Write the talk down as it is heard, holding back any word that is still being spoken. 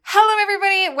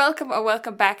everybody! Welcome or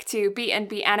welcome back to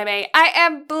B&B Anime. I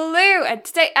am Blue, and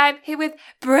today I'm here with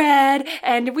Brad,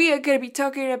 and we are going to be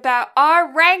talking about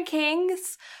our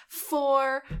rankings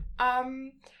for all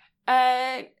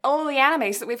the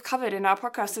animes that we've covered in our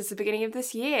podcast since the beginning of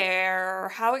this year.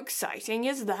 How exciting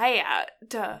is that?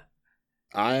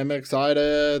 I am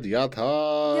excited!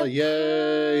 Yatta!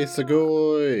 Yay!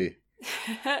 Sugoi!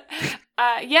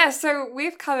 So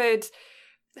we've covered...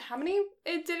 How many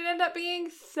did it end up being?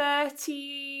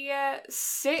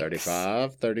 36?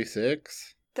 35?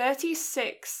 36?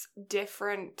 36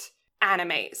 different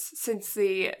animes since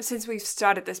we've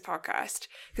started this podcast.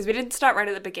 Because we didn't start right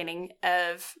at the beginning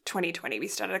of 2020. We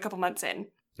started a couple months in.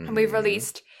 Mm-hmm. And we've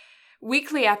released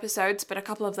weekly episodes, but a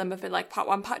couple of them have been like part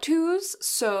 1, part 2s.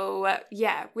 So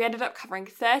we ended up covering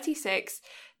 36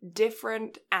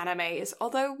 different animes.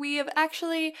 Although we have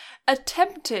actually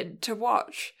attempted to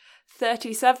watch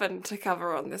 37 to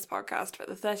cover on this podcast, but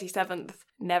the 37th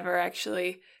never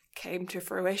actually came to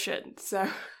fruition, so...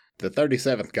 The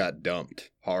 37th got dumped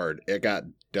hard. It got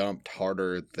dumped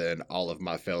harder than all of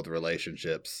my failed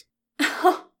relationships.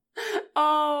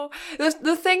 Oh,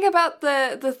 the thing about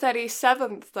the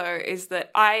 37th, though, is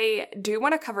that I do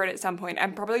want to cover it at some point.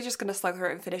 I'm probably just going to slug through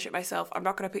it and finish it myself. I'm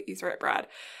not going to put you through it, Brad.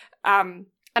 And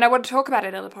I want to talk about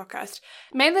it in the podcast,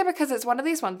 mainly because it's one of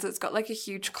these ones that's got, like, a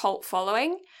huge cult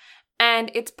following.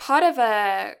 And it's part of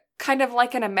a kind of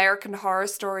like an American Horror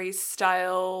Stories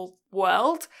style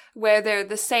world where they're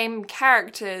the same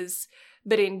characters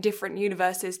but in different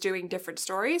universes doing different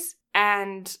stories.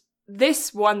 And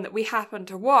this one that we happen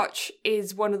to watch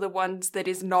is one of the ones that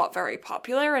is not very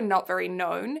popular and not very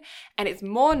known. And it's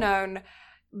more known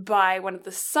by one of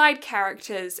the side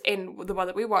characters in the one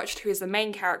that we watched, who is the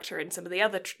main character in some of the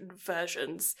other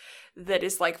versions, that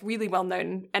is like really well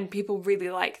known and people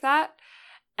really like that.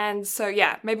 And so,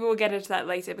 maybe we'll get into that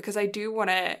later because I do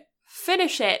want to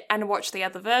finish it and watch the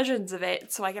other versions of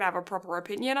it so I can have a proper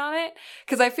opinion on it.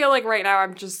 Because I feel like right now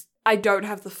I don't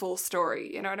have the full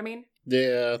story, you know what I mean?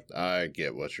 Yeah, I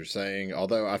get what you're saying.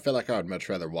 Although I feel like I would much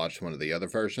rather watch one of the other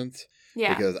versions.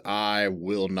 Yeah. Because I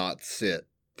will not sit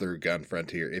through Gun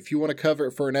Frontier. If you want to cover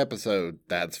it for an episode,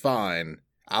 that's fine.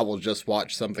 I will just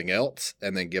watch something else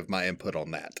and then give my input on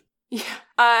that.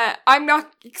 Yeah. I'm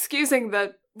not excusing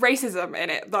the racism in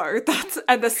it though,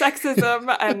 and the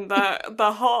sexism and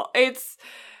the whole, it's,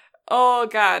 oh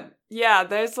god, yeah,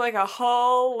 there's like a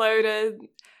whole load of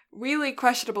really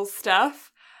questionable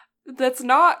stuff that's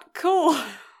not cool.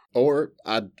 Or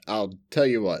I'll tell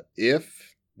you what,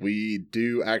 if we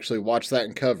do actually watch that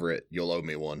and cover it, you'll owe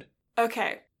me one.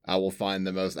 Okay. I will find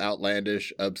the most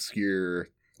outlandish, obscure,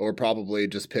 or probably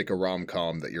just pick a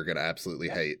rom-com that you're going to absolutely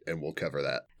hate, and we'll cover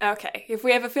that. Okay. If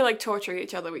we ever feel like torturing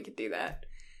each other, we could do that.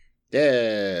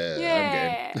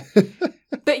 Yeah. I'm game.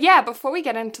 But before we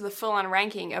get into the full-on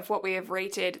ranking of what we have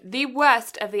rated the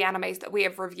worst of the animes that we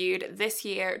have reviewed this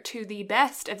year to the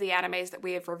best of the animes that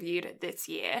we have reviewed this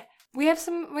year, we have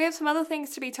some other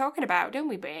things to be talking about, don't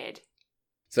we, Brad?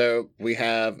 So we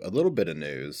have a little bit of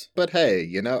news, but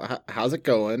hey, how's it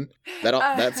going?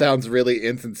 That sounds really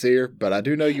insincere, but I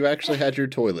do know you actually had your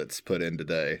toilets put in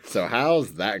today. So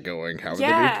how's that going? How are the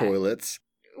new toilets?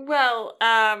 Well,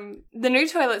 the new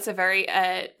toilets are very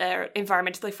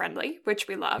environmentally friendly, which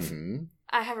we love. Mm-hmm.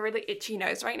 I have a really itchy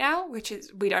nose right now, which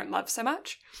is we don't love so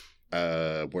much.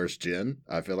 Where's Jen?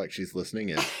 I feel like she's listening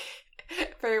in.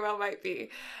 Very well might be.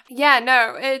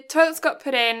 Toilets got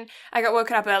put in. I got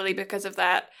woken up early because of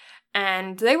that.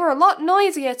 And they were a lot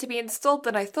noisier to be installed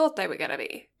than I thought they were going to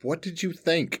be. What did you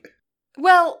think?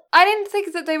 Well, I didn't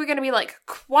think that they were going to be, like,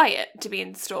 quiet to be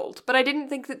installed, but I didn't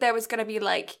think that there was going to be,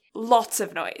 like, lots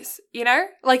of noise, you know?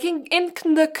 Like, in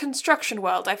the construction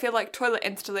world, I feel like toilet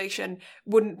installation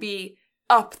wouldn't be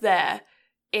up there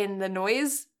in the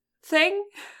noise thing.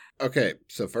 Okay,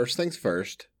 so first things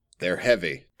first, they're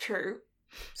heavy. True.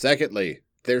 Secondly,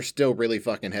 they're still really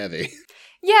fucking heavy.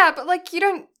 Yeah, but, like, you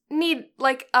don't need,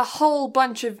 like, a whole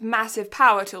bunch of massive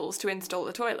power tools to install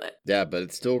the toilet. Yeah, but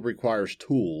it still requires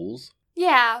tools.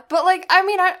 Yeah, but, like, I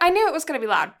mean, I knew it was going to be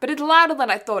loud, but it's louder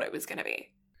than I thought it was going to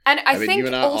be. And I think you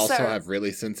and I also have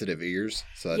really sensitive ears,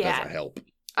 so that doesn't help.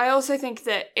 I also think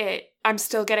that I'm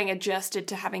still getting adjusted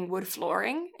to having wood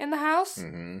flooring in the house.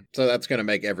 Mm-hmm. So that's going to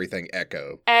make everything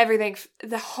echo.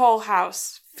 The whole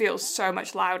house feels so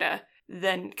much louder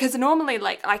than, because normally,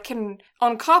 like,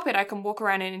 on carpet, I can walk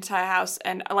around an entire house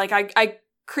and, like, I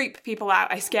creep people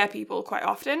out. I scare people quite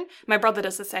often. My brother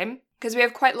does the same, because we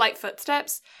have quite light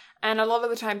footsteps. And a lot of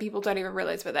the time, people don't even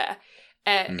realize we're there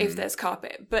if there's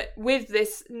carpet. But with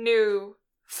this new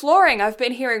flooring, I've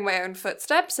been hearing my own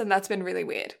footsteps, and that's been really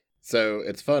weird. So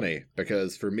it's funny,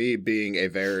 because for me, being a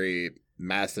very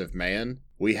massive man,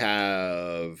 we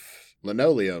have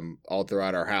linoleum all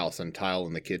throughout our house and tile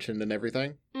in the kitchen and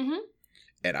everything. Mm-hmm.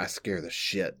 And I scare the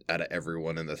shit out of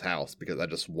everyone in this house because I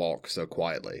just walk so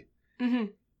quietly. Mm-hmm.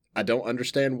 I don't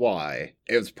understand why.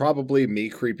 It was probably me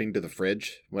creeping to the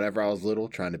fridge whenever I was little,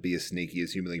 trying to be as sneaky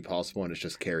as humanly possible, and it's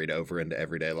just carried over into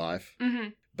everyday life. Mm-hmm.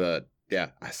 But yeah,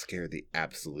 I scare the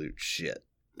absolute shit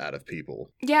out of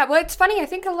people. Yeah, well, it's funny. I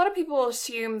think a lot of people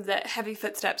assume that heavy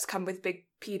footsteps come with big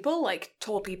people, like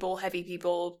tall people, heavy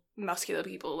people, muscular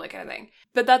people, that kind of thing.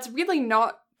 But that's really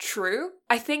not true.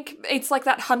 I think it's like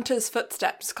that hunter's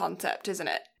footsteps concept, isn't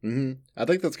it? Mm-hmm. I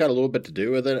think that's got a little bit to do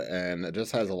with it, and it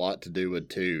just has a lot to do with,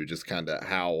 too, just kind of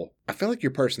how... I feel like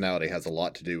your personality has a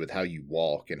lot to do with how you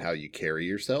walk and how you carry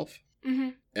yourself. Mm-hmm.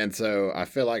 And so I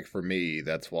feel like for me,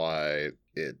 that's why...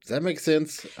 Does that make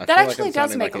sense? That actually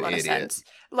does make a lot of sense.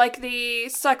 Like the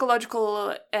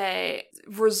psychological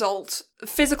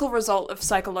physical result of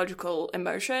psychological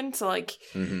emotion. So like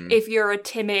if you're a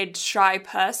timid, shy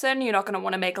person, you're not going to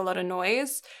want to make a lot of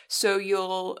noise. So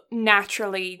you'll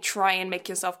naturally try and make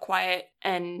yourself quiet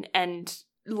and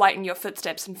lighten your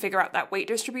footsteps and figure out that weight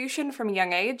distribution from a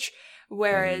young age.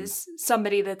 Whereas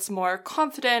somebody that's more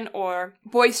confident or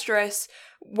boisterous,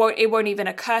 it won't even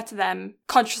occur to them,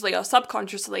 consciously or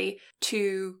subconsciously,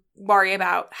 to worry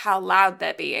about how loud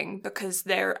they're being because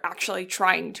they're actually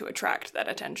trying to attract that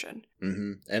attention.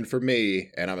 Mm-hmm. And for me,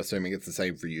 and I'm assuming it's the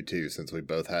same for you too, since we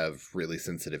both have really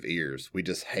sensitive ears, we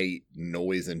just hate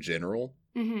noise in general.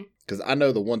 Because I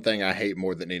know the one thing I hate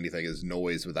more than anything is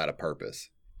noise without a purpose.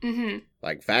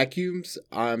 Like vacuums,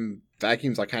 I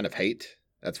kind of hate.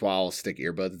 That's why I'll stick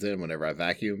earbuds in whenever I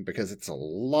vacuum, because it's a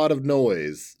lot of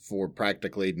noise for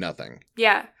practically nothing.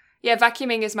 Yeah,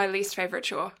 vacuuming is my least favorite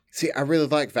chore. See, I really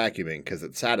like vacuuming because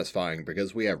it's satisfying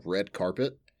because we have red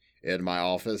carpet in my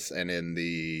office and in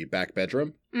the back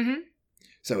bedroom.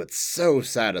 So it's so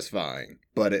satisfying,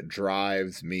 but it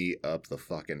drives me up the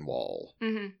fucking wall.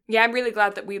 Yeah, I'm really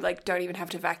glad that we don't even have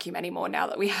to vacuum anymore now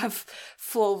that we have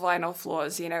full vinyl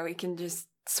floors. You know, we can just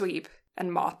sweep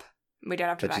and mop. We don't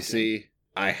have to vacuum. But you see...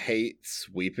 I hate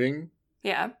sweeping.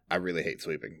 Yeah. I really hate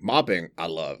sweeping. Mopping, I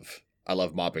love. I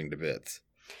love mopping to bits.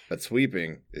 But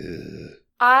sweeping, ugh.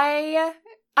 I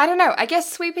don't know. I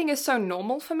guess sweeping is so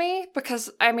normal for me because,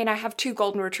 I mean, I have 2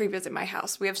 golden retrievers in my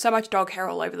house. We have so much dog hair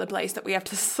all over the place that we have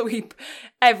to sweep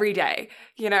every day,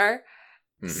 you know?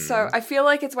 So I feel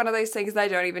like it's one of those things that I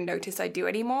don't even notice I do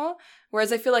anymore.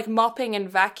 Whereas I feel like mopping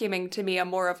and vacuuming to me are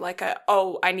more of like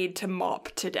I need to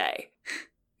mop today.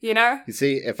 You know? You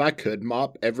see, if I could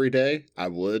mop every day, I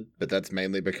would, but that's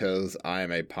mainly because I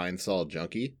am a Pine Sol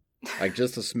junkie. Like,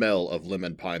 just the smell of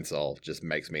lemon Pine Sol just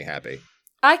makes me happy.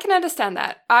 I can understand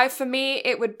that. For me,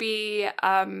 it would be,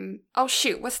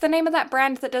 what's the name of that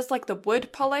brand that does, like, the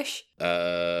wood polish?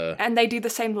 And they do the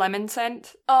same lemon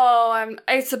scent?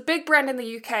 It's a big brand in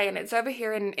the UK, and it's over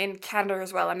here in Canada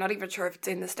as well. I'm not even sure if it's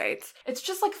in the States. It's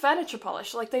just, like, furniture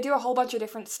polish. Like, they do a whole bunch of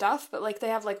different stuff, but, like, they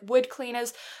have, like, wood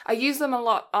cleaners. I use them a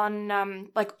lot on,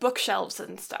 like, bookshelves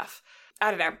and stuff. I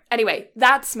don't know. Anyway,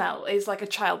 that smell is, like, a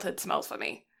childhood smell for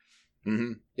me.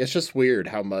 It's just weird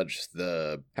how much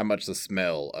the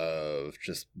smell of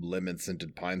just lemon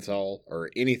scented Pine Sol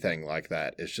or anything like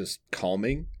that is just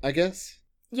calming, I guess.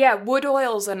 Yeah, wood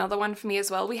oil's another one for me as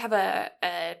well. We have a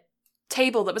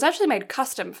table that was actually made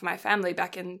custom for my family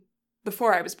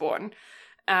before I was born.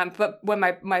 But when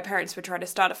my parents were trying to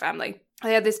start a family,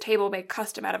 they had this table made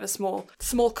custom out of a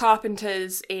small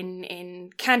carpenters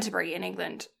in Canterbury in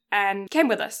England. And came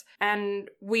with us. And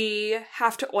we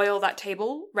have to oil that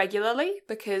table regularly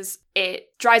because it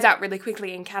dries out really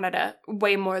quickly in Canada,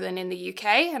 way more than in the UK.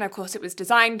 And of course it was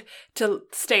designed to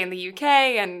stay in the UK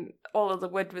and all of the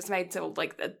wood was made so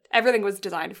everything was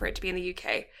designed for it to be in the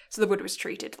UK. So the wood was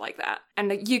treated like that.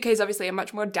 And the UK is obviously a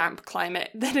much more damp climate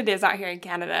than it is out here in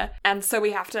Canada. And so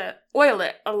we have to oil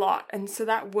it a lot. And so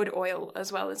that wood oil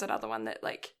as well is another one that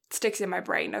sticks in my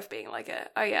brain of being like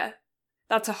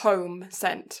that's a home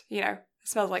scent, you know. It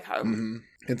smells like home.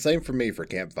 And same for me for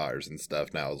campfires and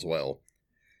stuff now as well.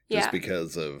 Just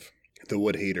because of the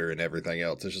wood heater and everything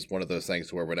else. It's just one of those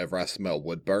things where whenever I smell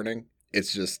wood burning,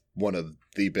 it's just one of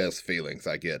the best feelings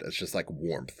I get. It's just like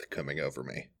warmth coming over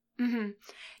me.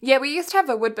 Yeah, we used to have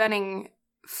a wood burning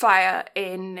fire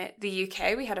in the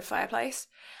UK. We had a fireplace.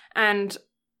 And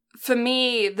for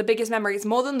me, the biggest memory is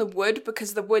more than the wood,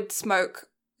 because the wood smoke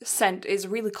scent is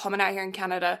really common out here in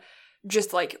Canada.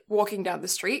 Just walking down the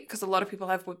street, because a lot of people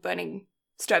have wood burning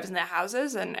stoves in their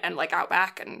houses and out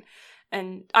back,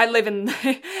 and I live in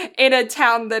in a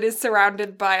town that is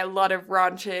surrounded by a lot of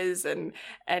ranches and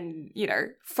you know,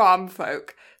 farm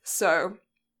folk. So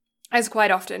There's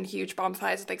quite often huge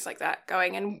bonfires and things like that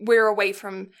going, and we're away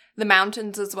from the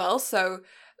mountains as well, so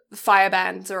fire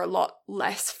bans are a lot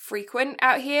less frequent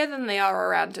out here than they are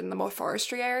around in the more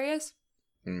forestry areas.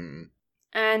 Mm.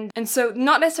 And so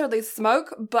not necessarily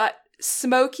smoke, but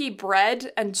smoky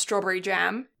bread and strawberry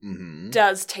jam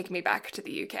does take me back to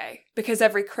the UK. Because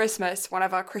every Christmas, one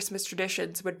of our Christmas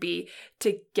traditions would be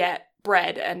to get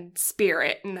bread and spear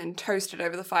it and then toast it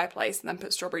over the fireplace and then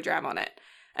put strawberry jam on it.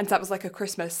 And so that was like a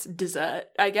Christmas dessert,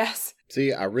 I guess.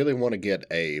 See, I really want to get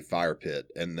a fire pit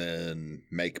and then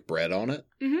make bread on it.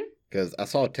 Because I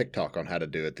saw a TikTok on how to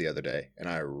do it the other day, and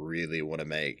I really want to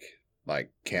make,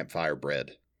 like, campfire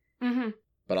bread.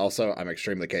 But also, I'm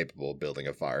extremely capable of building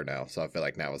a fire now, so I feel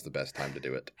like now is the best time to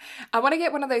do it. I want to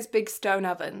get one of those big stone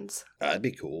ovens. That'd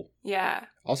be cool. Yeah.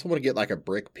 Also want to get, like, a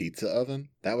brick pizza oven.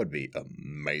 That would be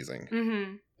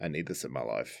amazing. I need this in my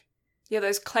life. Yeah,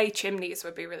 those clay chimneys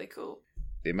would be really cool.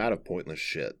 The amount of pointless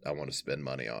shit I want to spend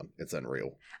money on, it's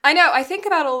unreal. I know, I think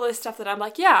about all this stuff that I'm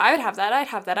like, yeah, I would have that, I'd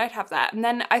have that, I'd have that. And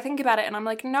then I think about it and I'm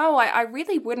like, no, I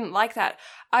really wouldn't like that.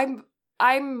 I'm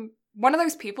one of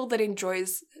those people that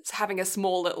enjoys having a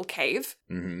small little cave.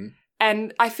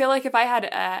 And I feel like if I had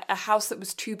a house that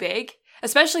was too big,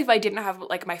 especially if I didn't have,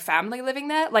 like, my family living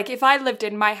there, like, if I lived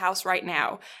in my house right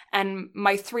now and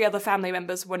my 3 other family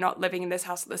members were not living in this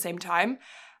house at the same time,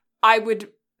 I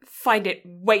would find it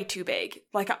way too big.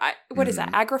 Like, what is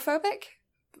that, agoraphobic?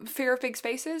 Fear of big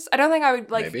spaces? I don't think I would,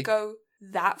 like, go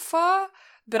that far,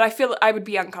 but I feel I would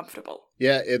be uncomfortable.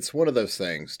 Yeah, it's one of those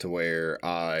things to where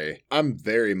I'm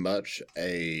very much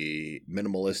a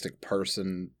minimalistic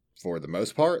person for the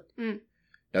most part.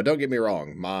 Now, don't get me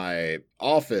wrong, my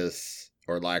office,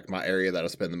 or, like, my area that I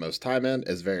spend the most time in,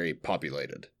 is very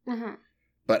populated.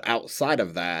 But outside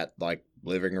of that, like,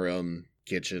 living room,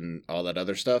 kitchen, all that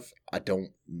other stuff, I don't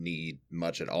need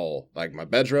much at all. Like, my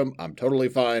bedroom, I'm totally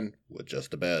fine with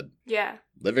just a bed. Yeah.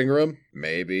 Living room,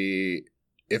 maybe,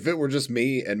 if it were just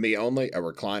me and me only, a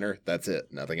recliner, that's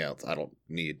it. Nothing else. I don't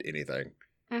need anything.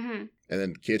 And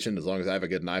then kitchen, as long as I have a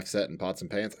good knife set and pots and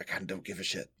pans, I kind of don't give a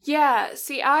shit. Yeah,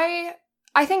 see, I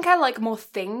think I like more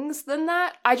things than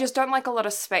that. I just don't like a lot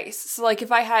of space. So, like,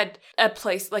 if I had a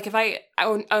place, like, if I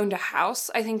owned a house,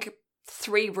 I think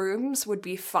 3 rooms would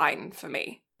be fine for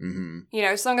me. You know,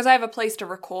 as long as I have a place to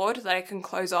record that I can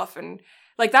close off, and,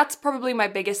 like, that's probably my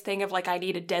biggest thing of, like, I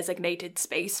need a designated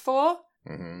space for,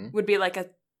 would be, like, a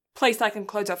place I can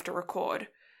close off to record.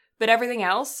 But everything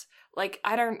else, like,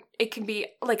 it can be,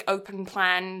 like, open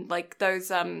plan, like, those,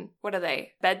 what are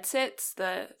they? Bed sits?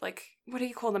 Like, what do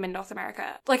you call them in North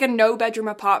America? Like a no-bedroom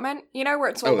apartment, you know, where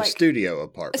it's all, like... a studio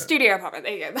apartment. A studio apartment,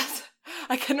 there you go.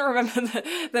 I couldn't remember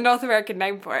the North American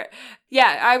name for it.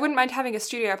 Yeah, I wouldn't mind having a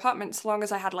studio apartment so long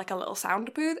as I had, like, a little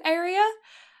sound booth area.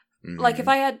 Like, if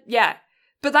I had... Yeah.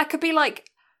 But that could be, like,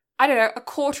 I don't know, a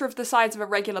quarter of the size of a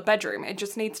regular bedroom. It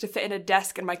just needs to fit in a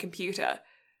desk and my computer.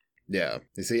 Yeah.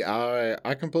 You see,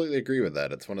 I completely agree with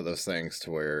that. It's one of those things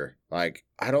to where, like,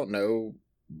 I don't know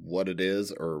what it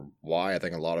is or why. I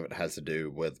think a lot of it has to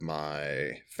do with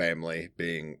my family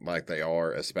being like they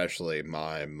are, especially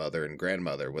my mother and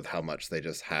grandmother, with how much they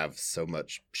just have so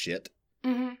much shit.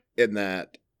 In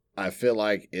that, I feel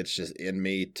like it's just in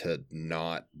me to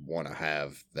not want to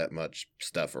have that much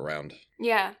stuff around.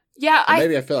 Yeah. Yeah,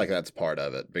 maybe I feel like that's part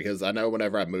of it, because I know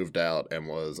whenever I moved out and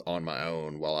was on my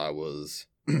own while I was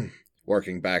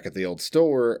working back at the old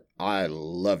store, I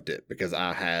loved it because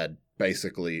I had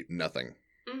basically nothing.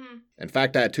 In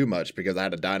fact, I had too much because I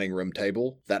had a dining room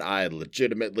table that I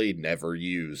legitimately never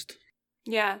used.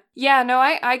 Yeah. Yeah, no,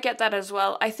 I get that as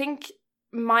well. I think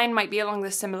mine might be along the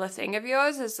similar thing of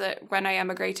yours, is that when I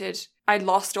emigrated, I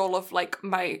lost all of, like,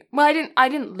 my... Well, I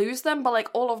didn't lose them, but, like,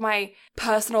 all of my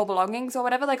personal belongings or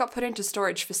whatever, they got put into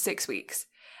storage for 6 weeks.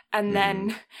 And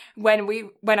then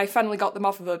when I finally got them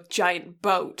off of a giant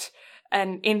boat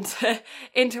and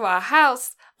into our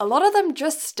house, a lot of them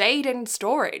just stayed in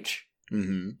storage.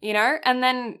 You know? And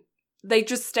then they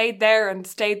just stayed there and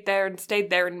stayed there and stayed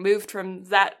there and moved from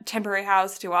that temporary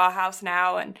house to our house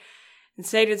now and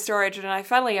stayed in storage. And I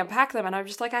finally unpacked them and I'm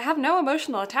just like, I have no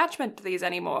emotional attachment to these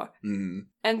anymore.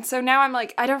 And so now I'm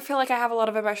like, I don't feel like I have a lot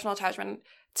of emotional attachment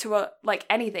to like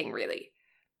anything really.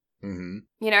 You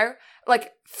know?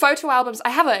 Like photo albums. I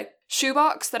have a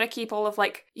shoebox that I keep all of,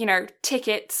 like, you know,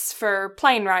 tickets for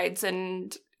plane rides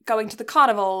and going to the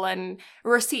carnival and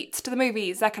receipts to the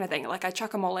movies, that kind of thing. Like, I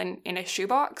chuck them all in a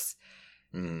shoebox.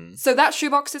 So that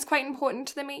shoebox is quite important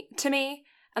to me.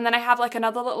 And then I have, like,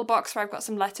 another little box where I've got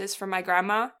some letters from my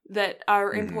grandma that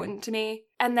are important to me.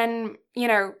 And then, you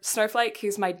know, Snowflake,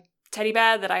 who's my teddy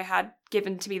bear that I had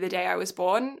given to me the day I was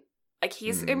born, Like,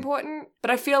 he's Mhm. important.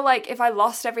 But I feel like if I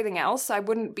lost everything else, I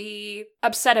wouldn't be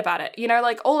upset about it. You know,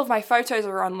 like, all of my photos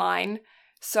are online,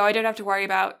 so I don't have to worry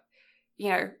about, you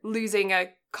know, losing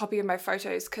a copy of my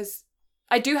photos, because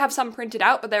I do have some printed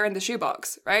out, but they're in the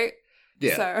shoebox, right?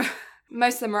 Yeah. So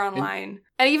most of them are online.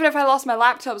 And even if I lost my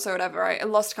laptops or whatever, I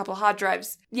lost a couple of hard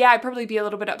drives, yeah, I'd probably be a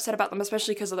little bit upset about them,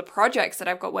 especially because of the projects that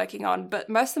I've got working on. But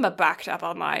most of them are backed up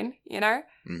online, you know?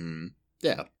 Mm-hmm.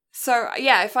 Yeah. So,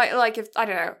 yeah, if I don't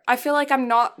know, I feel like I'm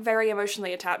not very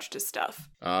emotionally attached to stuff.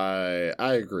 I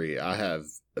agree. I have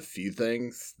a few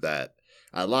things that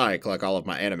I like all of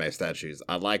my anime statues.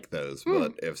 I like those,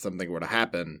 but if something were to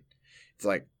happen, it's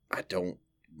like, I don't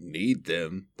need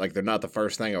them. Like, they're not the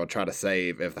first thing I would try to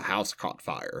save if the house caught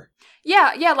fire.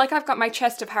 Yeah, like I've got my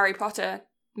chest of Harry Potter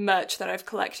merch that I've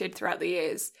collected throughout the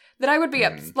years that I would be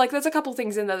like, there's a couple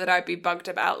things in there that I'd be bugged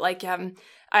about. Like, I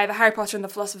have a Harry Potter and the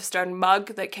Philosopher's Stone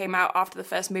mug that came out after the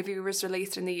first movie was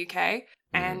released in the UK.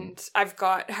 And I've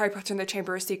got Harry Potter and the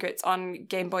Chamber of Secrets on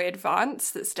Game Boy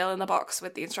Advance that's still in the box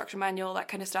with the instruction manual, that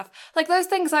kind of stuff. Like, those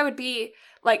things I would be,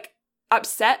 like,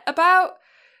 upset about,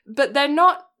 but they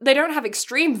don't have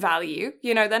extreme value.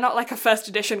 You know, they're not like a first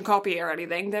edition copy or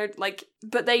anything. They're like,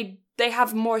 but they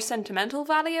have more sentimental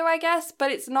value, I guess,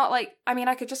 but it's not like, I mean,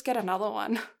 I could just get another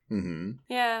one. Mm-hmm.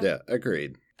 Yeah. Yeah,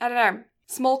 agreed. I don't know.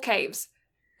 Small caves.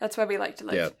 That's where we like to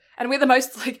live. Yeah. And we're the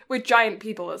most, like, we're giant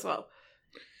people as well.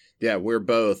 Yeah, we're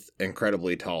both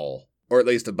incredibly tall, or at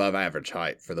least above average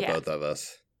height for the both of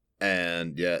us.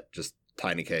 And yet, just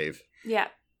tiny cave. Yeah.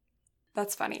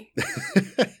 That's funny.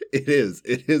 It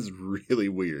is really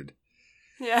weird.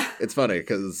 Yeah. It's funny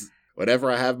because whenever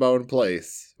I have my own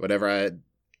place, whenever I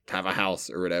have a house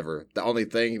or whatever, the only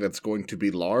thing that's going to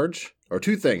be large, or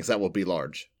two things that will be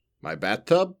large, my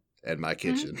bathtub and my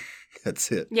kitchen.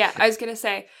 That's it. Yeah, I was going to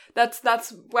say,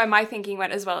 that's where my thinking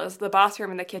went, as well as the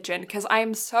bathroom and the kitchen, because I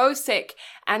am so sick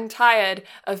and tired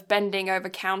of bending over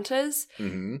counters.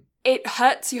 Mm-hmm. It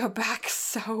hurts your back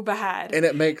so bad. And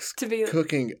it makes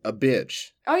cooking a bitch.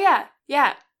 Oh,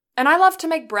 yeah. And I love to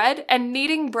make bread, and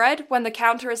kneading bread when the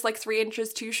counter is like 3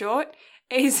 inches too short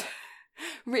is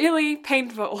really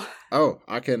painful. Oh,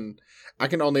 I can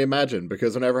only imagine,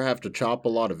 because whenever I have to chop a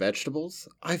lot of vegetables,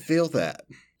 I feel that.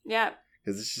 Yeah.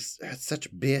 Because it's such a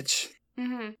bitch.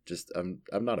 Mm-hmm. Just, I'm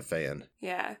not a fan.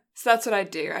 Yeah. So that's what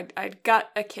I'd do. I'd gut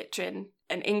a kitchen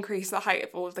and increase the height of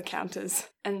all of the counters.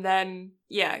 And then,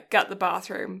 gut the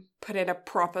bathroom, put in a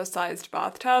proper sized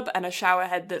bathtub and a shower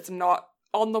head that's not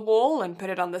on the wall, and put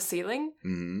it on the ceiling.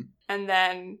 Mm-hmm. And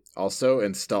then... also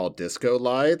install disco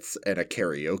lights and a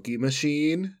karaoke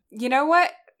machine. You know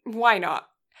what? Why not?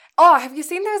 Oh, have you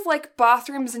seen those, like,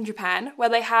 bathrooms in Japan where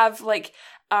they have, like,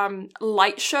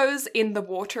 light shows in the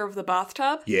water of the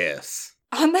bathtub? Yes.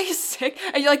 Aren't they sick?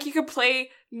 And, like, you could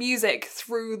play music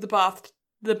through the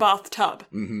bathtub.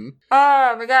 Mm-hmm.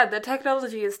 Oh my god, the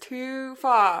technology is too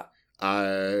far.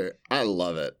 I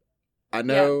love it. I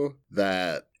know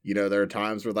that, you know, there are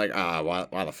times where, like,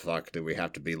 why the fuck do we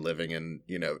have to be living in,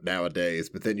 you know, nowadays?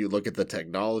 But then you look at the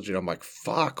technology and I'm like,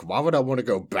 fuck, why would I want to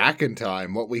go back in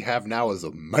time? What we have now is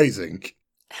amazing.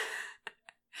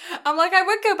 I'm like, I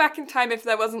would go back in time if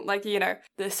there wasn't, like, you know,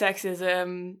 the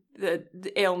sexism, the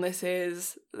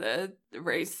illnesses, the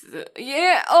race,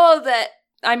 all that.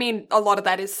 I mean, a lot of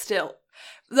that is still.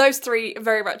 Those three,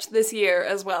 very much this year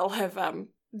as well, have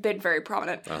been very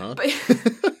prominent. Uh-huh. But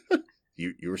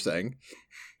you were saying?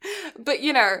 But,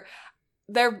 you know,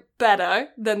 they're better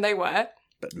than they were.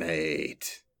 But,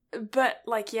 mate. But,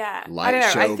 like, yeah. Light I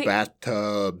don't know, show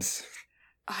bathtubs.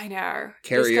 I know.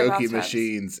 Karaoke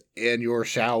machines in your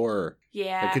shower.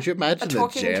 Yeah. Like, could you imagine the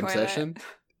jam session?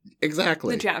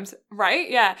 Exactly. The jams, right?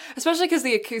 Yeah. Especially because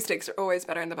the acoustics are always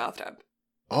better in the bathtub.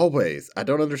 Always. I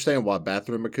don't understand why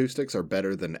bathroom acoustics are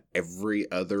better than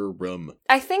every other room.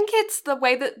 I think it's the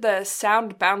way that the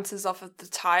sound bounces off of the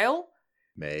tile.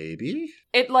 Maybe?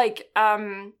 It, like,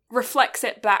 reflects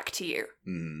it back to you.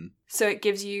 Mm. So it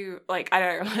gives you, like, I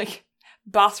don't know, like,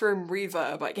 bathroom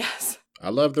reverb, I guess. I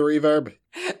love the reverb.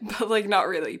 But, like, not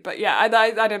really. But, yeah, I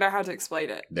don't know how to explain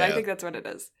it. Yeah. I think that's what it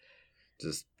is.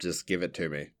 Just give it to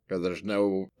me. Because there's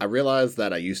no... I realized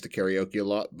that I used to karaoke a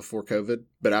lot before COVID,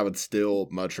 but I would still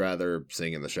much rather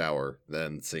sing in the shower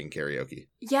than sing karaoke.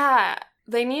 Yeah,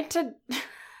 they need to...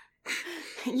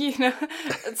 You know,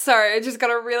 sorry, I just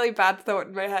got a really bad thought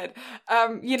in my head.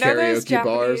 You know, karaoke those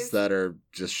Japanese bars that are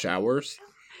just showers?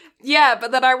 Yeah,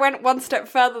 but then I went one step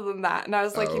further than that, and I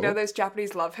was like, you know those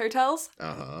Japanese love hotels?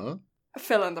 Uh-huh.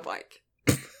 Fill in the blank.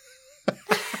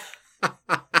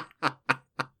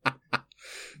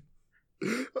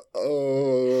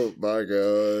 Oh my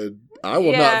god. I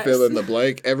will not fill in the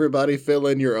blank. Everybody fill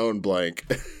in your own blank.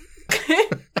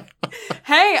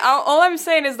 Hey, all I'm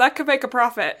saying is that could make a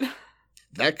profit.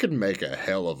 That could make a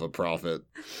hell of a profit.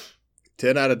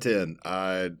 10 out of 10.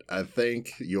 I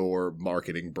think your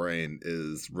marketing brain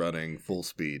is running full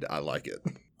speed. I like it.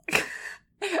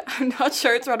 I'm not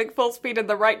sure it's running full speed in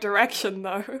the right direction,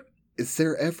 though. Is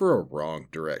there ever a wrong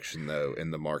direction, though,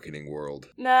 in the marketing world?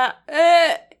 Nah,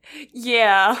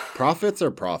 yeah. Profits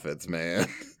are profits, man.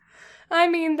 I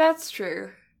mean, that's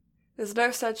true. There's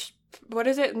no such, what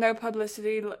is it? No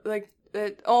publicity,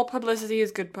 all publicity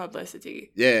is good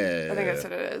publicity. Yeah. I think that's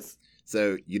what it is.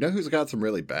 So, you know who's got some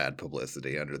really bad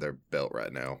publicity under their belt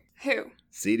right now? Who?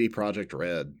 CD Projekt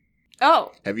Red.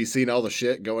 Oh. Have you seen all the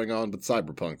shit going on with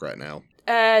Cyberpunk right now?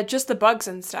 Just the bugs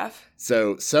and stuff.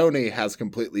 So, Sony has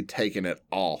completely taken it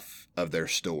off of their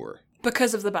store.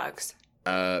 Because of the bugs.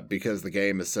 Because the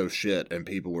game is so shit and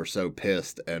people were so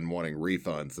pissed and wanting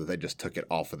refunds that they just took it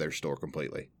off of their store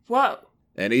completely. Whoa.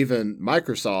 And even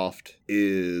Microsoft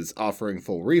is offering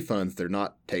full refunds. They're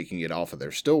not taking it off of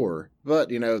their store, but,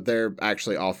 they're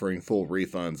actually offering full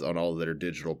refunds on all of their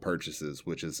digital purchases,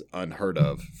 which is unheard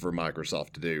of for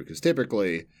Microsoft to do. Because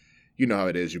typically, you know how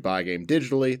it is. You buy a game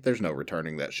digitally, there's no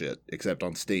returning that shit, except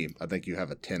on Steam. I think you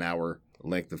have a 10-hour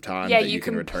length of time that you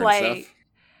can return play, stuff.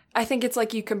 I think it's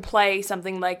like you can play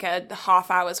something like a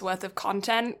half hour's worth of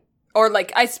content. Or,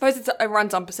 I suppose it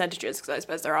runs on percentages, because I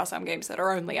suppose there are some games that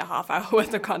are only a half hour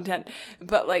worth of content.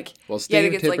 But, well,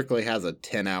 Steam typically has a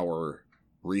 10-hour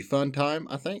refund time,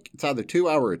 I think. It's either 2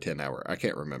 hour or 10 hour. I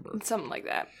can't remember. Something like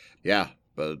that. Yeah,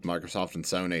 but Microsoft and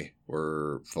Sony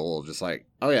were full of just like,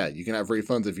 oh yeah, you can have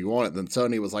refunds if you want it. Then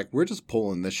Sony was like, we're just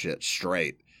pulling this shit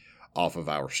straight off of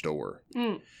our store.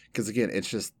 Because, again, it's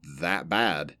just that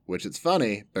bad, which it's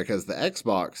funny because the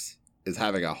Xbox is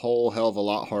having a whole hell of a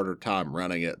lot harder time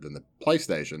running it than the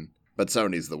PlayStation, but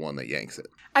Sony's the one that yanks it.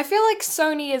 I feel like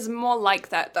Sony is more like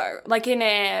that, though. Like, in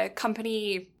a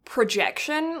company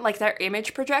projection, like their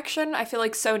image projection, I feel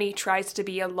like Sony tries to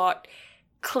be a lot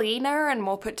cleaner and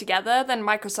more put together than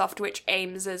Microsoft, which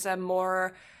aims as a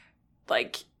more,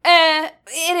 it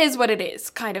is what it is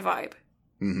kind of vibe.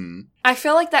 Mm-hmm. I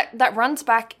feel like that runs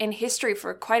back in history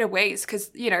for quite a ways,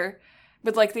 because,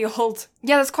 with, the old...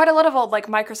 Yeah, there's quite a lot of old,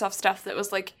 Microsoft stuff that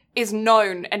was, is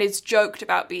known and is joked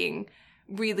about being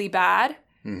really bad.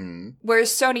 Mm-hmm. Whereas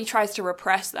Sony tries to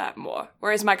repress that more.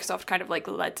 Whereas Microsoft kind of,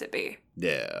 lets it be.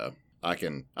 Yeah, I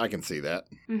can see that.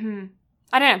 Mm-hmm.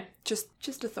 I don't know.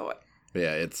 Just a thought.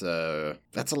 Yeah, it's,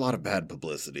 that's a lot of bad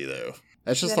publicity, though.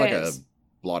 That's just, a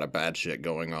lot of bad shit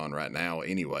going on right now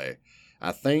anyway.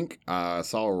 I think I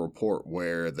saw a report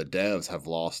where the devs have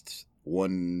lost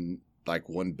 1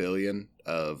 billion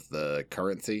of the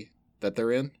currency that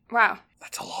they're in. Wow.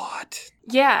 That's a lot.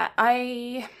 Yeah,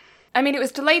 I mean, it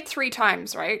was delayed 3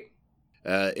 times, right?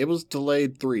 It was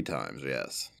delayed 3 times,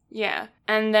 yes. Yeah,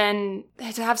 and then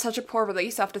to have such a poor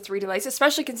release after 3 delays,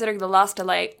 especially considering the last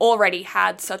delay already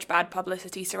had such bad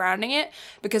publicity surrounding it,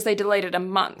 because they delayed it a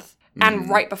month, and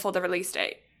right before the release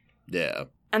date. Yeah.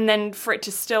 And then for it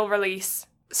to still release.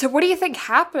 So what do you think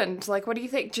happened? What do you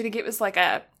think? Do you think it was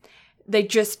they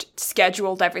just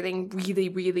scheduled everything really,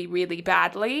 really, really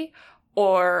badly?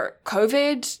 Or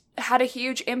COVID had a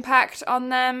huge impact on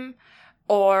them?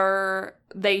 Or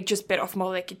they just bit off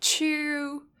more they could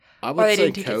chew? I would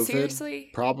say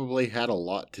COVID probably had a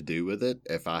lot to do with it,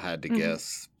 if I had to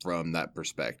guess from that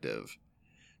perspective.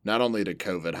 Not only did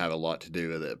COVID have a lot to do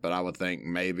with it, but I would think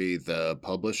maybe the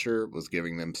publisher was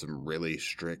giving them some really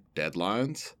strict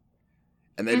deadlines.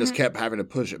 And they just kept having to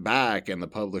push it back, and the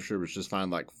publisher was just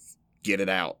fine, get it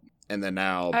out. And then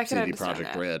now CD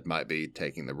Projekt Red might be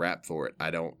taking the rap for it. I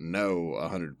don't know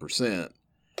 100%,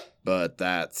 but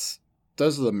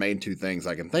those are the main 2 things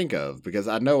I can think of, because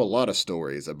I know a lot of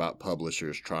stories about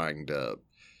publishers trying to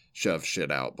shove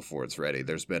shit out before it's ready.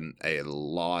 There's been a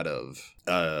lot of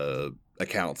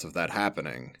accounts of that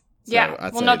happening. So yeah,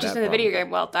 well, not just in the video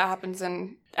game world, that happens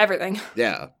in everything.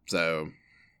 Yeah, so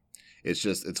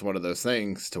it's one of those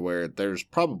things to where there's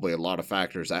probably a lot of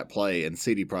factors at play, and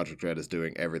CD Projekt Red is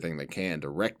doing everything they can to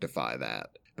rectify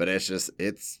that. But it's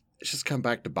just come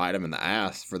back to bite them in the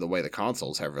ass for the way the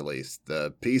consoles have released.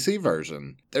 The PC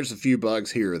version, there's a few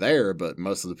bugs here or there, but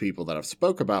most of the people that I've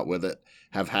spoke about with it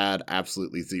have had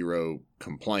absolutely 0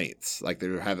 complaints.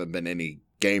 There haven't been any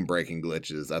game-breaking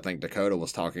glitches. I think Dakota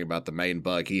was talking about the main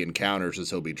bug he encounters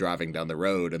is he'll be driving down the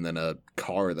road and then a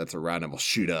car that's around him will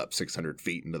shoot up 600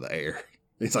 feet into the air.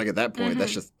 It's at that point,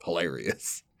 that's just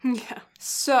hilarious. Yeah.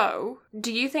 So,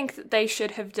 do you think that they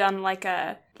should have done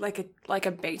a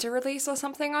beta release or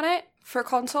something on it for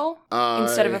console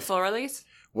instead of a full release?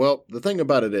 Well, the thing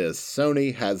about it is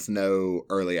Sony has no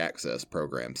early access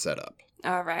program set up.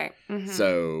 All right. Mm-hmm.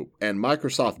 So, and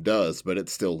Microsoft does, but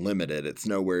it's still limited. It's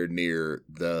nowhere near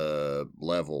the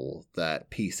level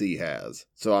that PC has.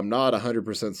 So I'm not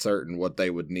 100% certain what they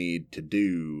would need to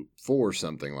do for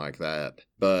something like that.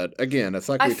 But again, it's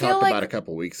like we talked about a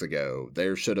couple weeks ago.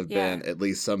 There should have been at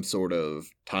least some sort of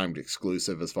timed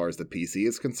exclusive as far as the PC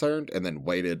is concerned, and then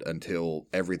waited until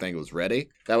everything was ready.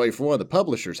 That way, for one, the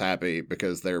publisher's happy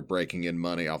because they're breaking in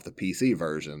money off the PC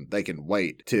version. They can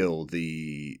wait till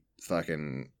the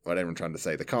whatever I'm trying to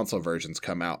say, the console versions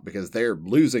come out, because they're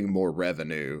losing more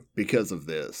revenue because of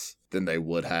this than they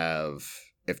would have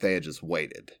if they had just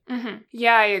waited. Mm-hmm.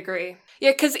 Yeah, I agree.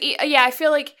 Yeah, because, I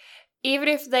feel like even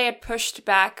if they had pushed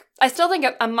back, I still think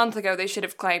a month ago they should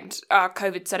have claimed,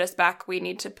 COVID set us back, we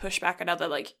need to push back another,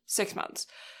 6 months,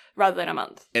 rather than a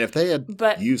month. And if they had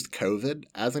used COVID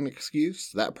as an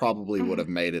excuse, that probably would have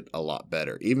made it a lot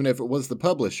better. Even if it was the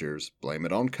publishers, blame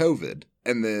it on COVID,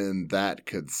 and then that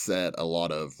could set a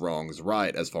lot of wrongs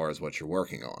right as far as what you're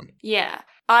working on. Yeah.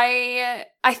 I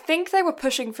think they were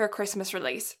pushing for a Christmas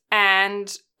release,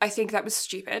 and I think that was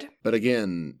stupid. But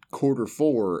again,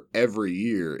 Q4 every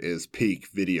year is peak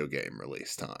video game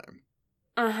release time.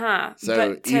 Uh-huh.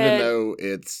 So even though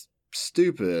it's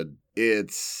stupid,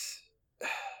 it's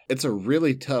a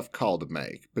really tough call to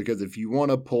make, because if you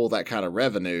want to pull that kind of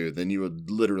revenue, then you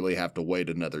would literally have to wait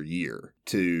another year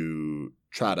to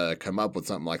try to come up with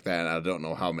something like that. And I don't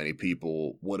know how many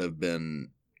people would have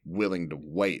been willing to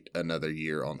wait another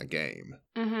year on the game.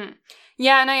 Mm-hmm.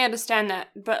 Yeah, and I understand that,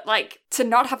 but to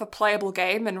not have a playable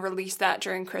game and release that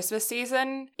during Christmas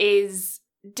season is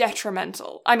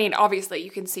detrimental. I mean, obviously you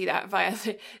can see that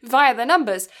via the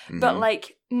numbers, but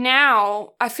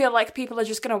now I feel like people are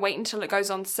just going to wait until it goes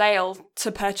on sale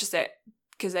to purchase it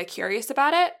because they're curious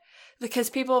about it, because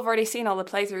people have already seen all the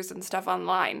playthroughs and stuff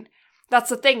online. That's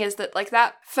the thing, is that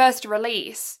that first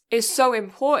release is so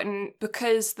important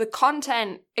because the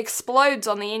content explodes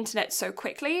on the internet so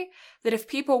quickly that if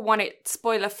people want it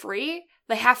spoiler free,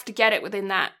 they have to get it within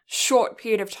that short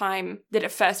period of time that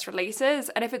it first releases.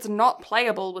 And if it's not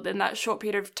playable within that short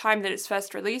period of time that it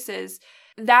first releases,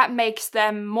 that makes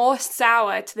them more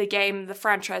sour to the game, the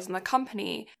franchise, and the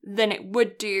company than it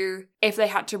would do if they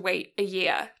had to wait a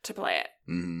year to play it.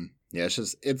 Mm-hmm. Yeah,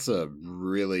 it's a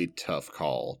really tough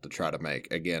call to try to make.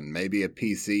 Again, maybe a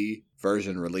PC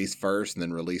version release first and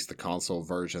then release the console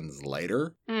versions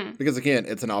later. Because again,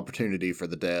 it's an opportunity for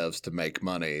the devs to make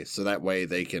money, so that way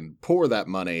they can pour that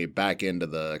money back into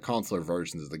the console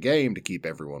versions of the game to keep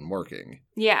everyone working.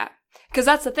 Yeah, because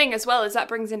that's the thing as well, is that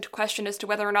brings into question as to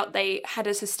whether or not they had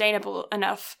a sustainable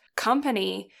enough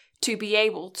company to be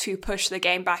able to push the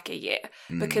game back a year.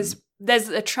 Because there's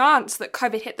a chance that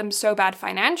COVID hit them so bad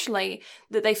financially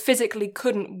that they physically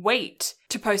couldn't wait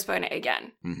to postpone it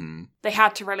again. Mm-hmm. They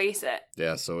had to release it.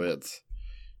 Yeah, so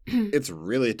it's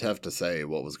really tough to say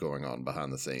what was going on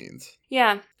behind the scenes.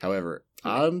 Yeah. However,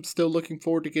 I'm still looking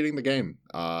forward to getting the game.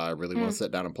 I really want to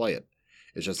sit down and play it.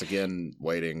 It's just, again,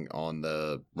 waiting on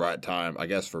the right time, I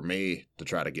guess, for me to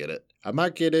try to get it. I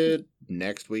might get it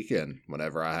next weekend,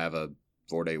 whenever I have a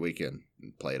 4-day weekend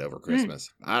and play it over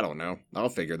Christmas. I don't know. I'll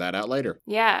figure that out later.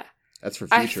 Yeah. That's for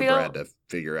future Brad to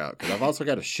figure out, because I've also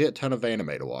got a shit ton of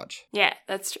anime to watch. Yeah,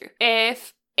 that's true.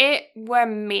 If it were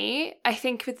me, I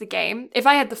think with the game, if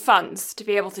I had the funds to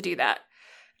be able to do that,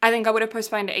 I think I would have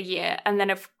postponed it a year and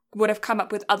then would have come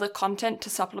up with other content to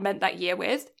supplement that year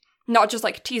with. Not just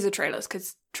teaser trailers,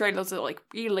 because trailers are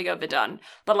really overdone,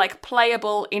 but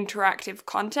playable interactive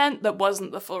content that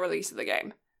wasn't the full release of the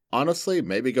game. Honestly,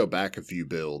 maybe go back a few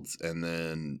builds and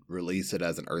then release it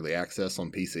as an early access on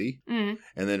PC. And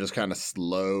then just kind of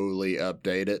slowly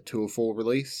update it to a full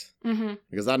release.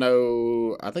 Because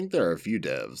I think there are a few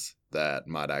devs that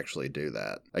might actually do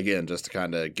that. Again, just to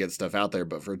kind of get stuff out there.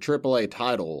 But for a AAA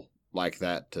title like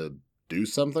that to do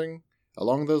something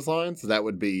along those lines, I feel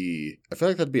like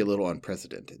that'd be a little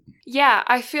unprecedented. Yeah,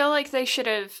 I feel like they should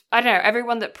have, I don't know,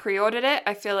 everyone that pre-ordered it,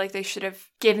 I feel like they should have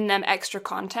given them extra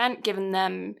content, given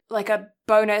them a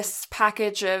bonus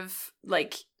package of I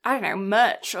don't know,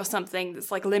 merch or something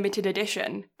that's limited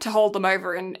edition to hold them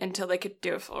over until they could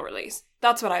do a full release.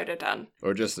 That's what I would have done.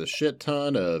 Or just a shit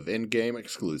ton of in-game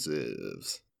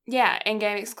exclusives. Yeah,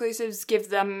 in-game exclusives, give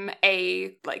them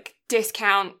a,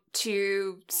 discount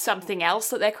to something else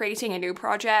that they're creating, a new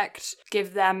project.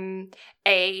 Give them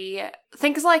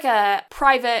think it's a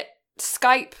private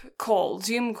Skype call,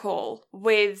 Zoom call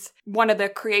with one of the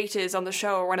creators on the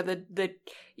show, or one of the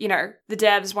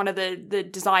devs, one of the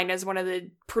designers, one of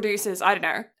the producers, I don't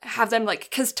know. Have them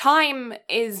because time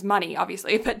is money,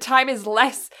 obviously, but time is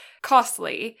less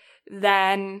costly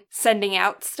than sending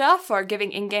out stuff or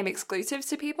giving in-game exclusives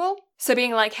to people. So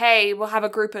being like, hey, we'll have a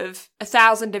group of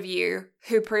 1,000 of you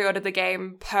who pre-ordered the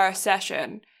game per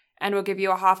session, and we'll give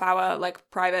you a half-hour, like,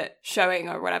 private showing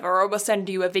or whatever, or we'll send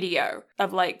you a video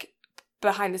of, like,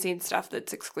 behind-the-scenes stuff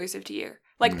that's exclusive to you.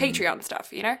 Like Patreon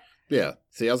stuff, you know? Yeah.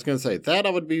 See, I was going to say, that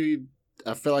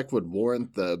I feel like would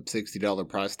warrant the $60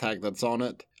 price tag that's on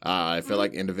it. I feel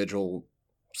like individual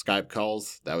Skype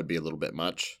calls, that would be a little bit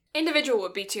much. Individual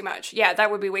would be too much. Yeah,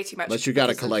 that would be way too much. Unless you got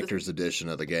a collector's edition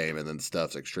of the game and then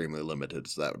stuff's extremely limited,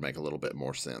 so that would make a little bit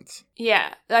more sense.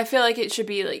 Yeah, I feel like it should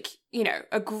be like, you know,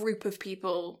 a group of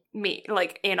people meet,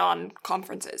 like, in on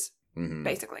conferences,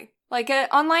 basically. Like an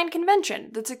online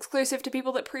convention that's exclusive to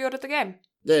people that pre-ordered the game.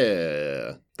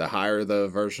 Yeah, the higher the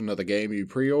version of the game you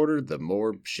pre-ordered, the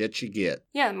more shit you get.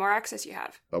 Yeah, the more access you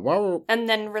have. But while we're... And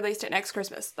then released it next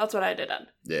Christmas. That's what I did on.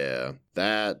 Yeah,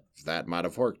 that might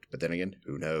have worked. But then again,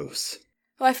 who knows?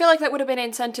 Well, I feel like that would have been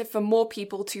incentive for more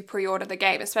people to pre-order the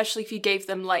game, especially if you gave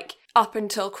them, like, up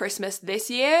until Christmas this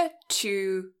year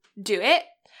to do it,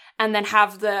 and then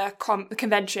have the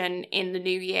convention in the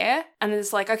new year. And then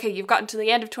it's like, okay, you've gotten to the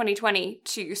end of 2020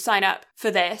 to sign up for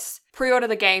this. Pre-order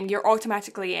the game, you're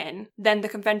automatically in. Then the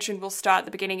convention will start at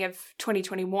the beginning of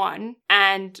 2021.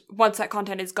 And once that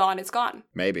content is gone, it's gone.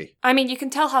 Maybe. I mean, you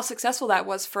can tell how successful that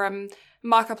was from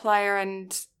Markiplier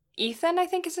and Ethan, I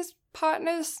think is his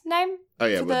partner's name. Oh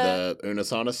yeah, with the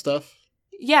Unasana stuff?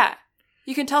 Yeah.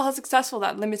 You can tell how successful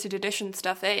that limited edition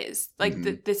stuff is.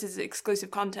 Like, this is exclusive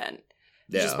content.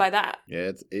 Yeah. Just by that.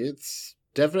 Yeah, it's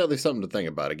definitely something to think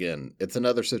about. Again, it's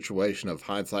another situation of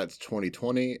hindsight's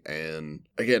 2020, and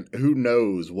again, who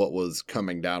knows what was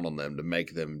coming down on them to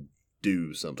make them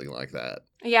do something like that.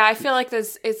 Yeah, I feel like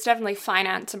it's definitely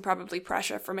finance and probably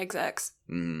pressure from execs.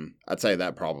 I'd say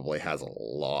that probably has a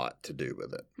lot to do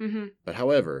with it. Mm-hmm. But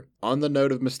however, on the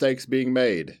note of mistakes being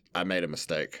made, I made a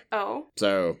mistake. Oh?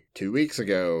 So, 2 weeks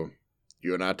ago,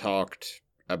 you and I talked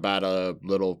about a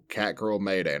little Catgirl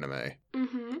Maid anime.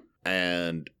 Mm-hmm.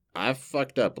 And I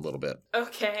fucked up a little bit.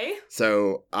 Okay.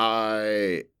 So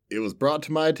it was brought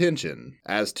to my attention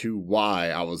as to why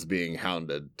I was being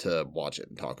hounded to watch it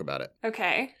and talk about it.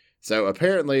 Okay. So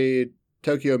apparently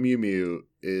Tokyo Mew Mew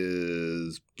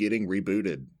is getting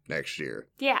rebooted next year.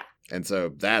 Yeah. And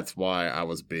so that's why I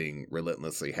was being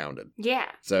relentlessly hounded. Yeah.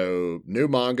 So new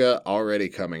manga already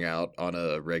coming out on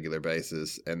a regular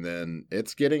basis, and then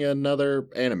it's getting another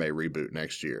anime reboot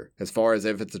next year. As far as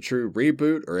if it's a true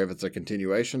reboot or if it's a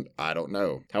continuation, I don't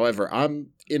know. However,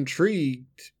 I'm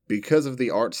intrigued because of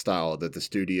the art style that the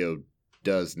studio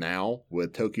does now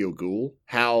with Tokyo Ghoul,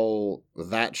 how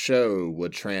that show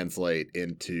would translate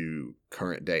into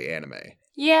current day anime.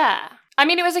 Yeah. I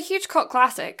mean, it was a huge cult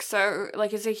classic, so,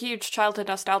 like, it's a huge childhood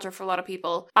nostalgia for a lot of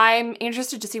people. I'm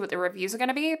interested to see what the reviews are going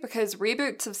to be, because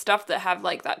reboots of stuff that have,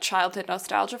 like, that childhood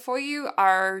nostalgia for you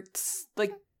are,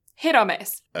 like, hit or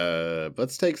miss.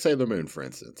 Let's take Sailor Moon, for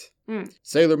instance.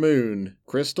 Sailor Moon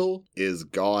Crystal is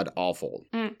god-awful.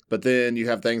 But then you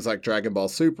have things like Dragon Ball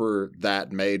Super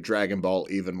that made Dragon Ball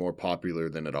even more popular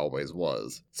than it always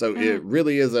was. So it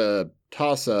really is a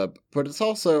toss-up, but it's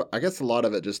also, I guess a lot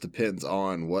of it just depends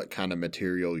on what kind of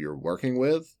material you're working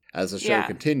with as the show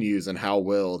continues and how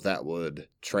well that would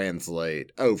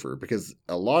translate over. Because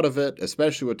a lot of it,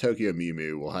 especially with Tokyo Mew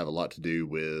Mew, will have a lot to do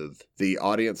with the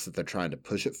audience that they're trying to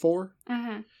push it for.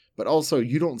 But also,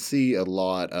 you don't see a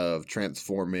lot of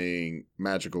transforming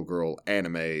magical girl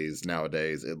animes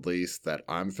nowadays, at least that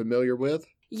I'm familiar with.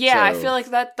 Yeah, so, I feel like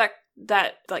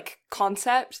that like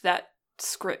concept, that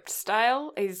script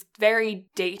style is very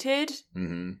dated.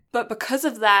 But because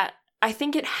of that, I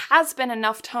think it has been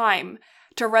enough time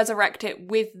to resurrect it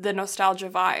with the nostalgia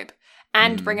vibe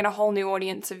and bring in a whole new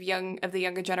audience of the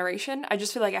younger generation. I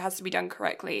just feel like it has to be done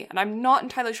correctly, and I'm not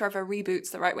entirely sure if a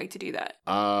reboot's the right way to do that.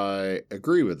 I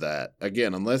agree with that.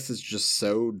 Again, unless it's just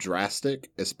so drastic,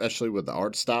 especially with the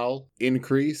art style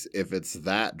increase, if it's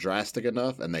that drastic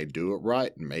enough and they do it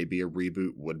right, maybe a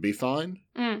reboot would be fine.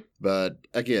 But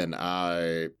again,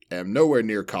 I am nowhere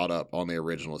near caught up on the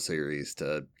original series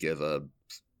to give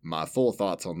my full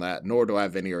thoughts on that, nor do I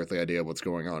have any earthly idea what's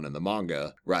going on in the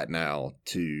manga right now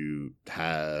to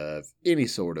have any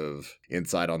sort of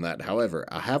insight on that. However,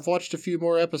 I have watched a few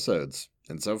more episodes,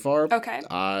 and so far,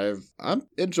 I'm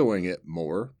enjoying it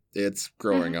more. It's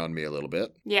growing on me a little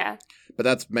bit. Yeah. But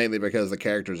that's mainly because the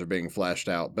characters are being flashed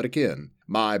out. But again,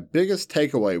 my biggest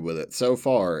takeaway with it so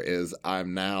far is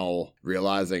I'm now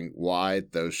realizing why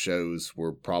those shows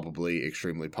were probably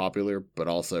extremely popular, but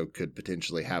also could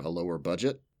potentially have a lower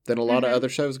budget than a lot of other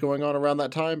shows going on around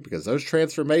that time, because those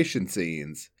transformation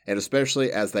scenes, and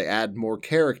especially as they add more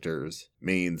characters,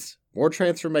 means more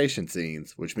transformation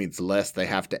scenes, which means less they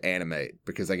have to animate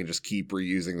because they can just keep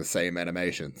reusing the same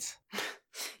animations.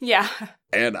 Yeah.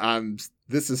 And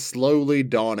this is slowly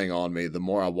dawning on me the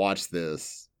more I watch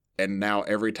this. And now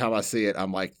every time I see it,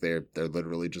 I'm like, they're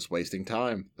literally just wasting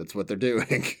time. That's what they're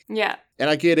doing. Yeah. And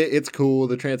I get it. It's cool.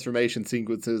 The transformation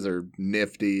sequences are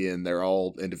nifty and they're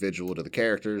all individual to the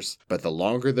characters. But the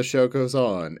longer the show goes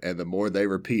on and the more they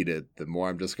repeat it, the more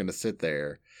I'm just going to sit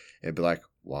there and be like,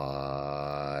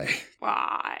 why?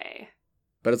 Why?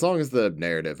 But as long as the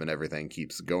narrative and everything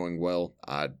keeps going well,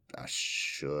 I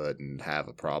shouldn't have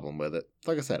a problem with it.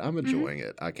 Like I said, I'm enjoying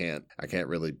it. I can't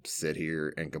really sit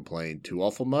here and complain too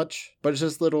awful much. But it's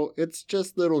just little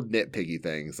nitpicky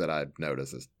things that I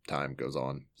notice as time goes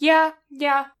on. Yeah.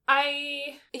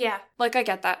 I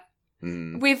get that.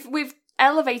 Mm. We've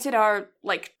elevated our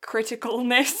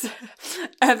criticalness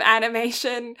of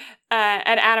animation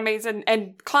and animes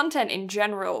and content in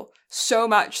general so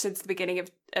much since the beginning of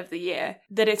the year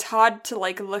that it's hard to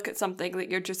look at something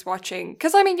that you're just watching,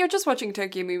 because you're just watching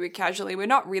Tokyo Movie casually. We're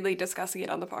not really discussing it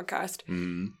on the podcast.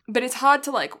 But it's hard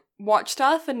to watch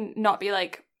stuff and not be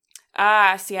like,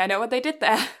 see, I know what they did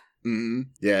there.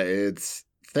 Yeah,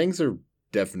 things are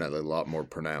definitely a lot more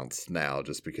pronounced now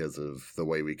just because of the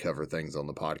way we cover things on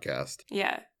the podcast.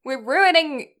 Yeah. We're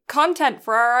ruining content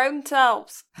for our own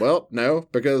selves. Well, no,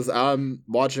 because I'm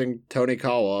watching Tony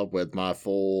Kawa with my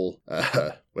full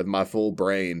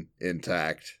brain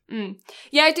intact.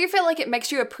 Yeah, I do feel like it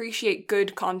makes you appreciate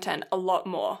good content a lot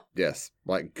more. Yes,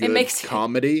 good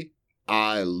comedy,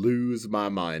 I lose my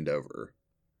mind over.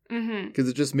 Because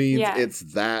it just means it's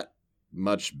that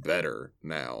much better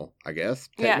now, I guess,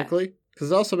 technically. Yeah. Because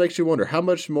it also makes you wonder, how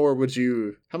much more would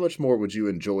you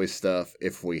enjoy stuff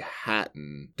if we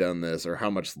hadn't done this, or how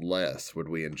much less would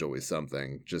we enjoy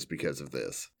something just because of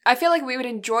this? I feel like we would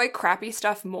enjoy crappy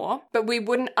stuff more, but we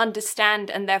wouldn't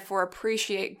understand and therefore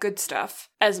appreciate good stuff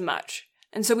as much.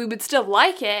 And so we would still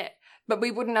like it, but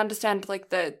we wouldn't understand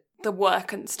the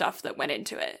work and stuff that went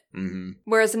into it.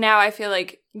 Whereas now I feel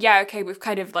like, we've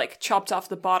kind of chopped off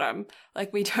the bottom.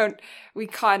 We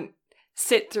can't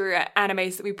sit through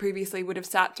animes that we previously would have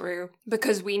sat through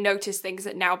because we notice things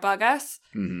that now bug us.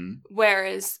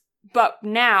 But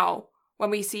now, when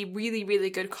we see really, really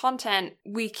good content,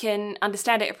 we can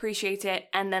understand it, appreciate it,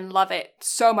 and then love it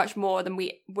so much more than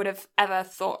we would have ever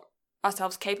thought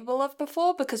ourselves capable of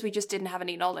before, because we just didn't have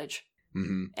any knowledge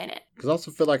in it. Because I also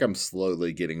feel like I'm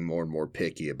slowly getting more and more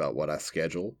picky about what I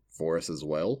schedule for us as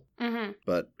well.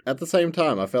 But at the same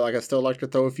time, I feel like I still like to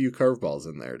throw a few curveballs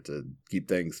in there to keep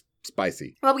things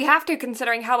spicy. Well, we have to,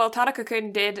 considering how well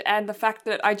Tanaka-kun did and the fact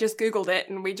that I just Googled it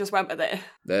and we just went with it.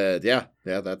 Yeah,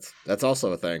 that's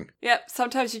also a thing. Yep,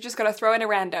 sometimes you just gotta throw in a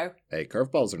rando. Hey,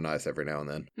 curveballs are nice every now and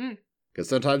then. Because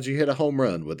sometimes you hit a home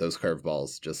run with those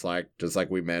curveballs, just like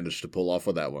we managed to pull off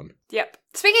with that one. Yep.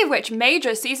 Speaking of which,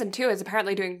 Major Season 2 is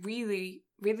apparently doing really,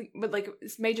 but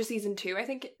it's Major Season 2, I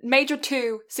think. Major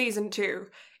 2 Season 2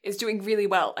 is doing really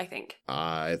well, I think.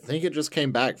 I think it just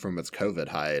came back from its COVID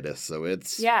hiatus, so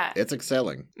it's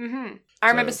excelling. I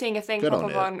remember seeing a thing pop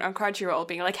up on Crunchyroll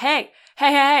being like, hey,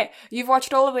 you've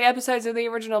watched all of the episodes of the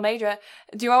original Major.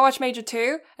 Do you want to watch Major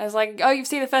 2? I was like, oh, you've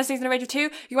seen the first season of Major 2?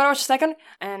 You want to watch the second?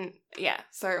 And yeah,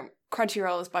 so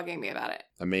Crunchyroll is bugging me about it.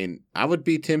 I mean, I would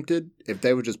be tempted if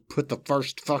they would just put the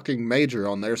first fucking Major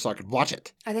on there so I could watch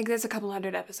it. I think there's a couple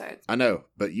hundred episodes. I know,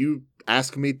 but you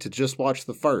asked me to just watch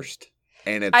the first.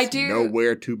 And it's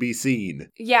nowhere to be seen.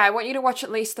 Yeah, I want you to watch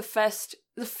at least the first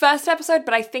episode,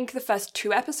 but I think the first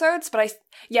 2 episodes. But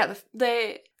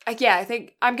I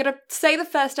think I'm gonna say the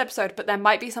first episode, but there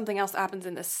might be something else that happens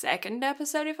in the second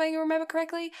episode if I remember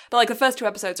correctly. But the first 2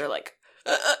 episodes are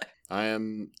I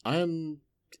am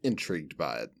intrigued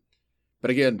by it. But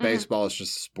again, baseball is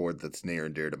just a sport that's near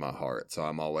and dear to my heart, so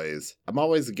I'm always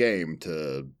game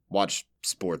to watch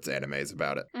sports animes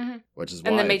about it, which is why.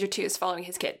 And then Major 2 is following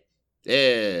his kid.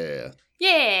 Yeah.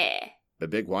 The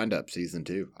Big Wind-Up Season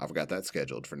 2. I've got that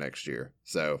scheduled for next year.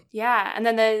 So. Yeah, and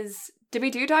then did we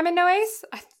do Diamond No Ace?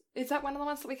 Is that one of the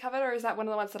ones that we covered, or is that one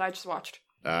of the ones that I just watched?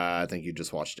 I think you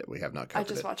just watched it. We have not covered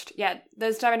it. I just watched. Yeah,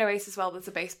 there's Diamond No Ace as well. There's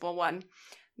a baseball one.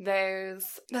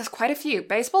 There's quite a few.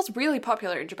 Baseball's really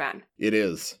popular in Japan. It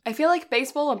is. I feel like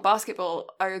baseball and basketball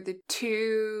are the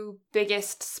 2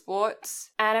 biggest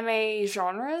sports anime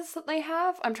genres that they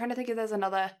have. I'm trying to think if there's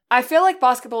another. I feel like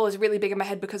basketball is really big in my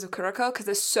head because of Kuroko, because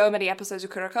there's so many episodes of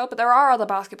Kuroko, but there are other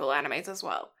basketball animes as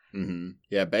well.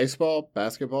 Yeah, baseball,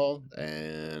 basketball,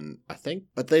 and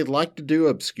but they like to do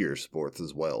obscure sports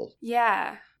as well.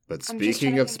 Yeah. But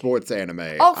speaking of sports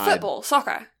anime... Oh, football,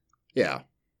 soccer. Yeah.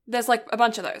 There's a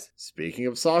bunch of those. Speaking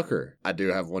of soccer, I do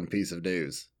have one piece of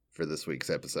news. for this week's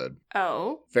episode.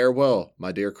 Oh. Farewell,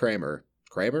 my dear Kramer.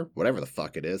 Kramer? Whatever the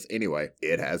fuck it is. Anyway,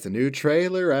 it has a new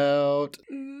trailer out.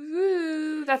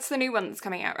 Ooh, that's the new one that's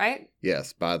coming out, right?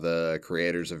 Yes, by the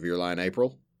creators of Your Lie in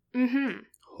April. Mm-hmm.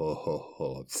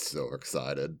 I'm so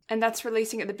excited. And that's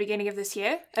releasing at the beginning of this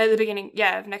year? At the beginning,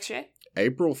 of next year?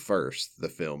 April 1st, the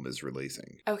film is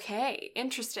releasing. Okay,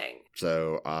 interesting.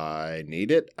 So I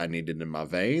need it. I need it in my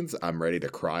veins. I'm ready to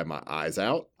cry my eyes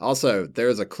out. Also,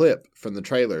 there's a clip from the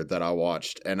trailer that I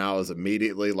watched, and I was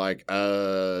immediately like,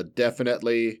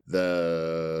 definitely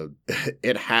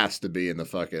it has to be in the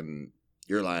fucking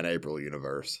Your Lie in April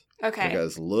universe. Okay.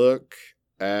 Because look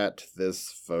at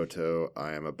this photo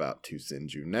I am about to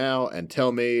send you now, and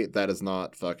tell me that is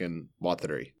not fucking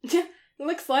Watari.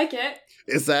 Looks like it.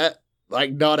 Is that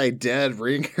like not a dead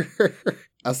ringer?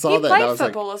 I saw He that. And I played was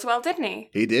football like, as well, didn't he?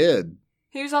 he did.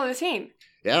 He was on the team.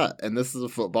 Yeah, and this is a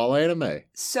football anime.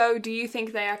 So, do you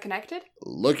think they are connected?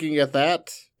 Looking at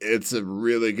that, it's a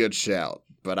really good shout,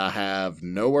 but I have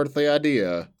no earthly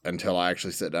idea until I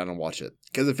actually sit down and watch it.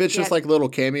 Because if it's just like little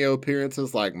cameo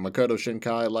appearances like Makoto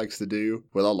Shinkai likes to do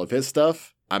with all of his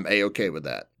stuff, I'm A-okay with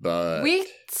that. But We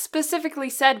specifically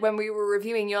said when we were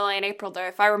reviewing Your Lie in April, though,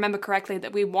 if I remember correctly,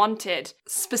 that we wanted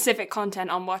specific content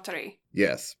on Watari.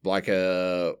 yes, like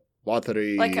a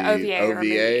Watari Like a OVA or a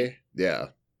movie. Yeah.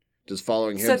 Just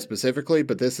following him So- specifically,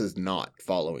 but this is not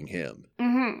following him.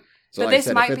 Mm-hmm. So But like I this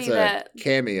said, might if it's be a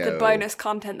cameo, The bonus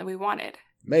content that we wanted.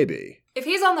 maybe. If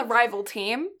he's on the rival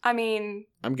team, I mean,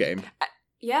 I'm game.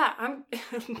 yeah, I'm...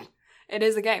 It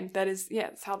is a game. That is,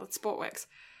 that's how the sport works.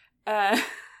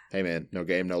 Hey man, no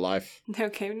game, no life. No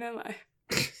game, no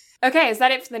life. Okay, is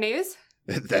that it for the news?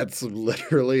 That's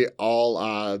literally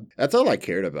all that's all I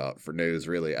cared about for news,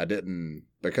 really. I didn't,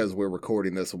 because we're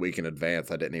recording this a week in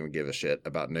advance, I didn't even give a shit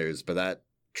about news. But that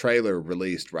trailer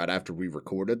released right after we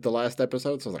recorded the last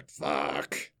episode, so I was like,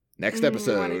 fuck. Next I want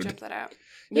to episode. jump that out.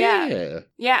 Yeah. Yeah.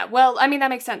 Yeah, well, I mean, that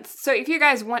makes sense. So if you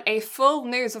guys want a full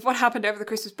news of what happened over the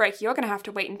Christmas break, you're going to have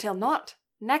to wait until not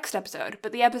next episode,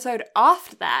 but the episode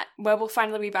after that, where we'll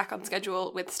finally be back on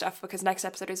schedule with stuff, because next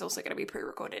episode is also going to be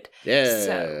pre-recorded. Yeah.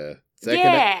 So,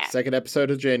 Second episode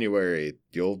of January.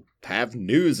 You'll have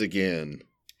news again.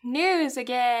 News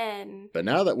again. But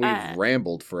now that we've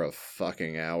rambled for a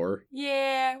fucking hour,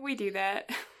 Yeah, we do that.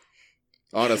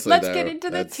 honestly, Let's though, get into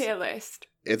the that's- tier list.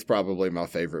 It's probably my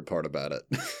favorite part about it.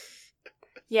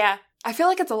 Yeah, I feel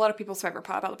like it's a lot of people's favorite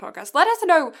part about the podcast. Let us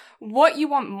know what you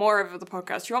want more of the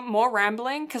podcast. You want more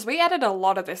rambling? Because we edit a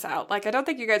lot of this out. Like, I don't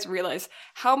think you guys realize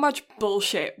how much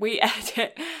bullshit we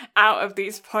edit out of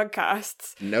these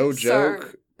podcasts. No So-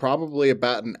 joke. Probably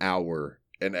about an hour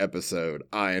an episode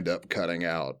I end up cutting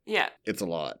out. Yeah, It's a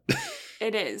lot.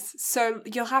 it is. So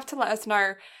you'll have to let us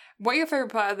know what your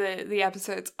favorite part of the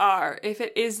episodes are. If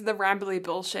it is the rambly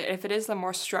bullshit, if it is the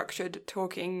more structured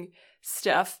talking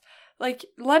stuff, like,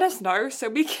 let us know so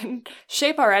we can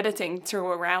shape our editing to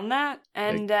around that.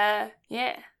 And,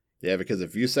 yeah. Yeah, because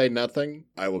if you say nothing,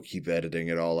 I will keep editing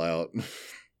it all out.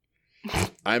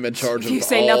 I'm in charge If of you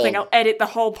say all... nothing, I'll edit the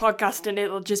whole podcast and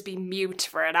it'll just be mute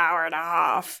for an hour and a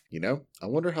half. You know, I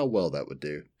wonder how well that would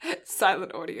do.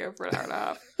 Silent audio for an hour and a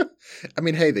half. I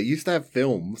mean, hey, they used to have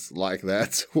films like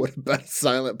that. So what about a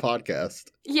silent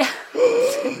podcast? Yeah.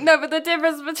 No, but the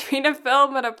difference between a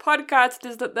film and a podcast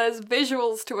is that there's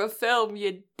visuals to a film,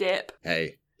 you dip.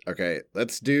 Hey, okay,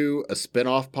 let's do a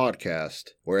spin-off podcast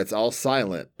where it's all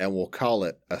silent and we'll call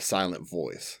it A Silent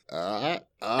Voice.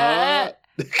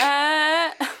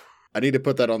 I need to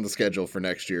put that on the schedule for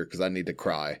next year because I need to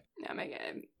cry. Oh my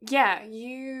god. Yeah,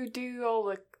 you do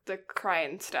all the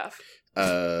crying stuff.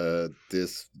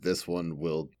 This one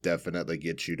will definitely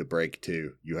get you to break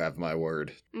too. You have my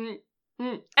word.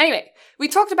 Anyway, we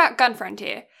talked about Gun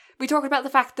Frontier. We talked about the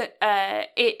fact that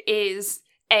it is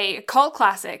a cult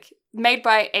classic made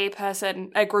by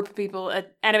a group of people, an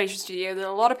animation studio that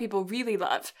a lot of people really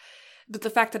love. But the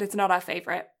fact that it's not our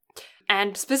favorite.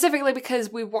 And specifically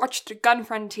because we watched Gun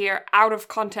Frontier out of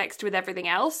context with everything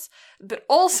else, but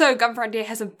also Gun Frontier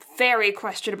has some very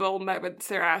questionable moments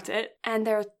throughout it, and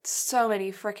there are so many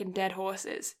freaking dead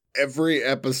horses. Every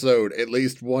episode, at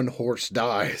least one horse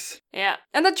dies. Yeah.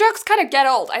 And the jokes kind of get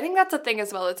old. I think that's the thing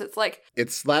as well, is it's like...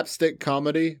 It's slapstick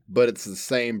comedy, but it's the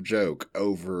same joke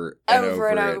over and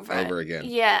over again.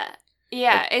 Yeah.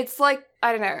 Yeah, it's like,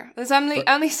 I don't know, there's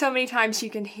only so many times you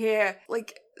can hear,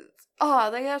 like...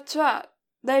 Oh, they got shot.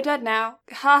 They're dead now.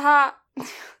 Ha ha.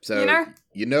 So,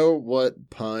 you know what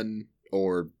pun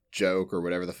or joke or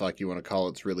whatever the fuck you want to call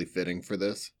it's really fitting for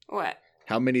this? What?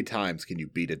 How many times can you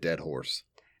beat a dead horse?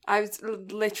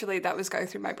 That was going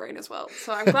through my brain as well.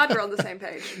 So I'm glad we're on the same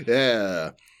page.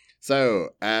 Yeah. So,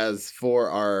 as for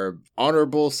our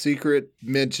honorable secret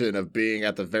mention of being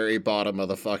at the very bottom of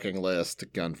the fucking list,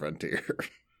 Gun Frontier.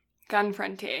 Gun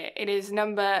Frontier. It is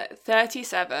number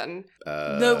 37.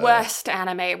 The worst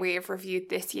anime we have reviewed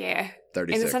this year.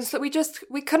 36. In the sense that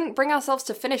we couldn't bring ourselves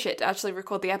to finish it to actually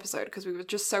record the episode because we were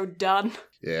just so done.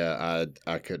 Yeah,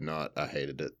 I could not. I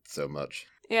hated it so much.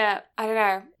 Yeah, I don't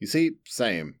know. You see,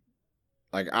 same.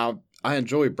 Like, I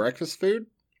enjoy breakfast food,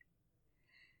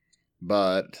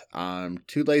 but I'm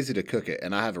too lazy to cook it,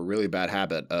 and I have a really bad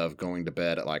habit of going to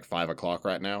bed at like 5 o'clock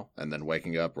right now, and then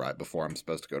waking up right before I'm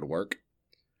supposed to go to work.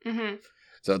 Mm-hmm.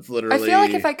 So it's literally... I feel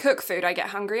like if I cook food, I get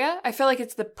hungrier. I feel like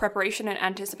it's the preparation and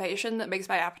anticipation that makes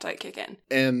my appetite kick in.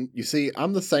 And you see,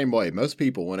 I'm the same way. Most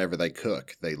people, whenever they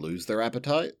cook, they lose their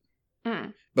appetite.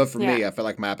 Mm. But for me, I feel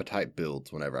like my appetite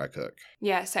builds whenever I cook.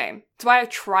 Yeah, same. That's why I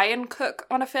try and cook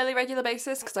on a fairly regular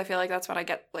basis, because I feel like that's when I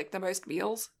get like the most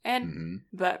meals in. Mm-hmm.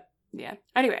 But yeah.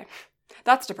 Anyway,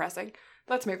 that's depressing.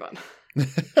 Let's move on.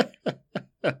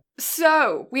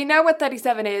 So, we know what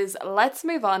 37 is. Let's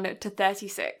move on to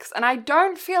 36. And I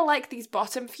don't feel like these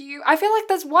bottom few... I feel like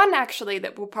there's one, actually,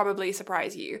 that will probably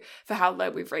surprise you for how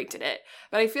low we've rated it.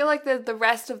 But I feel like the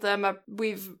rest of them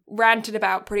we've ranted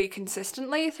about pretty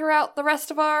consistently throughout the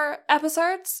rest of our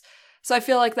episodes. So I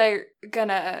feel like they're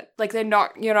gonna... Like, you're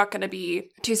not gonna be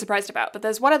too surprised about. But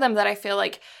there's one of them that I feel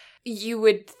like you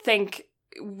would think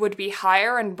would be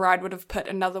higher and Brad would have put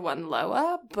another one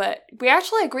lower, but we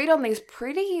actually agreed on these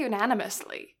pretty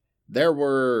unanimously. There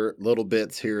were little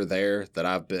bits here or there that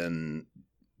I've been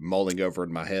mulling over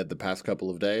in my head the past couple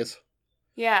of days.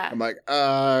 Yeah. I'm like,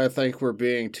 I think we're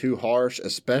being too harsh,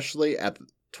 especially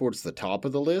towards the top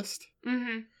of the list.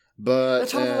 Mm-hmm. But the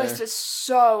top of the list is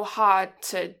so hard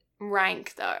to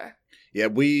rank, though. Yeah,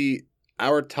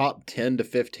 our top 10 to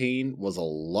 15 was a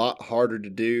lot harder to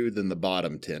do than the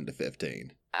bottom 10 to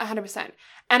 15. 100%.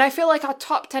 And I feel like our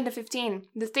top 10 to 15,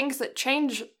 the things that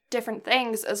change different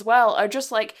things as well are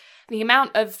just like the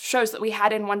amount of shows that we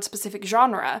had in one specific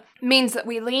genre means that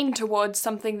we lean towards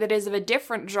something that is of a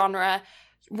different genre,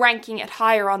 ranking it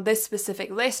higher on this specific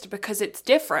list because it's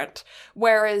different.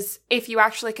 Whereas if you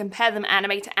actually compare them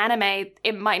anime to anime,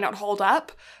 it might not hold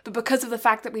up. But because of the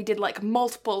fact that we did like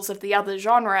multiples of the other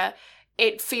genre,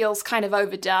 it feels kind of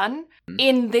overdone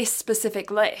in this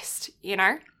specific list, you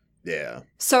know? Yeah.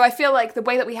 So I feel like the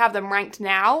way that we have them ranked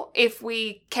now, if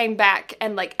we came back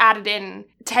and like added in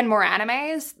 10 more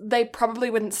animes, they probably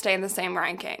wouldn't stay in the same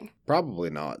ranking. Probably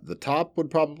not. The top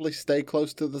would probably stay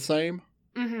close to the same.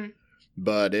 Mm-hmm.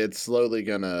 But it's slowly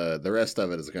the rest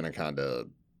of it is gonna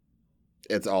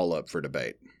it's all up for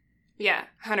debate. Yeah,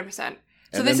 100%. So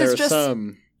and this then is just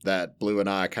some that Blue and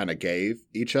I kind of gave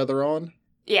each other on.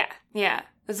 Yeah.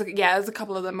 There's a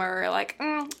couple of them where like,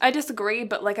 I disagree,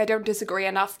 but like I don't disagree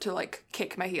enough to like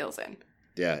kick my heels in.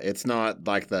 Yeah, it's not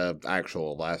like the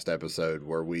actual last episode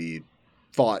where we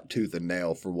fought tooth and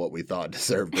nail for what we thought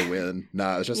deserved to win.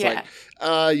 No, it's just like,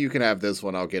 you can have this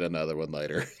one, I'll get another one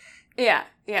later. Yeah.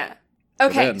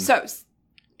 Okay, so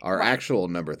our actual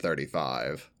number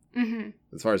 35, mm-hmm.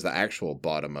 as far as the actual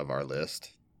bottom of our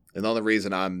list, and the only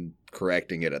reason I'm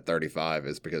correcting it at 35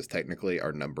 is because technically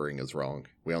our numbering is wrong.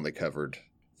 We only covered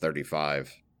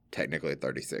 35, technically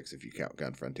 36 if you count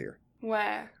Gun Frontier.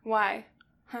 Where? Why?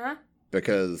 Huh?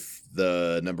 Because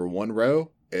the number 1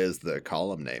 row is the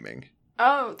column naming.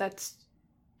 Oh, that's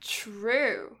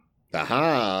true.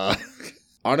 Aha!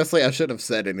 Honestly, I shouldn't have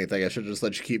said anything. I should have just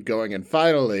let you keep going. And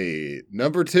finally,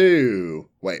 number 2.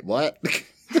 Wait, what?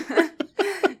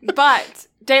 But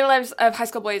Daily Lives of High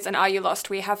School Boys and Are You Lost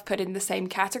we have put in the same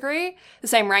category, the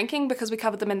same ranking, because we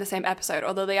covered them in the same episode,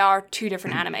 although they are 2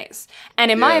 different animes.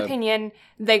 And in my opinion,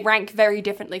 they rank very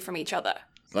differently from each other.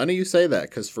 Funny you say that,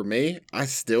 because for me, I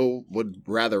still would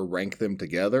rather rank them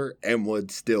together and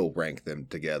would still rank them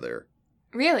together.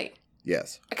 Really?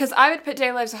 Yes. Because I would put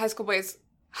Daily Lives of High School Boys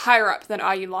higher up than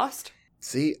Are You Lost?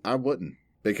 See, I wouldn't.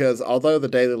 Because although The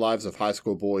Daily Lives of High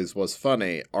School Boys was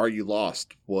funny, Are You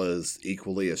Lost was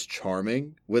equally as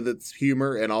charming with its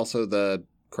humor and also the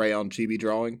crayon chibi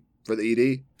drawing for the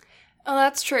ED. Oh,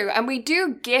 that's true. And we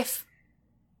do gif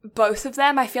both of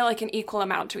them, I feel like, an equal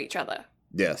amount to each other.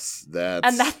 Yes, that's...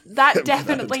 And that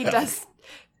definitely does...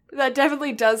 That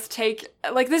definitely does take...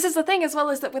 Like, this is the thing as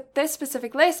well, is that with this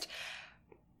specific list,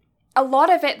 a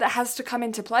lot of it that has to come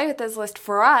into play with this list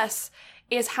for us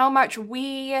is how much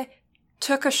we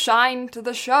took a shine to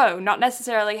the show, not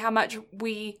necessarily how much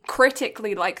we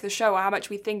critically like the show or how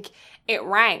much we think it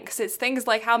ranks. It's things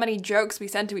like how many jokes we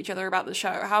send to each other about the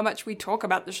show, how much we talk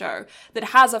about the show that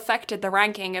has affected the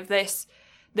ranking of this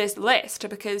list,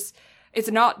 because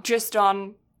it's not just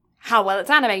on how well it's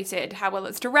animated, how well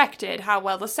it's directed, how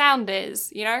well the sound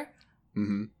is, you know?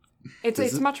 Mm-hmm.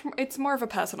 It's more of a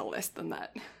personal list than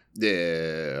that.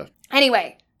 Yeah.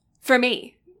 Anyway, for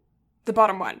me, the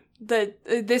bottom one.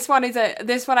 This one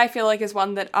I feel like is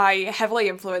one that I heavily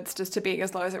influenced as to being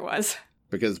as low as it was.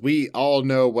 Because we all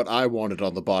know what I wanted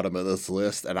on the bottom of this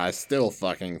list, and I still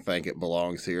fucking think it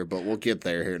belongs here, but we'll get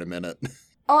there here in a minute.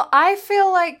 Oh, I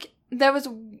feel like there was...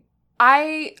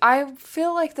 I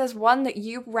feel like there's one that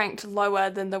you ranked lower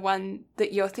than the one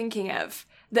that you're thinking of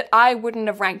that I wouldn't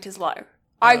have ranked as low.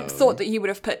 I thought that you would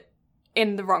have put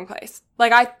in the wrong place.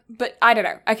 But I don't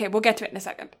know. Okay, we'll get to it in a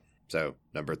second. So,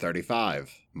 number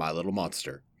 35, My Little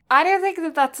Monster. I don't think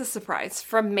that that's a surprise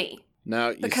from me. Now,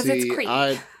 you because see, it's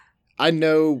creepy. I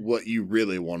know what you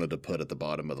really wanted to put at the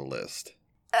bottom of the list.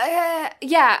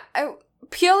 Yeah.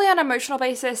 Purely on an emotional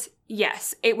basis,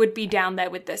 yes, it would be down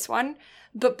there with this one.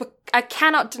 But I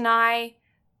cannot deny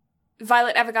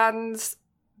Violet Evergarden's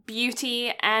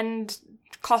beauty and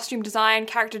costume design,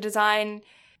 character design,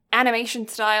 animation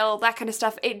style, that kind of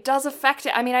stuff. It does affect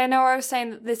it. I mean, I know I was saying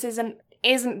that this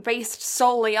isn't based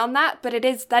solely on that, but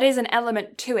that is an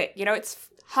element to it. You know, it's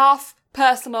half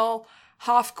personal,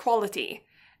 half quality.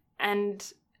 And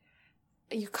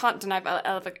you can't deny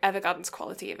Violet Evergarden's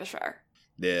quality of a show.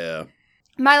 Yeah.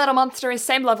 My Little Monster is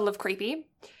same level of creepy.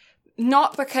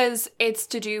 Not because it's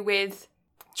to do with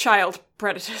child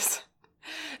predators,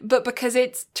 but because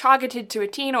it's targeted to a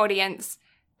teen audience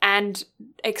and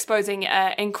exposing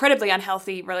an incredibly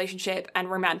unhealthy relationship and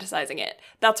romanticizing it.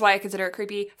 That's why I consider it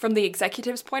creepy from the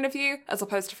executive's point of view, as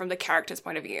opposed to from the character's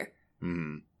point of view.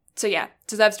 Mm. So yeah,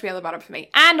 deserves to be on the bottom for me.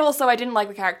 And also, I didn't like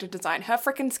the character design. Her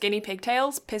frickin' skinny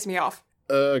pigtails piss me off.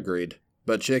 Agreed.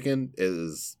 But Chicken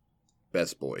is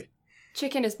best boy.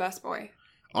 Chicken is best boy.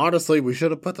 Honestly, we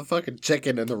should have put the fucking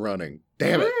chicken in the running.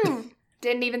 Damn it.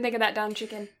 Didn't even think of that damn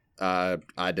chicken.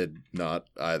 I did not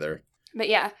either. But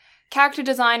yeah, character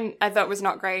design I thought was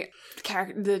not great.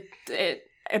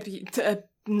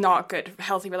 Not good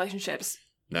healthy relationships.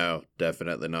 No,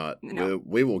 definitely not. No.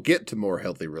 We will get to more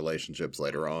healthy relationships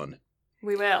later on.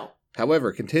 We will.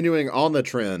 However, continuing on the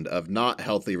trend of not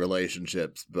healthy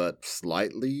relationships, but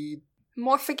slightly...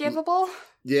 More forgivable?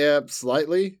 Yeah,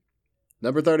 slightly.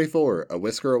 Number 34, A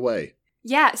Whisker Away.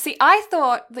 Yeah, see, I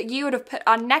thought that you would have put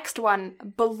our next one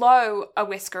below A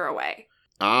Whisker Away.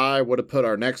 I would have put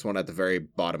our next one at the very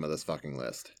bottom of this fucking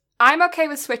list. I'm okay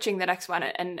with switching the next one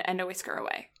and A Whisker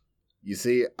Away. You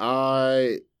see,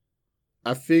 I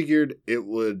figured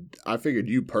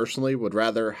you personally would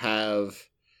rather have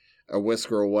A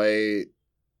Whisker Away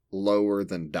lower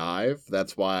than Dive.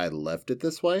 That's why I left it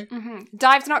this way. Mm-hmm.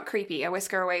 Dive's not creepy. A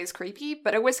Whisker Away is creepy,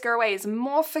 but A Whisker Away is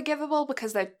more forgivable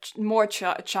because they're more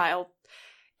child.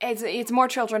 It's more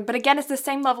children, but again, it's the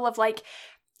same level of like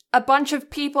a bunch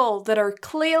of people that are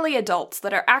clearly adults,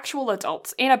 that are actual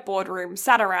adults in a boardroom,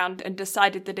 sat around and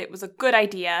decided that it was a good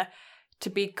idea to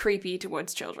be creepy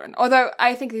towards children. Although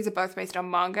I think these are both based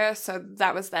on manga, so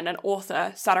that was then an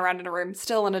author sat around in a room,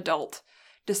 still an adult,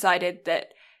 decided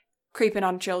that creeping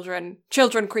on children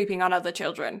creeping on other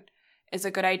children is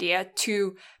a good idea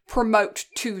to promote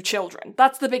to children.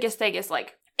 That's the biggest thing, is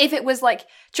like, if it was like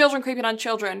children creeping on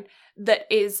children that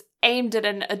is aimed at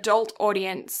an adult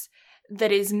audience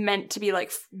that is meant to be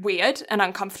like weird and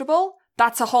uncomfortable,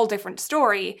 that's a whole different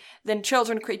story than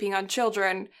children creeping on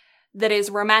children that is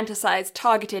romanticized,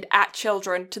 targeted at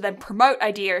children to then promote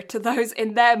idea to those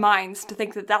in their minds to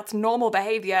think that that's normal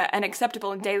behavior and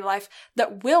acceptable in daily life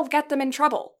that will get them in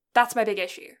trouble. That's my big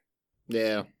issue.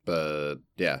 Yeah, but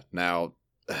yeah, now...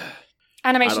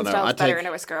 Animation style is better in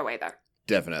A Whisker Away, though.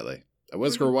 Definitely. A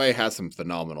Whisker Away has some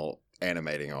phenomenal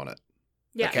animating on it.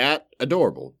 Yeah. The cat,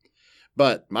 adorable.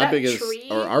 But our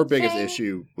biggest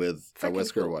issue with A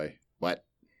Whisker cool. Away... What?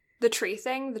 The tree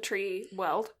thing, the tree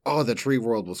world. Oh, the tree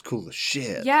world was cool as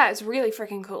shit. Yeah, it's really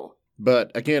freaking cool.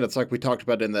 But again, it's like we talked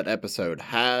about in that episode.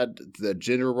 Had the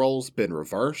gender roles been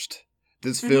reversed,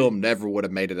 this film never would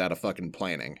have made it out of fucking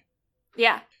planning.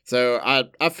 Yeah. So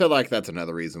I feel like that's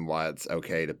another reason why it's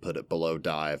okay to put it below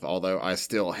Dive, although I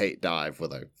still hate Dive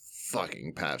with a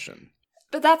fucking passion.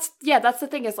 But that's the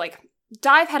thing, is like,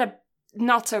 Dive had a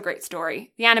not so great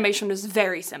story. The animation was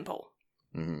very simple.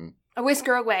 Mm-hmm. A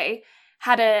Whisker Away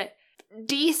had a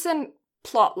decent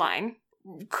plot line,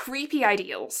 creepy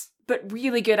ideals, but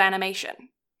really good animation.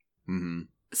 Mm-hmm.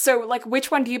 So, like, which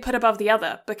one do you put above the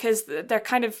other? Because they're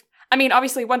kind of... I mean,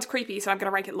 obviously, one's creepy, so I'm going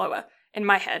to rank it lower in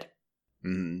my head.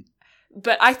 Mm-hmm.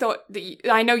 But I thought that...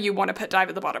 I know you want to put Dive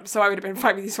at the bottom, so I would have been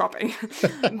fine with you swapping.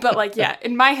 But, like, yeah,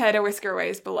 in my head, A Whisker Away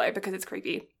is below because it's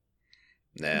creepy.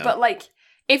 Yeah. But, like,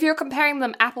 if you're comparing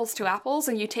them apples to apples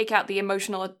and you take out the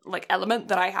emotional, like, element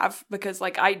that I have, because,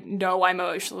 like, I know I'm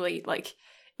emotionally, like,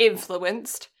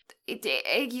 influenced,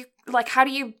 you, like, how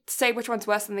do you say which one's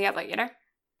worse than the other, you know?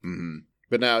 Mm-hmm.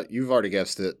 But now, you've already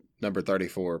guessed it. Number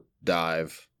 34,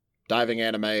 Dive. Diving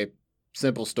anime,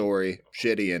 simple story,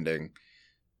 shitty ending,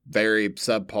 very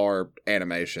subpar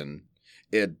animation.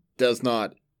 It does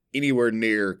not anywhere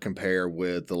near compare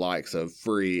with the likes of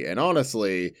Free, and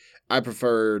honestly, I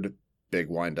preferred Big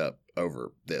Wind Up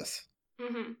over this.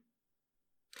 Mm-hmm.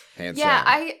 Hands Yeah,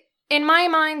 down. in my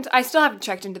mind, I still haven't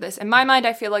checked into this. In my mind,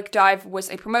 I feel like Dive was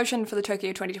a promotion for the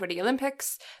Tokyo 2020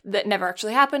 Olympics that never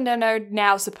actually happened and are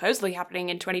now supposedly happening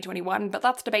in 2021, but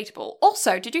that's debatable.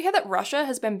 Also, did you hear that Russia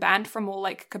has been banned from all,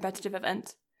 like, competitive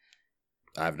events?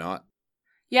 I have not.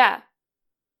 Yeah.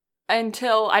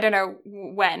 Until, I don't know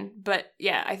when, but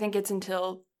yeah, I think it's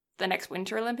until the next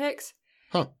Winter Olympics.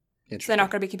 Huh. So Interesting. they're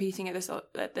not going to be competing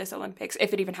at this Olympics,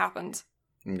 if it even happens.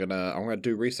 I'm gonna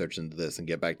do research into this and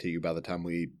get back to you by the time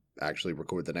we actually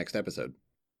record the next episode.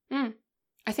 I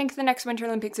think the next Winter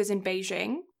Olympics is in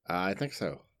Beijing. I think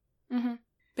so. Mm-hmm.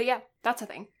 But yeah, that's a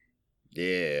thing.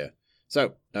 Yeah.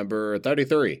 So, number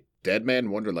 33, Dead Man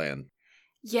Wonderland.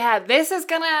 Yeah,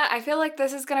 I feel like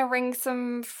this is gonna ring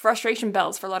some frustration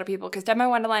bells for a lot of people, because Dead Man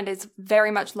Wonderland is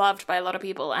very much loved by a lot of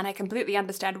people, and I completely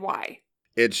understand why.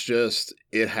 It's just,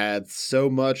 it had so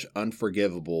much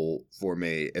unforgivable for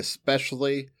me,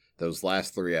 especially those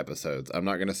last 3 episodes. I'm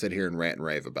not going to sit here and rant and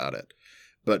rave about it.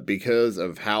 But because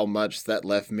of how much that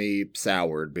left me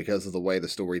soured, because of the way the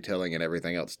storytelling and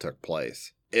everything else took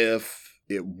place. If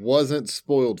it wasn't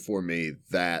spoiled for me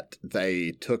that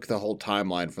they took the whole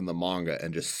timeline from the manga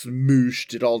and just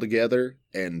smooshed it all together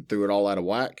and threw it all out of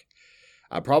whack,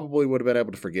 I probably would have been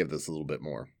able to forgive this a little bit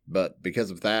more. But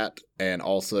because of that, and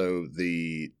also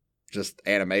the just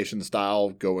animation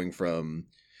style going from,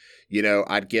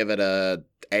 I'd give it a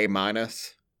A-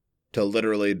 to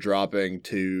literally dropping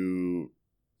to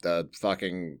the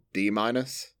fucking D-.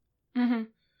 Mm-hmm.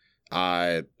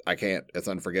 I can't. It's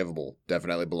unforgivable.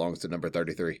 Definitely belongs to number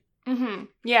 33. Mm-hmm.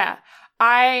 Yeah.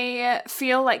 I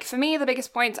feel like, for me, the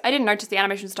biggest points, I didn't notice the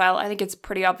animation style. I think it's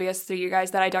pretty obvious to you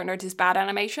guys that I don't notice bad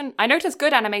animation. I notice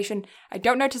good animation. I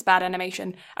don't notice bad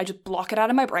animation. I just block it out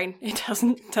of my brain. It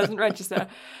doesn't register.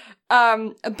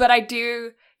 But I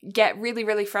do get really,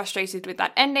 really frustrated with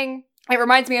that ending. It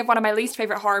reminds me of one of my least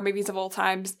favorite horror movies of all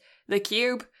times, The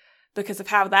Cube, because of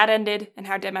how that ended and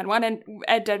how Dead Man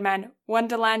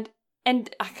Wonderland,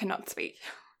 and I cannot speak.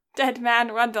 Dead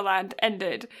Man Wonderland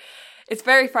ended. It's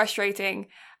very frustrating.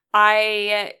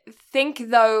 I think,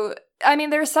 though,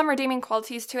 there are some redeeming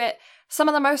qualities to it. Some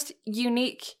of the most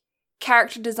unique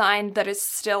character design that is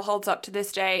still holds up to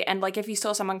this day, and, like, if you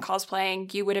saw someone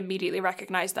cosplaying, you would immediately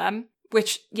recognize them.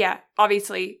 Which, yeah,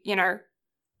 obviously,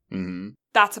 Mm-hmm.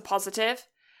 that's a positive.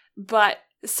 But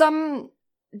some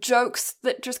jokes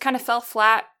that just kind of fell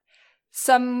flat,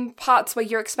 some parts where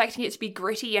you're expecting it to be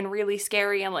gritty and really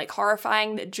scary and, like,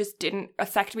 horrifying that just didn't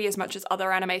affect me as much as other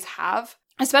animes have.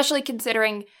 Especially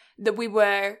considering that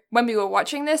when we were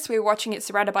watching this, we were watching it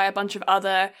surrounded by a bunch of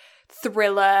other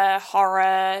thriller,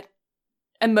 horror,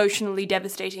 emotionally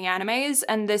devastating animes,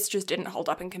 and this just didn't hold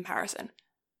up in comparison.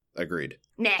 Agreed.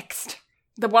 Next.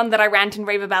 The one that I rant and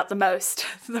rave about the most.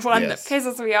 The one that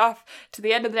pisses me off to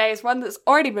the end of the day is one that's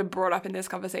already been brought up in this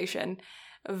conversation.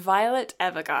 Violet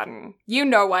Evergarden. You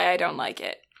know why I don't like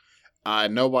it. I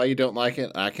know why you don't like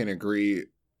it. I can agree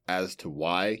as to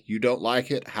why you don't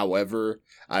like it. However,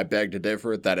 I beg to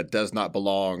differ that it does not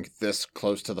belong this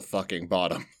close to the fucking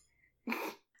bottom.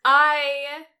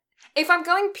 If I'm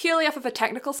going purely off of a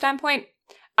technical standpoint,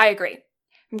 I agree. If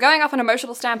I'm going off an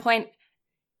emotional standpoint,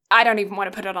 I don't even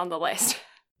want to put it on the list.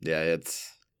 Yeah,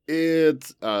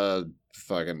 it's a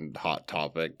fucking hot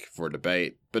topic for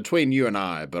debate between you and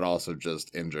I, but also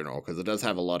just in general, because it does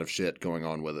have a lot of shit going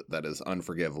on with it that is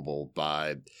unforgivable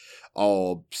by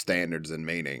all standards and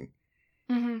meaning.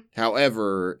 Mm-hmm.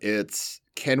 However,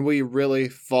 can we really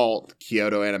fault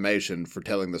Kyoto Animation for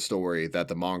telling the story that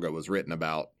the manga was written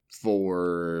about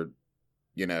for,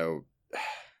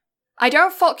 I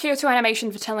don't fault Kyoto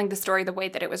Animation for telling the story the way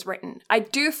that it was written. I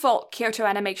do fault Kyoto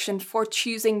Animation for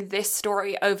choosing this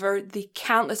story over the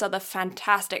countless other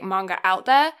fantastic manga out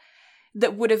there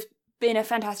that would have been a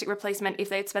fantastic replacement if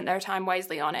they'd spent their time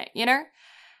wisely on it,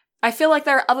 I feel like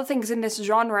there are other things in this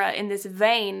genre, in this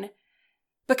vein,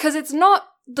 because it's not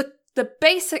the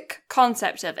basic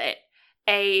concept of it.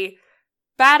 A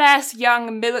badass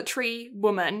young military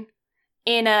woman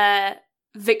in a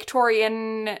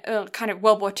Victorian, kind of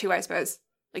World War II, I suppose.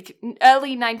 Like,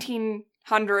 early 1900s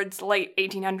 1800s, late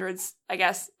 1800s, I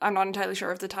guess. I'm not entirely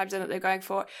sure of the time zone that they're going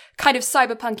for. Kind of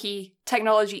cyberpunky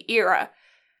technology era.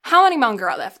 How many manga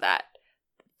are there for that?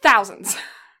 Thousands.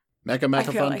 Mecha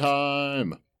fun like.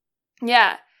 time.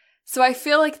 Yeah. So I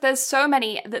feel like there's so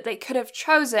many that they could have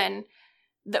chosen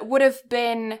that would have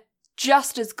been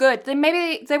just as good. Then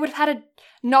maybe they would have had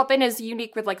not been as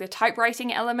unique with like the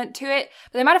typewriting element to it,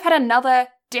 but they might have had another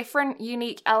different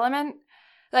unique element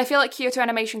that I feel like Kyoto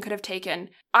Animation could have taken.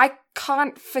 I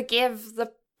can't forgive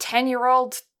the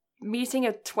 10-year-old meeting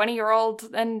a 20-year-old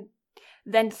and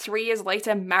then 3 years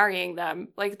later marrying them.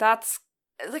 Like, that's...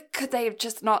 Like, could they have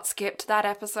just not skipped that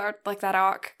episode, like that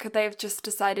arc? Could they have just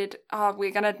decided, we're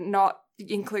gonna not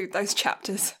include those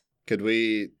chapters?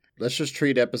 Let's just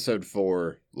treat episode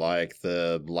 4 like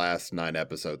the last 9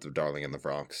 episodes of Darling in the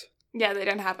Franxx. Yeah, they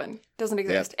don't happen. Doesn't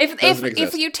exist. Yeah,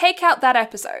 If you take out that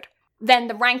episode, then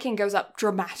the ranking goes up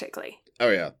dramatically.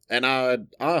 Oh yeah, and I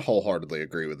wholeheartedly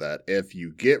agree with that. If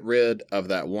you get rid of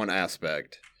that one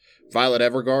aspect, Violet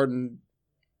Evergarden,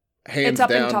 hands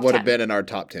down, would have been in our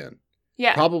top 10.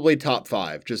 Yeah. Probably top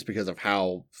 5, just because of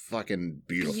how fucking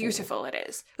beautiful it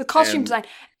is. The costume design.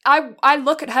 I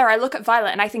look at her, I look at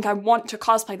Violet, and I think I want to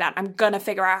cosplay that. I'm gonna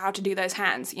figure out how to do those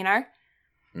hands, you know?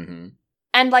 Mm-hmm.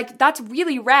 And, like, that's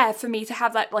really rare for me to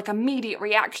have that, like, immediate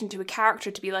reaction to a character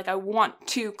to be like, I want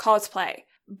to cosplay.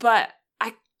 But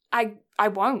I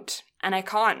won't, and I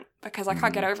can't, because I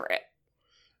can't get over it.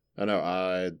 I know,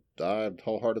 I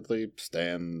wholeheartedly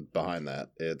stand behind that.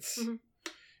 It's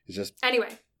just... Anyway.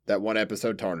 That one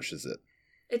episode tarnishes it.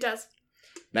 It does.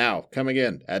 Now, coming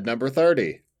in at number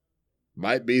 30.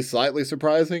 Might be slightly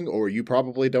surprising, or you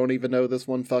probably don't even know this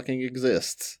one fucking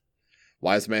exists.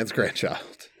 Wise Man's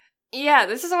Grandchild. Yeah,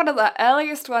 this is one of the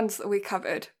earliest ones that we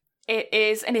covered. It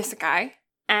is an isekai,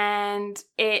 and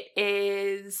it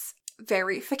is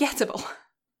very forgettable.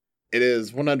 It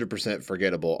is 100%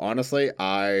 forgettable. Honestly,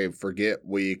 I forget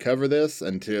we cover this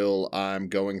until I'm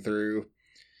going through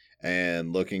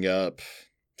and looking up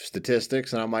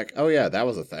statistics, and I'm like, oh yeah, that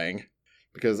was a thing.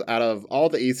 Because out of all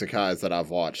the isekais that I've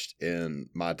watched in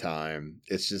my time,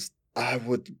 it's just, I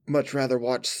would much rather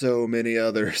watch so many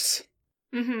others.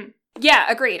 Mm-hmm. Yeah,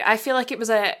 agreed. I feel like it was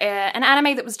an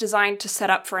anime that was designed to set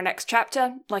up for a next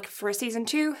chapter, like for a season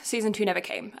 2. Season 2 never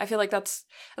came. I feel like that's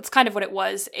kind of what it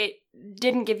was. It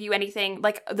didn't give you anything,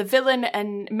 like the villain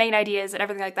and main ideas and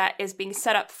everything like that is being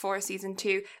set up for a season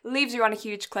 2, leaves you on a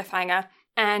huge cliffhanger,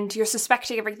 and you're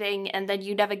suspecting everything, and then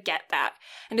you never get that.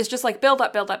 And it's just like build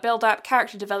up,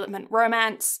 character development,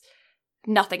 romance,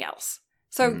 nothing else.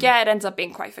 So yeah, it ends up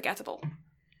being quite forgettable.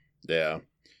 Yeah.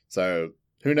 So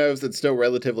who knows? It's still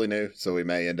relatively new, so we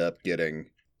may end up getting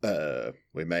more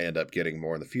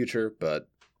in the future, but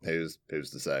who's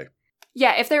to say?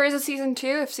 Yeah, if there is a season 2,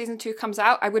 if season 2 comes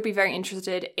out, I would be very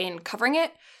interested in covering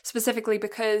it, specifically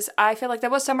because I feel like there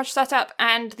was so much setup,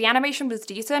 and the animation was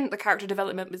decent, the character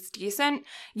development was decent.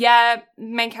 Yeah,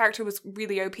 main character was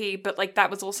really OP, but like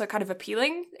that was also kind of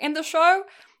appealing in the show.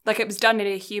 Like it was done in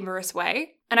a humorous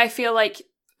way. And I feel like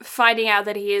finding out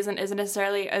that he isn't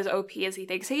necessarily as OP as he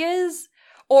thinks he is,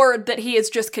 or that he is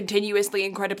just continuously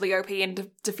incredibly OP and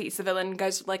defeats the villain,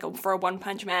 goes like for a One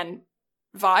Punch Man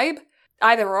vibe.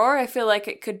 Either or, I feel like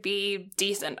it could be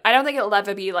decent. I don't think it'll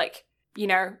ever be like, you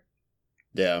know,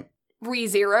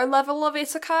 ReZero level of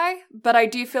isekai, but I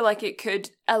do feel like it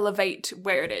could elevate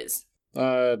where it is.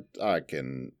 I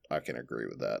can agree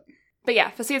with that. But yeah,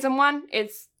 for season 1,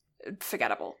 it's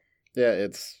forgettable. Yeah,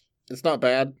 it's not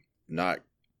bad, not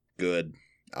good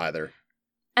either.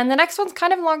 And the next one's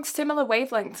kind of along similar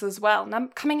wavelengths as well.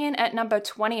 Coming in at number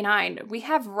 29, we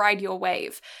have Ride Your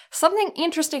Wave. Something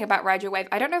interesting about Ride Your Wave,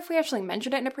 I don't know if we actually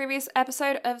mentioned it in a previous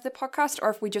episode of the podcast or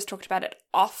if we just talked about it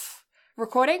off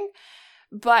recording,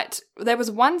 but there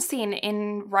was one scene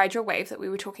in Ride Your Wave that we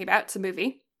were talking about, it's a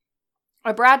movie,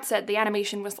 where Brad said the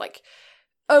animation was like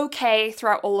okay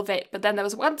throughout all of it, but then there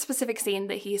was one specific scene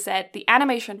that he said the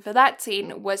animation for that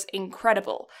scene was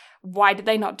incredible. Why did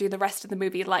they not do the rest of the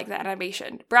movie like that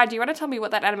animation? Brad, do you want to tell me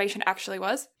what that animation actually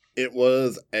was? It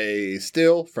was a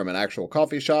still from an actual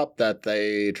coffee shop that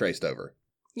they traced over.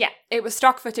 Yeah, it was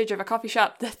stock footage of a coffee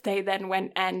shop that they then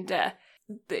went and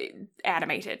they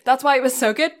animated. That's why it was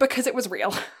so good, because it was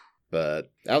real.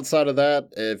 But outside of that,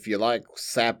 if you like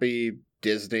sappy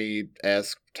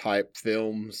Disney-esque type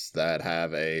films that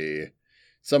have a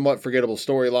somewhat forgettable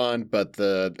storyline, but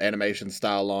the animation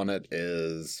style on it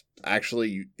is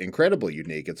actually incredibly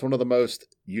unique. It's one of the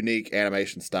most unique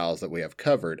animation styles that we have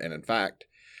covered, and in fact,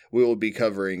 we will be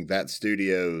covering that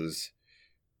studio's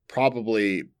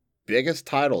probably biggest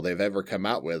title they've ever come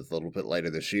out with a little bit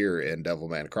later this year in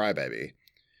Devilman Crybaby.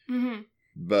 Mm-hmm.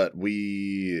 But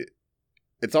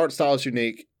its art style is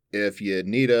unique. If you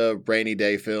need a rainy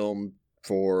day film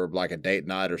for like a date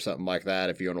night or something like that,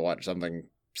 if you want to watch something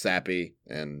sappy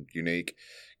and unique,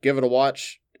 give it a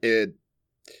watch. It's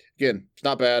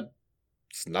not bad.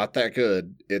 It's not that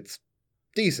good. It's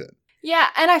decent. Yeah,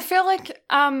 and I feel like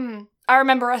I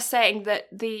remember us saying that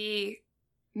the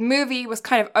movie was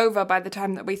kind of over by the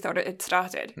time that we thought it had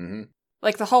started. Mm-hmm.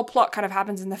 Like, the whole plot kind of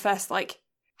happens in the first, like,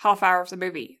 half hour of the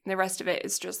movie, and the rest of it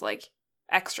is just, like,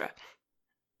 extra.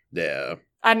 Yeah.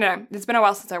 I don't know. It's been a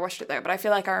while since I watched it, though, but I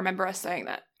feel like I remember us saying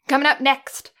that. Coming up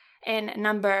next, in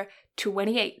number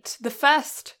 28, the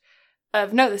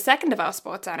second of our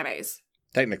sports animes.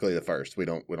 Technically the first. We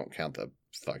don't count the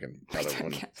fucking other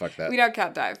one. Fuck that. We don't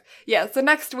count Dive. Yeah, so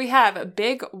next we have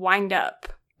Big Wind Up.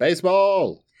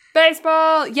 Baseball!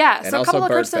 Yeah, And so a also couple of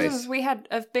Bird criticisms Face. we had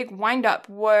of Big Wind Up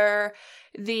were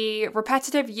the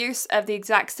repetitive use of the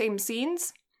exact same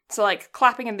scenes. So, like,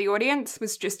 clapping in the audience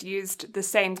was just used the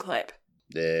same clip.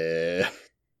 Yeah.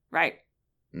 Right.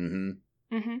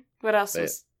 Mm-hmm. What else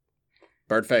was?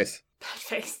 Bird Face. Bad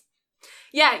face.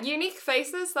 Yeah, unique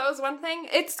faces, that was one thing.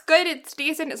 It's good, it's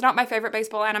decent, it's not my favorite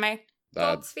baseball anime.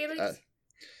 Thoughts, Felix?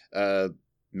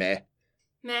 Meh.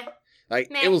 Meh. Like,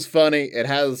 Meh. it was funny. It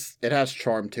has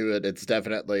charm to it. It's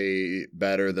definitely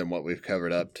better than what we've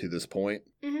covered up to this point.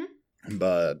 Mm-hmm.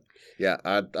 But yeah,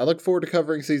 I look forward to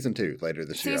covering season 2 later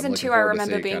this year. Season I'm looking 2 I forward to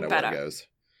remember seeing being kinda where it better. goes.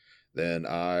 Then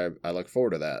I look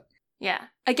forward to that. Yeah.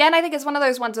 Again, I think it's one of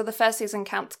those ones where the first season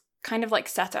counts kind of like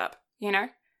setup, you know?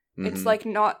 It's Mhm. like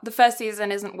not, the first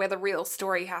season isn't where the real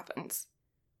story happens.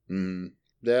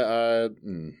 Yeah,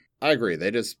 I agree. They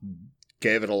just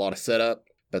gave it a lot of setup,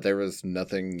 but there was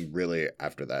nothing really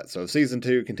after that. So if season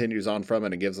 2 continues on from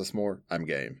it and gives us more, I'm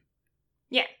game.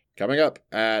 Yeah. Coming up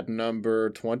at number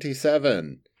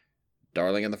 27,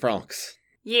 Darling in the Franxx.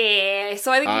 Yeah,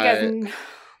 so I think you guys...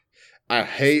 I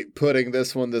hate putting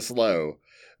this one this low,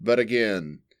 but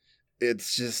again,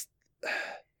 it's just...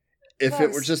 If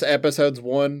it were just episodes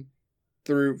 1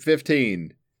 through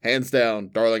 15, hands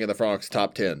down, Darling in the Franxx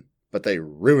top 10. But they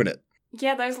ruin it.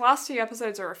 Yeah, those last 2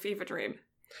 episodes are a fever dream.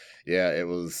 Yeah, it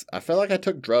was... I felt like I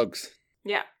took drugs.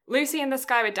 Yeah. Lucy in the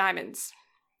Sky with Diamonds.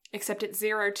 Except it's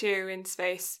 02 in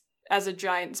space as a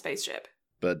giant spaceship.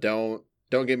 But don't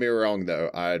get me wrong,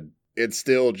 though. It's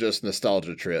still just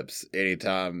nostalgia trips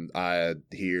anytime I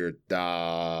hear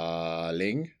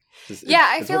Darling.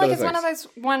 I feel like it's one of those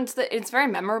ones that it's very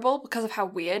memorable because of how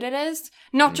weird it is.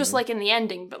 Not just like in the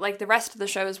ending, but like the rest of the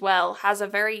show as well has a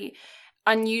very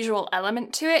unusual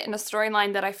element to it and a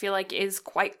storyline that I feel like is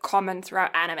quite common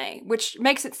throughout anime, which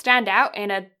makes it stand out in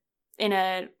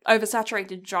a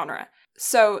oversaturated genre.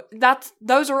 So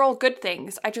those are all good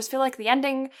things. I just feel like the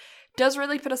ending does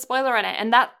really put a spoiler in it,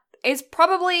 and that is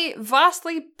probably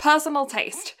vastly personal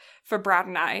taste for Brad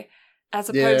and I. As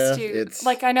opposed to,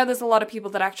 like, I know there's a lot of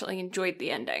people that actually enjoyed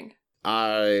the ending.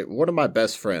 One of my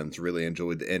best friends really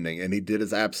enjoyed the ending, and he did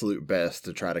his absolute best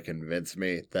to try to convince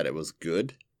me that it was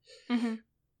good. Mm-hmm.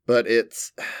 But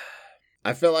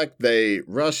I feel like they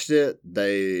rushed it.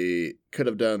 They could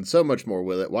have done so much more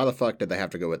with it. Why the fuck did they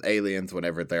have to go with aliens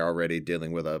whenever they're already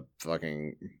dealing with a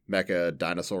fucking mecha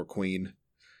dinosaur queen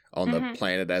on the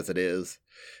planet as it is?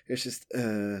 It's just,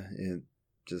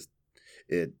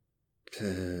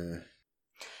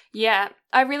 Yeah,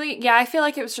 I feel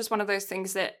like it was just one of those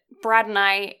things that Brad and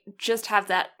I just have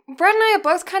that. Brad and I are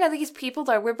both kind of these people,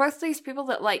 though. We're both these people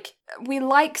that, like, we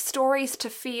like stories to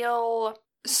feel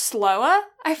slower,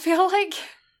 I feel like.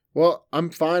 Well, I'm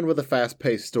fine with a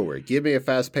fast-paced story. Give me a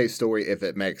fast-paced story if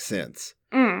it makes sense.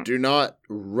 Do not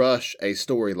rush a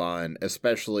storyline,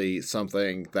 especially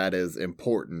something that is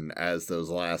important as those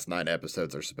last 9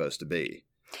 episodes are supposed to be.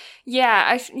 Yeah,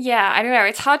 I don't know.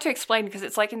 It's hard to explain because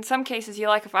it's like in some cases you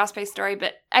like a fast-paced story,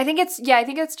 but I think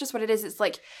it's just what it is. It's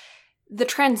like the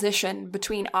transition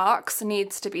between arcs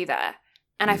needs to be there.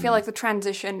 And I feel like the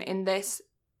transition in this,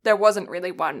 there wasn't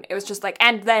really one. It was just like,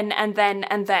 and then, and then,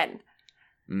 and then.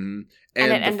 Mm-hmm.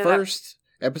 And the first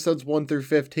episodes 1 through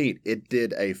 15, it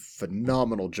did a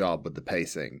phenomenal job with the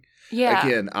pacing. Yeah.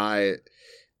 Again,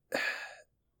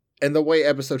 and the way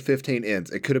episode 15 ends,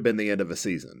 it could have been the end of a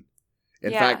season.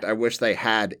 In fact, I wish they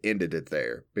had ended it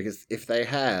there. Because if they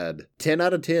had, 10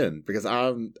 out of 10, because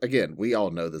we all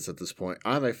know this at this point,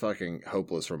 I'm a fucking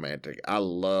hopeless romantic. I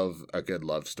love a good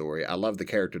love story. I love the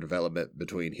character development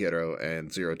between Hiro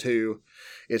and 02.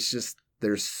 It's just,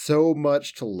 there's so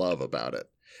much to love about it.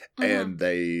 And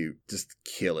they just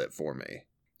kill it for me.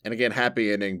 And again,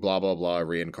 happy ending, blah, blah, blah,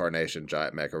 reincarnation,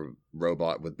 giant mecha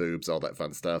robot with boobs, all that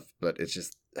fun stuff. But it's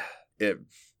just, it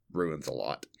ruins a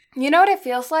lot. You know what it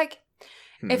feels like?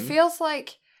 It feels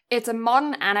like it's a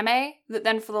modern anime that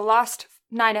then for the last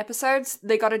 9 episodes,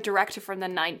 they got a director from the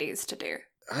 90s to do.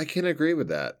 I can agree with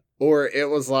that. Or it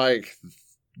was like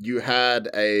you had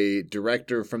a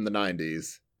director from the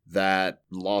 90s that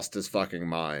lost his fucking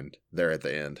mind there at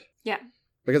the end. Yeah.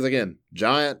 Because again,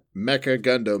 giant mecha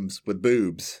Gundams with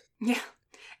boobs. Yeah.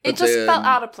 It just felt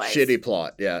out of place. Shitty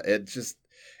plot. Yeah,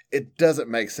 it doesn't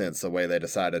make sense the way they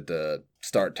decided to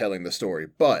start telling the story.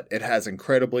 But it has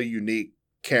incredibly unique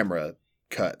camera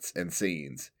cuts and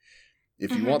scenes.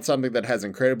 If you want something that has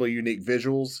incredibly unique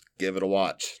visuals, give it a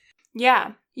watch.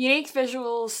 Yeah. Unique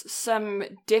visuals, some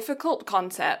difficult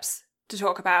concepts to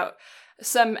talk about,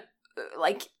 some,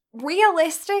 like,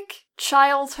 realistic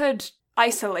childhood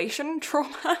isolation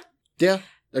trauma. Yeah,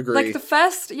 agree. Like, the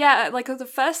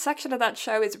first section of that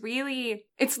show is really,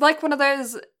 it's like one of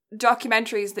those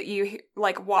documentaries that you,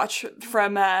 like, watch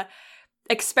from a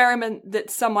experiment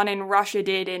that someone in Russia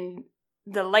did in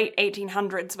the late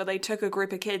 1800s where they took a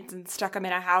group of kids and stuck them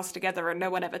in a house together and no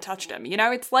one ever touched them. You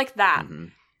know, it's like that,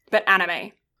 but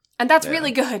anime. And that's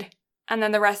really good. And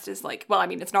then the rest is like, well, I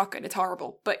mean, it's not good, it's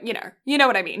horrible, but you know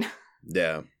what I mean.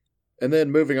 Yeah. And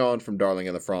then moving on from Darling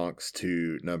in the Franxx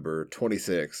to number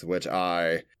 26, which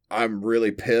I'm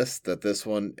really pissed that this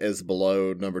one is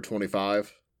below number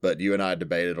 25, but you and I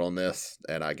debated on this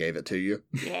and I gave it to you.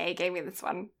 Yeah, you gave me this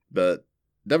one. But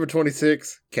number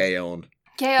 26, K-On!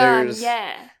 K-On!,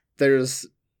 yeah. There's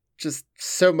just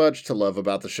so much to love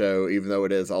about the show, even though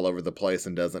it is all over the place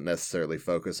and doesn't necessarily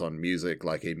focus on music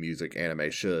like a music anime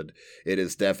should. It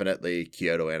is definitely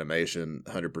Kyoto Animation,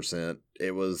 100%.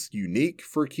 It was unique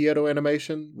for Kyoto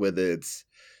Animation with its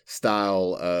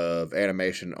style of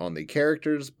animation on the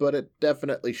characters, but it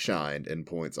definitely shined in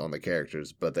points on the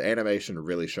characters, but the animation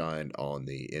really shined on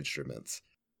the instruments.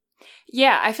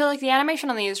 Yeah, I feel like the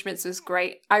animation on the instruments was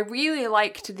great. I really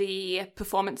liked the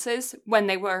performances when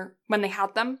they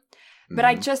had them. But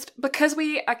I just, because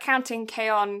we are counting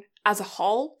K-On! As a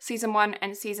whole, season 1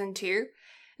 and season 2,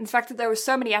 and the fact that there were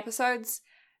so many episodes,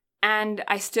 and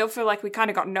I still feel like we kind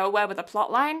of got nowhere with the plot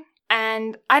line.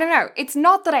 And I don't know, it's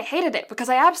not that I hated it, because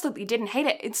I absolutely didn't hate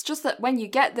it. It's just that when you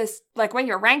get this, like when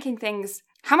you're ranking things,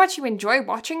 how much you enjoy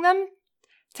watching them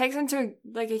takes into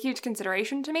like a huge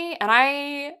consideration to me, and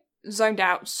I zoned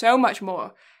out so much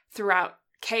more throughout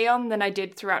K-On! Than I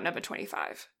did throughout number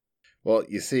 25. Well,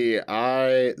 you see,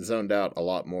 I zoned out a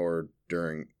lot more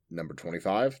during number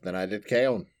 25 than I did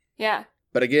K-On! Yeah.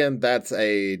 But again, that's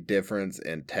a difference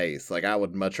in taste. Like, I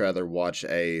would much rather watch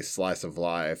a slice of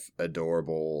life,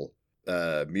 adorable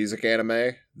music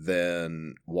anime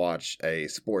than watch a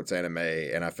sports anime,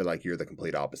 and I feel like you're the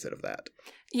complete opposite of that.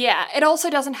 Yeah, it also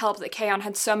doesn't help that K-On!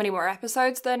 Had so many more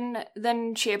episodes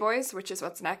than Cheer Boys, which is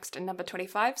what's next in number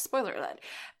 25. Spoiler alert.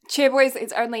 Cheer Boys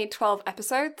is only 12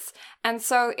 episodes, and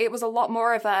so it was a lot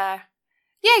more of a,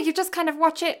 yeah, you just kind of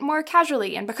watch it more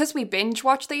casually. And because we binge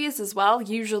watch these as well,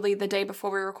 usually the day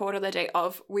before we record or the day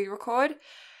of we record,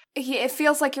 it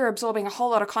feels like you're absorbing a whole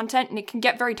lot of content, and it can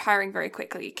get very tiring very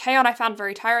quickly. K-On! I found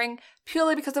very tiring,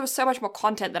 purely because there was so much more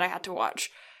content that I had to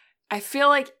watch. I feel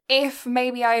like if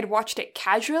maybe I had watched it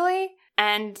casually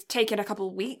and taken a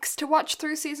couple weeks to watch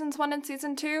through seasons 1 and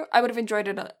season 2, I would have enjoyed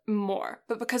it more.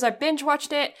 But because I binge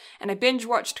watched it, and I binge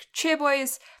watched Cheer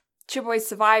Boys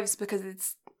survives because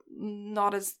it's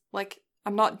not as, like,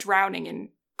 I'm not drowning in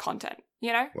content,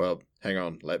 you know? Well, hang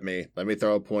on. Let me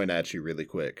throw a point at you really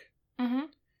quick. Mm-hmm.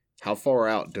 How far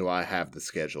out do I have the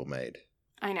schedule made?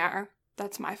 I know.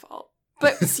 That's my fault.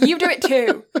 But you do it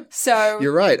too, so...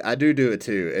 You're right, I do it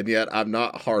too, and yet I'm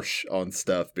not harsh on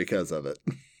stuff because of it.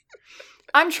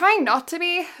 I'm trying not to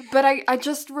be, but I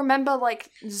just remember, like,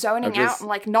 zoning out and,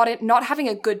 like, not having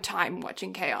a good time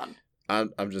watching K-On!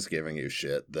 I'm just giving you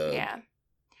shit, though. Yeah.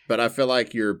 But I feel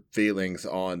like your feelings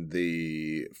on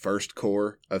the first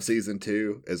core of season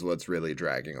 2 is what's really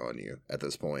dragging on you at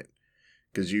this point.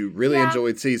 Because you really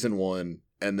enjoyed season 1,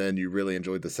 and then you really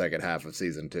enjoyed the second half of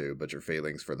season 2, but your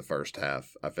feelings for the first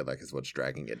half, I feel like, is what's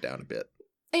dragging it down a bit.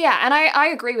 Yeah, and I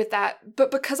agree with that,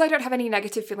 but because I don't have any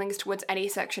negative feelings towards any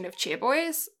section of Cheer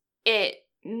Boys, it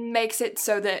makes it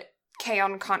so that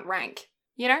K-On! Can't rank,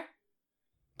 you know?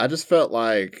 I just felt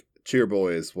like Cheer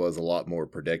Boys was a lot more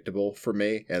predictable for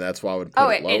me, and that's why I would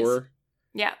put it lower. Is.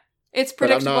 Yeah. It's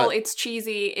predictable, it's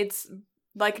cheesy, it's,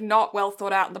 like, not well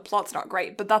thought out, and the plot's not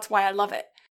great, but that's why I love it.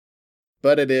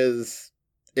 But it is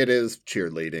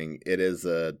cheerleading. It is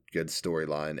a good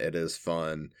storyline. It is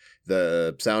fun.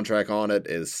 The soundtrack on it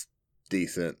is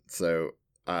decent. So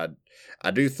I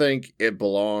do think it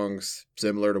belongs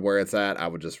similar to where it's at. I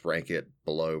would just rank it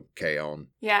below K-On!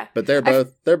 Yeah. But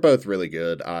they're both really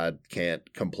good. I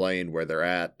can't complain where they're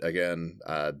at. Again,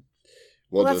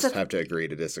 we'll just have to agree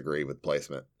to disagree with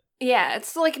placement. Yeah,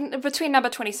 it's like between number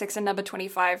 26 and number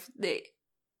 25.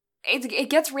 It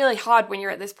gets really hard when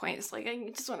you're at this point. It's like,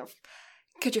 you just want to...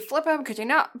 Could you flip them? Could you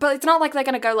not? But it's not like they're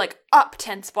going to go like up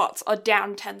 10 spots or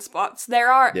down 10 spots.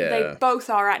 They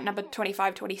both are at number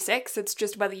 25, 26. It's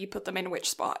just whether you put them in which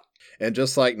spot. And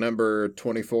just like number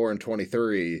 24 and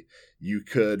 23, you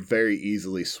could very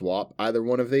easily swap either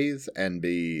one of these and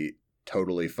be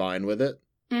totally fine with it.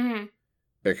 Mm-hmm.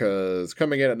 Because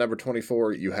coming in at number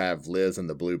 24, you have Liz and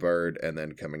the Bluebird, and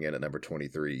then coming in at number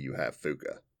 23, you have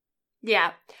Fuka.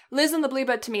 Yeah. Liz and the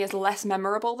Bluebird to me is less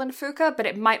memorable than Fuka, but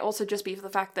it might also just be for the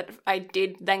fact that I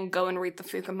did then go and read the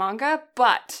Fuka manga,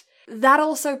 but that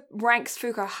also ranks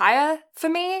Fuka higher for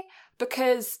me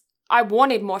because I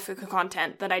wanted more Fuka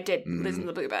content than I did Liz and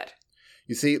the Bluebird.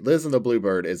 You see, Liz and the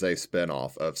Bluebird is a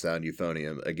spin-off of Sound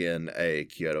Euphonium. Again, a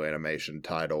Kyoto Animation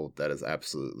title that is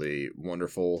absolutely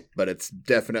wonderful, but it's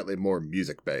definitely more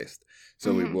music-based.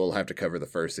 So we will have to cover the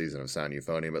first season of Sound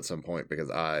Euphonium at some point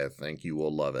because I think you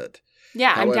will love it.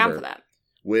 Yeah, However, I'm down for that.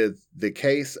 With the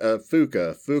case of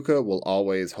Fuka, Fuka will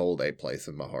always hold a place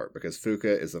in my heart because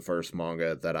Fuka is the first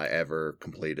manga that I ever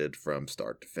completed from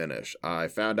start to finish. I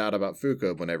found out about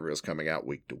Fuka whenever it was coming out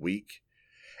week to week.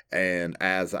 And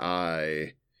after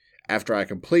I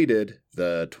completed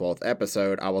the 12th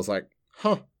episode, I was like,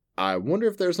 I wonder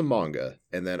if there's a manga.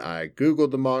 And then I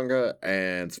Googled the manga,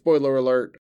 and spoiler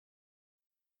alert,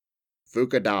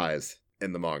 Fuka dies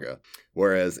in the manga.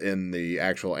 Whereas in the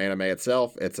actual anime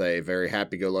itself, it's a very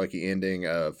happy-go-lucky ending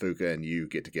of Fuka and you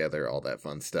get together, all that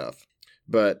fun stuff.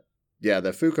 But yeah,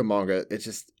 the Fuka manga,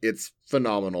 it's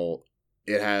phenomenal.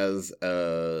 It has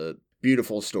a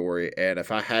beautiful story, and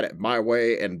if I had it my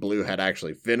way and Blue had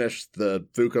actually finished the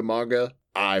Fuka manga,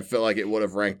 I feel like it would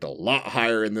have ranked a lot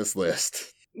higher in this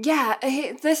list. Yeah,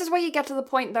 this is where you get to the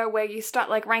point, though, where you start,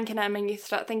 like, ranking them and you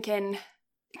start thinking...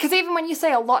 Because even when you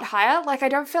say a lot higher, like, I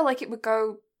don't feel like it would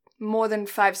go more than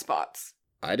 5 spots.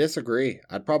 I disagree.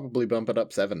 I'd probably bump it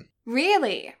up 7.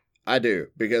 Really? I do,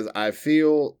 because I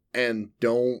feel, and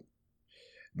no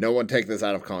one take this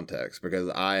out of context, because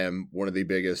I am one of the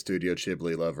biggest Studio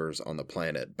Ghibli lovers on the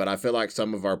planet. But I feel like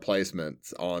some of our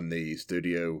placements on the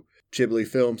Studio Ghibli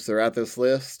films throughout this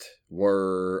list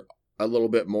were a little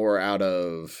bit more out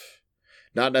of,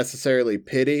 not necessarily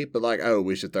pity, but like, oh,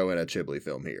 we should throw in a Ghibli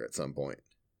film here at some point.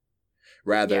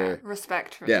 Rather,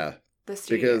 respect for the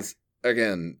studio. Because,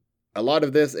 again, a lot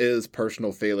of this is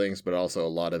personal feelings, but also a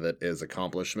lot of it is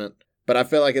accomplishment. But I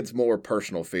feel like it's more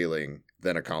personal feeling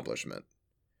than accomplishment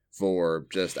for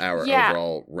just our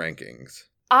overall rankings.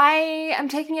 I am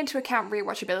taking into account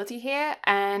rewatchability here,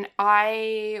 and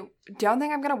I don't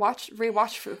think I'm going to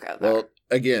rewatch Fuka, though. Well,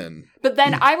 again. But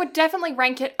then I would definitely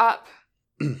rank it up.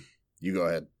 You go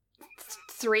ahead.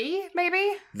 3,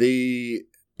 maybe?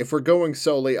 If we're going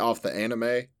solely off the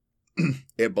anime,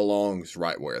 it belongs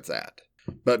right where it's at.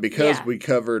 But because we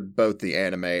covered both the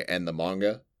anime and the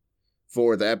manga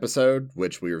for the episode,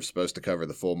 which we were supposed to cover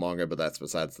the full manga, but that's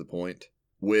besides the point.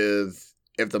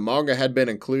 If the manga had been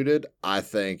included, I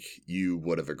think you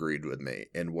would have agreed with me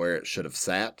in where it should have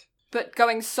sat. But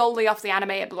going solely off the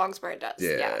anime, it belongs where it does.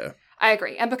 Yeah. I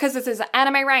agree. And because this is an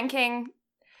anime ranking,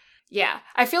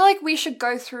 I feel like we should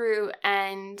go through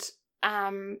and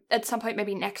at some point,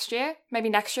 maybe next year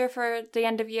for the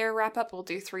end of year wrap up, we'll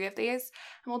do 3 of these,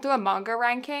 and we'll do a manga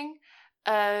ranking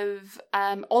of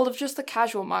all of just the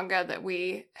casual manga that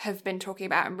we have been talking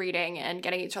about and reading and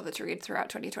getting each other to read throughout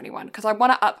 2021, because I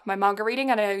want to up my manga reading,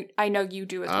 and I know you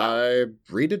do as well. I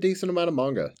read a decent amount of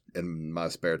manga in my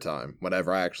spare time,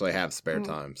 whenever I actually have spare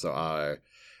time, so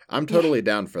I'm totally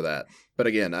down for that. But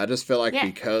again, I just feel like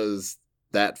because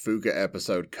that Fuka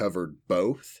episode covered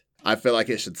both, I feel like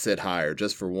it should sit higher,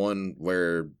 just for one,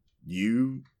 where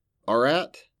you are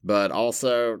at. But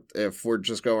also, if we're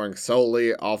just going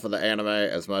solely off of the anime,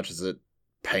 as much as it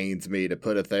pains me to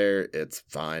put it there, it's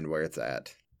fine where it's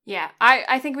at. Yeah,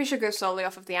 I think we should go solely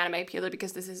off of the anime purely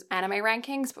because this is anime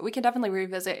rankings, but we can definitely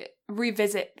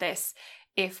revisit this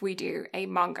if we do a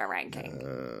manga ranking.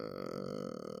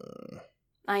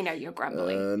 I know you're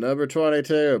grumbling. Number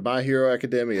 22, My Hero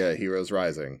Academia, Heroes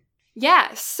Rising.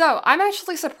 Yeah, so I'm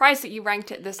actually surprised that you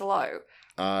ranked it this low.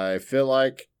 I feel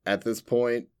like at this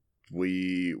point,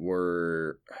 I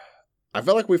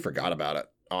feel like we forgot about it,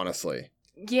 honestly.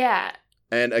 Yeah.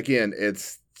 And again,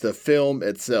 it's the film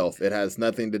itself. It has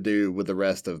nothing to do with the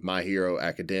rest of My Hero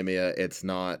Academia. It's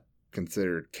not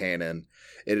considered canon.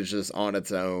 It is just on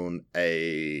its own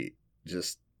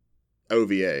just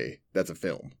OVA that's a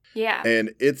film. Yeah.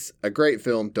 And it's a great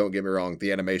film, don't get me wrong.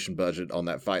 The animation budget on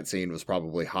that fight scene was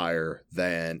probably higher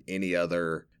than any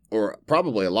other, or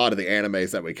probably a lot of the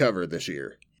animes that we covered this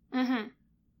year. Mm-hmm.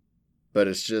 But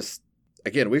it's just,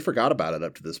 again, we forgot about it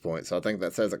up to this point, so I think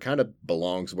that says it kind of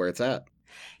belongs where it's at.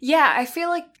 Yeah, I feel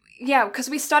like, yeah, because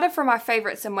we started from our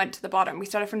favorites and went to the bottom. We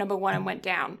started from number 1 and went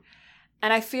down.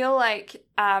 And I feel like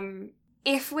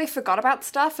if we forgot about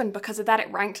stuff and because of that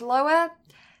it ranked lower,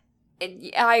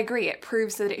 I agree, it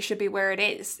proves that it should be where it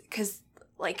is. Because,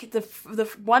 like, the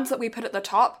ones that we put at the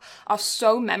top are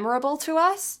so memorable to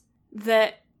us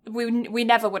that we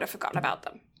never would have forgotten about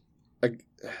them.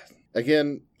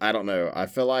 Again, I don't know. I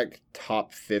feel like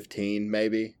top 15,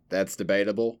 maybe. That's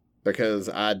debatable. Because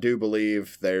I do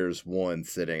believe there's one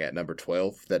sitting at number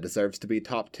 12 that deserves to be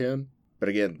top 10. But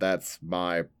again, that's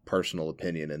my personal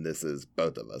opinion, and this is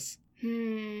both of us.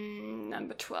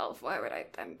 Number 12. Where would I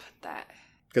then put that?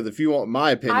 Because if you want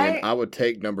my opinion, I would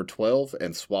take number 12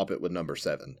 and swap it with number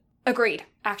 7. Agreed,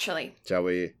 actually. Shall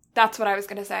we? That's what I was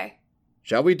going to say.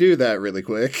 Shall we do that really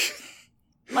quick?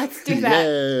 Let's do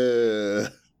that.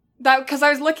 Yeah. Because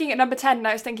I was looking at number 10 and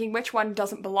I was thinking which one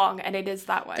doesn't belong, and it is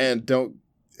that one. And don't...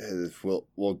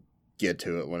 We'll get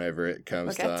to it whenever it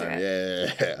comes time.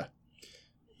 Yeah.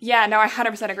 Yeah, no, I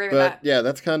 100% agree with that. Yeah,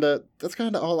 that's kind of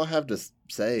all I have to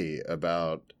say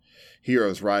about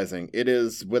Heroes Rising. It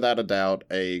is, without a doubt,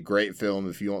 a great film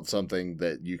if you want something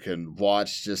that you can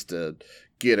watch just to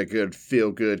get a good,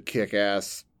 feel-good,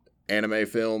 kick-ass anime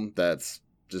film that's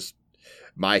just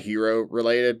My Hero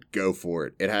related. Go for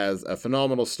it. It has a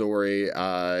phenomenal story.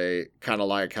 I kind of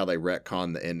like how they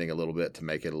retcon the ending a little bit to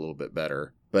make it a little bit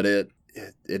better. But it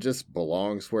just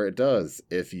belongs where it does.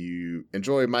 If you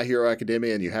enjoy My Hero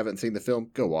Academia and you haven't seen the film,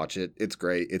 go watch it. It's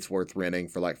great. It's worth renting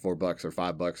for like $4 or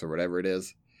 $5 or whatever it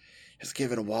is. Just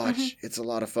give it a watch. Mm-hmm. It's a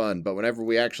lot of fun. But whenever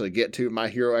we actually get to My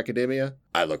Hero Academia,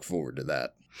 I look forward to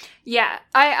that. Yeah,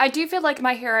 I do feel like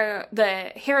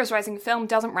the Heroes Rising film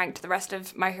doesn't rank to the rest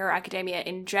of My Hero Academia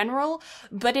in general,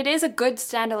 but it is a good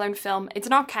standalone film. It's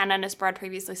not canon, as Brad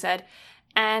previously said,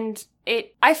 and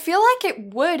I feel like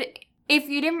it would, if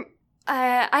you didn't,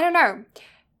 I don't know.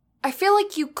 I feel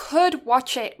like you could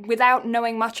watch it without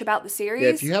knowing much about the series. Yeah,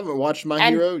 if you haven't watched My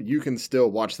Hero, you can still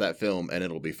watch that film and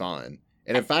it'll be fine.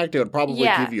 And in fact, it would probably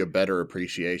give you a better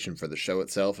appreciation for the show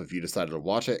itself if you decided to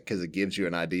watch it, because it gives you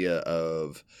an idea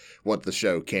of what the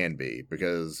show can be.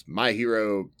 Because My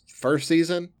Hero first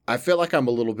season, I feel like I'm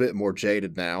a little bit more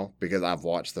jaded now because I've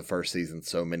watched the first season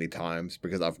so many times,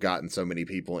 because I've gotten so many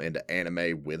people into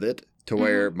anime with it, to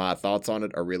where my thoughts on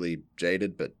it are really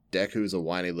jaded, but Deku's a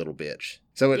whiny little bitch.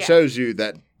 So it shows you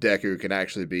that Deku can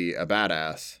actually be a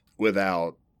badass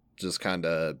without just kind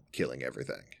of killing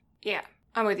everything. Yeah,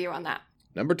 I'm with you on that.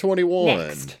 Number 21.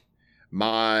 Next.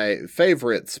 My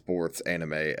favorite sports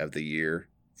anime of the year,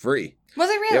 Free. Was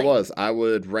it really? It was. I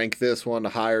would rank this one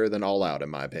higher than All Out, in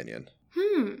my opinion.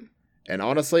 And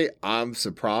honestly, I'm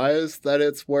surprised that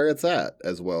it's where it's at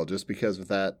as well, just because of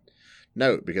that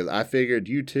note, because I figured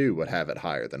you too would have it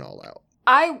higher than All Out.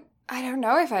 I don't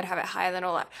know if I'd have it higher than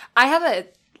All Out. I have a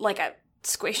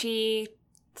squishy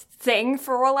thing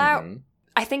for All Out. Mm-hmm.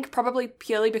 I think probably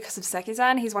purely because of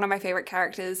Sekizan. He's one of my favorite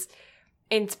characters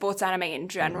in sports anime in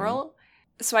general.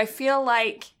 Mm-hmm. So I feel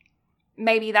like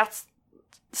maybe that's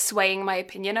swaying my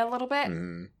opinion a little bit.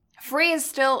 Mm-hmm. Free is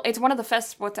still, it's one of the first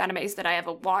sports animes that I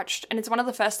ever watched, and it's one of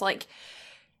the first,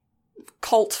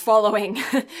 cult following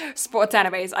sports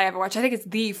animes I ever watched. I think it's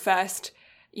the first,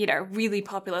 really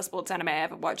popular sports anime I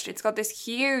ever watched. It's got this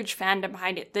huge fandom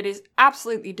behind it that is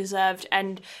absolutely deserved,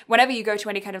 and whenever you go to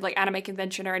any kind of, anime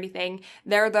convention or anything,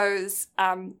 there are those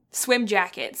swim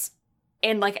jackets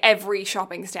in every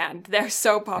shopping stand. They're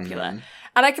so popular. Mm-hmm.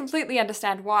 And I completely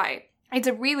understand why. It's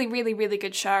a really, really, really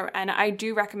good show, and I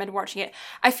do recommend watching it.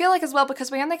 I feel like as well, because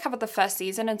we only covered the first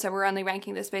season, and so we're only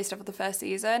ranking this based off of the first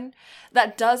season,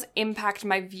 that does impact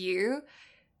my view.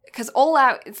 Because All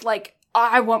Out, it's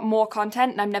I want more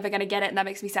content, and I'm never going to get it, and that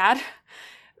makes me sad.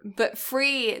 But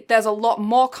Free, there's a lot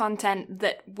more content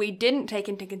that we didn't take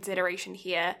into consideration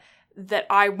here that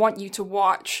I want you to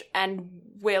watch and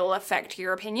will affect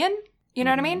your opinion. You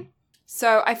know what I mean?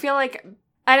 So I feel like,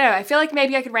 I don't know, I feel like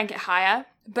maybe I could rank it higher,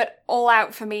 but All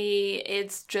Out for me,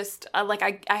 it's just,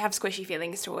 I have squishy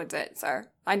feelings towards it, so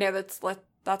I know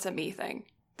that's a me thing,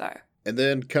 though. And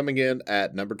then coming in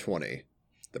at number 20,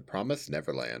 The Promised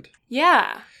Neverland.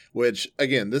 Yeah. Which,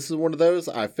 again, this is one of those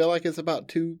I feel like it's about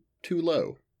too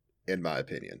low, in my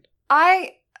opinion.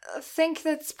 I think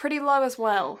that's pretty low as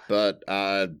well. But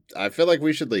I feel like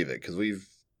we should leave it, because we've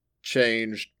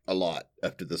changed a lot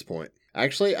up to this point.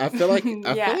 Actually, I feel like feel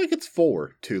like it's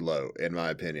 4 too low, in my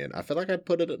opinion. I feel like I'd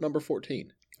put it at number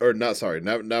 14. Or, not, sorry,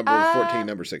 number 14,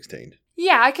 number 16.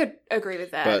 Yeah, I could agree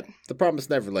with that. But The Promised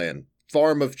Neverland,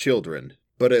 Farm of Children.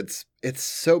 But it's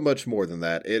so much more than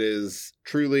that. It is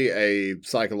truly a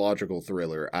psychological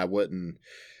thriller. I wouldn't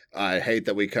I hate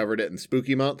that we covered it in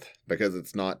Spooky Month because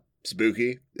it's not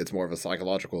spooky. It's more of a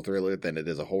psychological thriller than it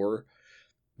is a horror.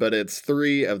 But it's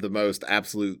 3 of the most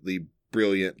absolutely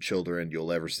brilliant children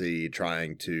you'll ever see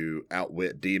trying to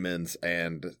outwit demons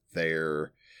and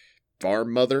their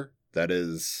farm mother that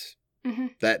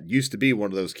used to be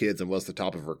one of those kids and was the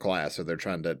top of her class. So they're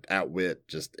trying to outwit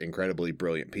just incredibly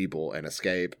brilliant people and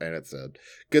escape. And it's a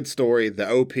good story.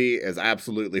 The OP is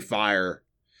absolutely fire.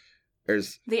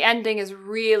 The ending is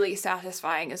really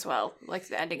satisfying as well, like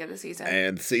the ending of the season.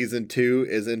 And season 2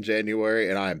 is in January,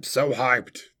 and I'm so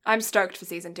hyped. I'm stoked for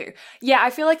season 2. Yeah, I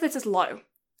feel like this is low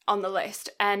on the list.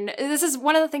 And this is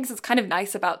one of the things that's kind of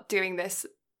nice about doing this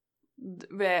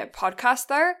podcast,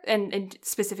 though, and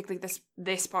specifically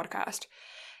this podcast,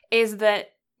 is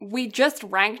that we just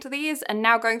ranked these, and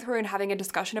now going through and having a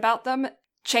discussion about them,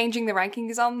 changing the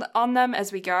rankings on them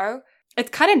as we go. It's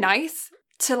kind of nice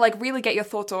to like really get your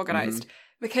thoughts organized,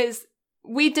 because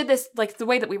we did this, like the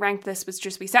way that we ranked this was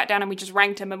just we sat down and we just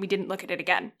ranked them and we didn't look at it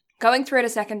again. Going through it a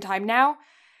second time now,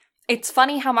 it's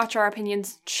funny how much our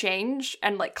opinions change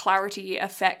and like clarity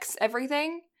affects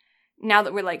everything now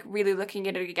that we're like really looking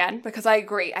at it again, because I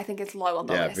agree, I think it's low on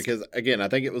the list. Yeah, because again, I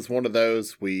think it was one of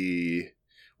those we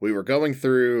were going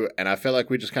through and I feel like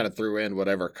we just kind of threw in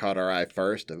whatever caught our eye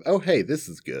first of, oh hey, this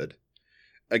is good.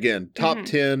 Again, top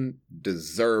 10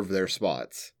 deserve their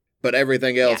spots. But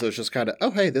everything else was just kind of,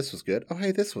 oh, hey, this was good. Oh,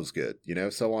 hey, this was good. You know,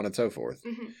 so on and so forth.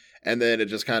 And then it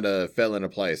just kind of fell into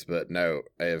place. But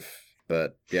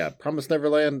Promised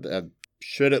Neverland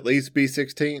should at least be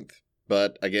 16th.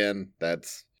 But again,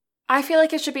 I feel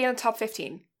like it should be in the top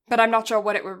 15. But I'm not sure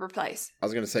what it would replace. I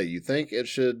was going to say, you think it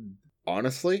should,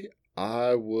 honestly,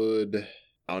 I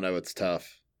don't know, it's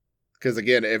tough. Because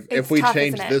again, if we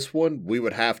change this one, we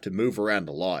would have to move around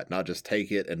a lot, not just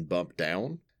take it and bump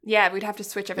down. Yeah, we'd have to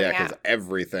switch everything out. Yeah, because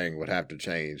everything would have to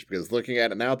change. Because looking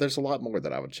at it now, there's a lot more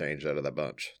that I would change out of that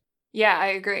bunch. Yeah, I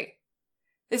agree.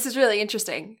 This is really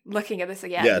interesting, looking at this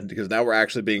again. Yeah, because now we're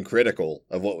actually being critical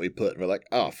of what we put. And we're like,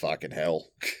 oh, fucking hell.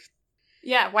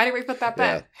 Yeah, why did we put that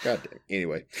back? Yeah, goddamn.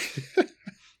 Anyway.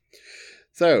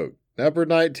 So, number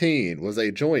 19 was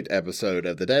a joint episode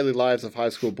of The Daily Lives of High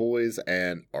School Boys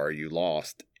and Are You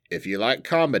Lost? If you like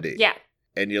comedy. Yeah.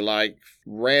 And you like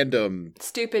random...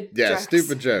 Stupid jokes.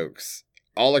 Stupid jokes.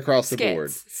 All across the board.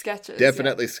 Sketches.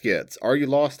 Definitely skits. Are You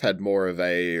Lost had more of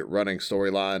a running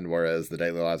storyline, whereas The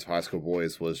Daily Lives of High School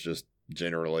Boys was just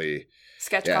generally...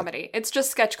 sketch comedy. It's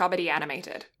just sketch comedy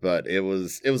animated. But it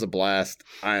was a blast.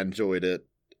 I enjoyed it.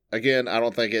 Again, I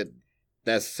don't think it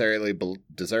necessarily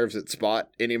deserves its spot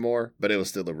anymore, but it was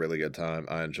still a really good time.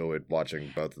 I enjoyed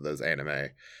watching both of those anime.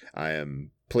 I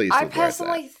am pleased with where it's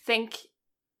at.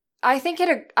 I think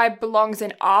it belongs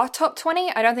in our top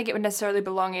 20. I don't think it would necessarily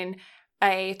belong in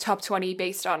a top 20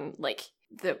 based on like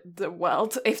the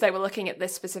world if they were looking at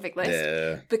this specific list.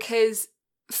 Yeah. Because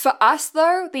for us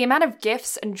though, the amount of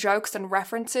gifs and jokes and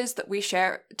references that we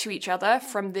share to each other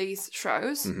from these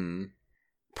shows,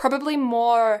 probably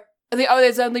more.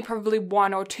 There's only probably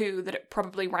 1 or 2 that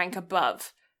probably rank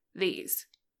above these.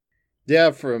 Yeah,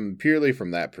 purely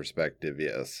from that perspective,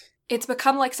 yes. It's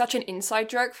become like such an inside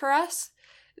joke for us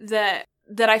that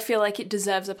I feel like it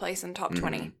deserves a place in top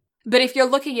 20. But if you're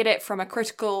looking at it from a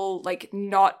critical, like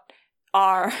not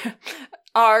our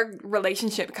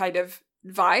relationship kind of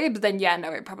vibe, then yeah,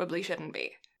 no, it probably shouldn't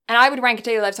be. And I would rank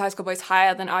Daily Lives of High School Boys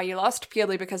higher than Are You Lost,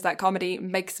 purely because that comedy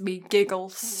makes me giggle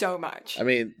so much. I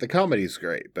mean, the comedy's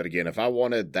great, but again, if I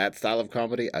wanted that style of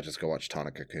comedy, I'd just go watch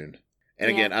Tanaka-kun.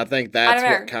 And again, I think that's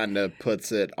what kind of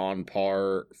puts it on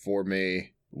par for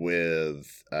me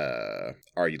with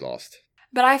Are You Lost?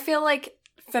 But I feel like,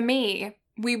 for me,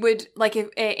 we would, like, if,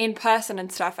 in person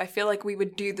and stuff, I feel like we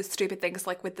would do the stupid things,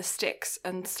 like, with the sticks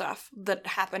and stuff that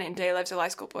happen in Daily Lives of High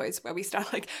School Boys, where we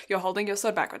start, like, you're holding your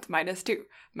sword backwards, -2,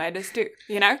 -2,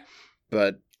 you know?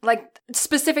 But... like,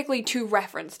 specifically to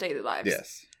reference Daily Lives.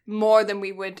 Yes. More than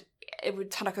we would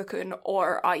with Tanaka-kun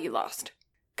or Are You Lost?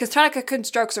 Because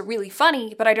Tanaka-kun's jokes are really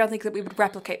funny, but I don't think that we would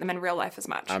replicate them in real life as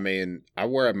much. I mean, I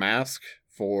wear a mask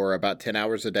for about 10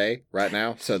 hours a day right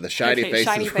now, so the shiny face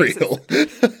is real.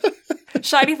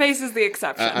 Shiny face is the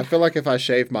exception. I feel like if I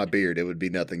shaved my beard, it would be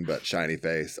nothing but shiny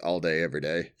face all day, every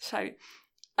day. Shiny.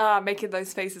 Making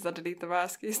those faces underneath the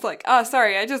mask. He's like, oh,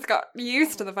 sorry, I just got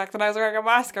used to the fact that I was wearing a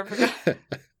mask. I forgot.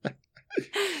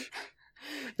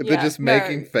 But just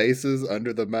making faces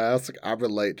under the mask, I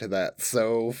relate to that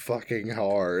so fucking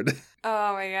hard.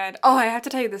 Oh my god. Oh, I have to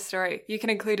tell you this story. You can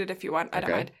include it if you want. I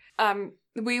don't mind.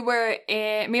 Me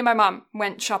and my mom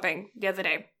went shopping the other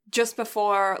day, just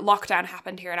before lockdown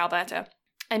happened here in Alberta.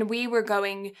 And we were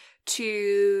going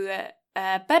to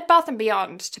Bed Bath &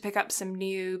 Beyond to pick up some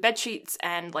new bed sheets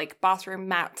and like bathroom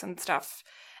mats and stuff,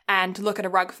 and to look at a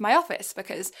rug for my office,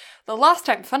 because the last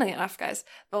time, funnily enough, guys,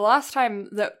 the last time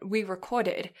that we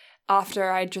recorded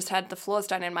after I just had the floors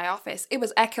done in my office, it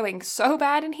was echoing so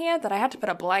bad in here that I had to put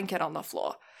a blanket on the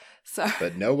floor. So,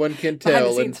 but no one can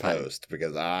tell in post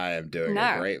because I am doing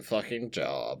a great fucking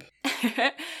job.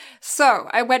 So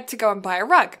I went to go and buy a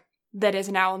rug that is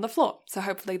now on the floor. So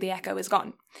hopefully the echo is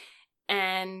gone.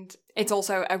 And it's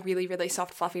also a really, really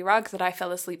soft, fluffy rug that I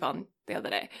fell asleep on the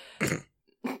other day.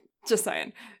 Just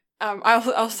saying.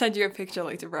 I'll send you a picture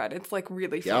later, Brad. It's like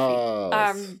really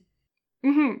fluffy.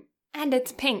 Yes. And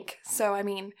it's pink. So I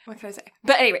mean, what can I say?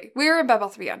 But anyway, we were in Bed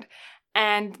Bath & Beyond.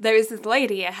 And there was this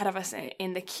lady ahead of us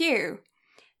in the queue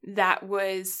that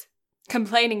was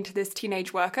complaining to this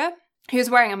teenage worker who was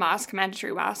wearing a mask, a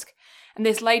mandatory mask. And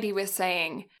this lady was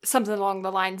saying something along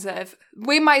the lines of,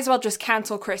 we might as well just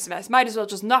cancel Christmas. Might as well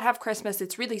just not have Christmas.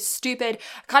 It's really stupid.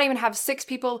 I can't even have 6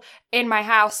 people in my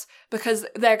house because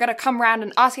they're going to come around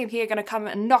and our team here are going to come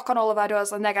and knock on all of our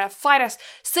doors and they're going to fine us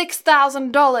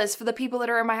 $6,000 for the people that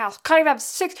are in my house. Can't even have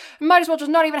 6. Might as well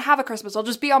just not even have a Christmas. I'll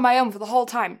just be on my own for the whole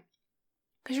time.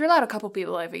 Because you're allowed a couple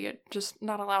people over, you're just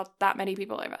not allowed that many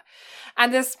people over.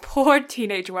 And this poor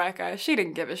teenage worker, she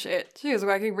didn't give a shit. She was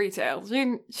working retail.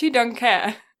 She don't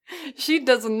care. She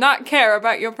does not care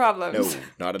about your problems. No,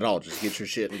 not at all. Just get your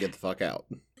shit and get the fuck out.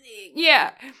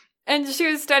 Yeah. And she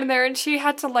was standing there and she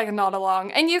had to like nod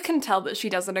along. And you can tell that she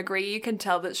doesn't agree. You can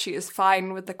tell that she is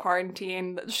fine with the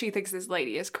quarantine, that she thinks this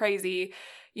lady is crazy.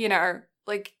 You know,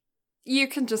 like, you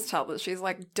can just tell that she's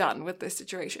like done with this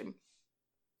situation.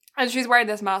 And she's wearing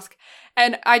this mask,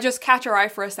 and I just catch her eye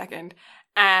for a second,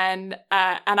 and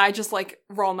I just like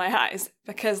roll my eyes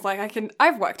because like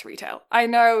I've worked retail. I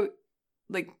know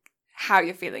like how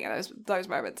you're feeling in those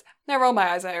moments. And I roll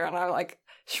my eyes at her and I like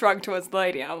shrug towards the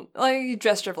lady. I'm like a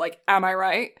gesture of like, am I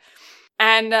right?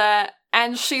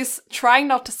 And she's trying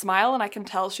not to smile, and I can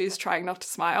tell she's trying not to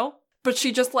smile, but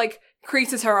she just like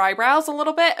creases her eyebrows a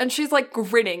little bit, and she's like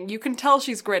grinning. You can tell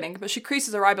she's grinning, but she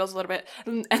creases her eyebrows a little bit,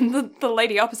 and the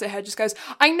lady opposite her just goes,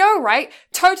 I know, right?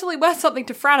 Totally worth something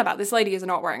to frown about. This lady is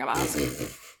not wearing a mask.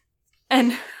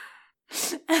 and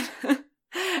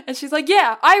she's like,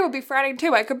 yeah, I would be frowning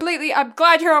too. I'm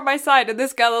glad you're on my side. And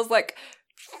this girl is like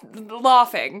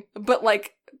laughing, but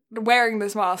like wearing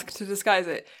this mask to disguise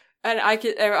it. And I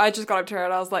just got up to her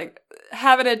and I was like,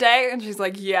 having a day? And she's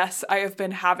like, yes, I have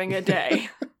been having a day.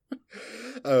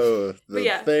 Oh,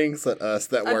 things that us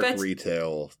that work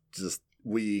retail, just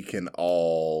we can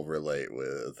all relate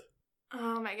with.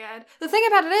 Oh my god. The thing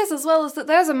about it is, as well, is that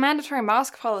there's a mandatory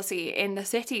mask policy in the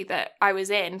city that I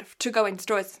was in to go in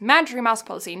stores. Mandatory mask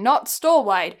policy, not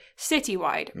store-wide,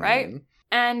 city-wide, right?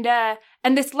 Mm-hmm.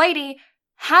 And this lady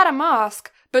had a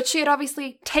mask, but she had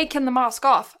obviously taken the mask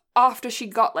off after she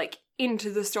got, like,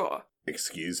 into the store.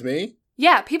 Excuse me?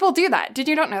 Yeah, people do that. Did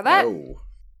you not know that? No.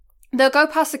 They'll go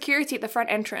past security at the front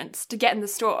entrance to get in the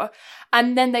store,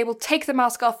 and then they will take the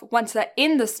mask off once they're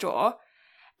in the store,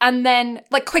 and then,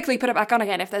 like, quickly put it back on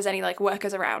again if there's any, like,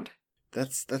 workers around.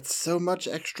 That's so much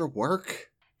extra work.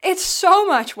 It's so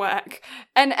much work.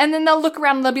 And then they'll look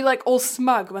around and they'll be, like, all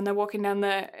smug when they're walking down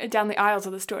the aisles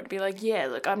of the store to be like, yeah,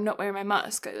 look, I'm not wearing my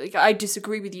mask. Like, I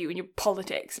disagree with you and your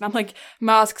politics. And I'm like,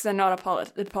 masks are not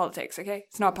politics, okay?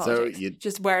 It's not politics. So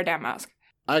just wear a damn mask.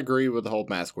 I agree with the whole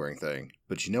mask wearing thing,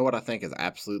 but you know what I think is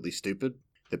absolutely stupid?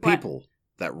 The people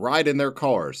that ride in their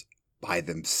cars by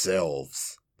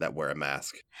themselves that wear a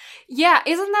mask. Yeah,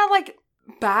 isn't that, like,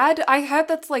 bad? I heard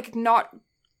that's, like, not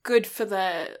good for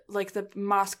the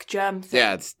mask germ thing.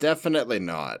 Yeah, it's definitely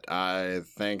not. I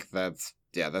think that's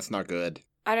not good.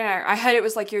 I don't know. I heard it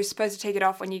was, like, you're supposed to take it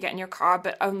off when you get in your car,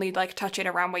 but only, like, touch it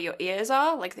around where your ears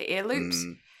are, like the ear loops,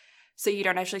 so you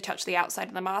don't actually touch the outside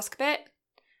of the mask bit.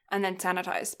 And then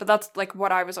sanitize. But that's, like,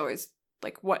 what I was always,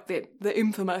 like, what the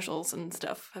infomercials and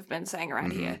stuff have been saying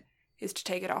around here, is to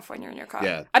take it off when you're in your car.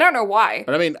 Yeah. I don't know why.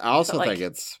 But, I mean, I also think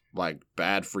it's, like,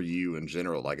 bad for you in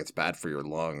general. Like, it's bad for your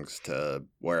lungs to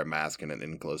wear a mask in an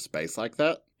enclosed space like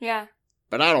that. Yeah.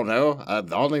 But I don't know.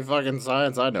 The only fucking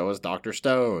science I know is Dr.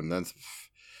 Stone. That's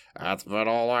about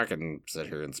all I can sit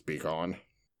here and speak on.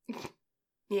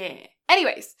 Yeah.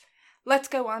 Anyways, let's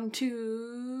go on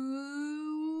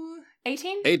to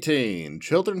 18? 18.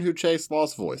 Children Who Chase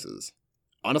Lost Voices.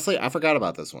 Honestly, I forgot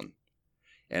about this one.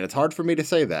 And it's hard for me to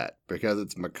say that, because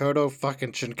it's Makoto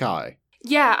fucking Shinkai.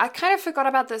 Yeah, I kind of forgot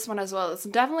about this one as well. It's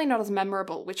definitely not as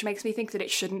memorable, which makes me think that it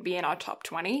shouldn't be in our top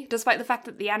 20, despite the fact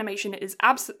that the animation is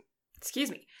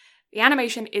the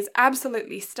animation is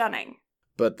absolutely stunning.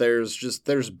 But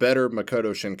there's better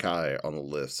Makoto Shinkai on the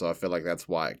list, so I feel like that's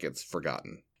why it gets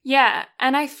forgotten. Yeah,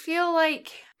 and I feel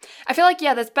like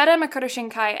yeah, there's better Makoto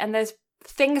Shinkai and there's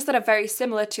things that are very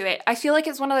similar to it. I feel like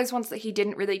it's one of those ones that he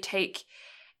didn't really take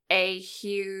a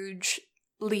huge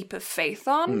leap of faith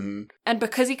on. Mm-hmm. And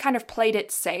because he kind of played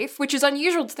it safe, which is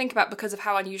unusual to think about because of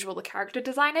how unusual the character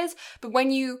design is, but when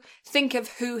you think of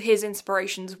who his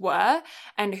inspirations were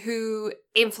and who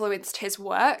influenced his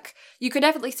work, you could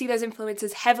definitely see those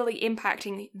influences heavily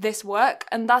impacting this work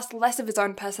and thus less of his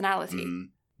own personality. Mm-hmm.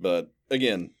 But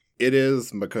again, it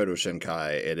is Makoto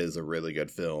Shinkai. It is a really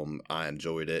good film. I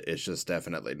enjoyed it. It's just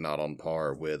definitely not on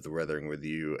par with Weathering with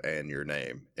You and Your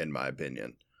Name, in my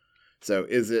opinion. So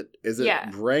is it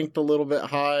ranked a little bit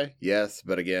high? Yes,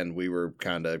 but again, we were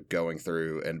kind of going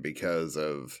through, and because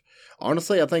of,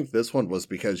 honestly, I think this one was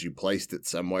because you placed it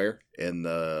somewhere in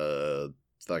the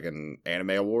fucking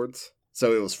anime awards.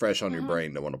 So it was fresh on your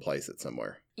brain to want to place it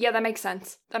somewhere. Yeah, that makes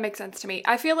sense. That makes sense to me.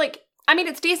 I feel like, I mean,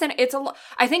 it's decent. It's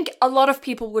I think a lot of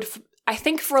people would, I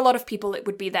think for a lot of people it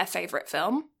would be their favorite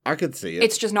film. I could see it.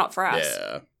 It's just not for us.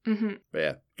 Yeah. Mm-hmm.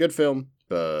 Yeah, good film,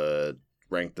 but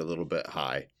ranked a little bit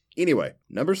high. Anyway,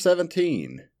 number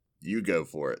 17. You go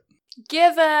for it.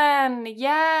 Given!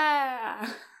 Yeah!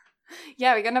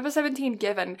 Yeah, we got number 17,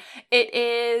 Given. It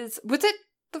is... Was it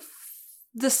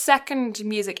the second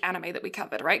music anime that we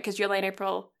covered, right? Because Your Lane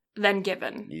April, then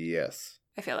Given. Yes.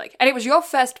 I feel like. And it was your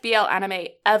first BL anime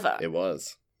ever. It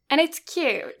was. And it's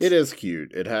cute. It is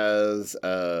cute. It has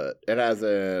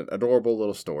an adorable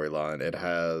little storyline. It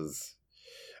has...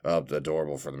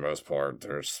 adorable for the most part.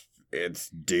 It's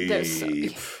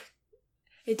deep.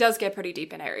 It does get pretty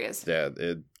deep in areas. Yeah,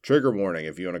 trigger warning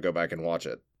if you want to go back and watch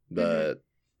it. But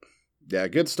yeah,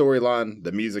 good storyline.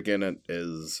 The music in it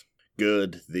is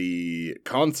good. The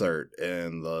concert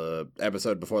in the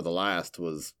episode before the last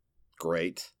was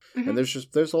great. And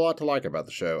there's a lot to like about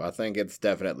the show. I think it's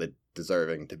definitely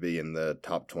deserving to be in the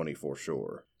top 20 for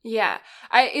sure. Yeah,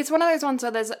 it's one of those ones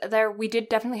where we did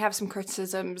definitely have some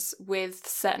criticisms with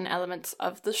certain elements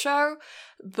of the show,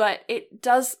 but it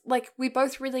does, like, we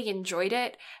both really enjoyed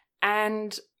it,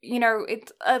 and, you know,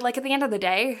 it's, like, at the end of the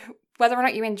day, whether or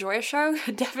not you enjoy a show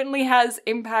definitely has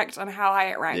impact on how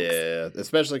high it ranks. Yeah,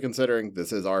 especially considering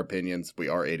this is our opinions. We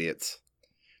are idiots.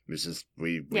 It's just,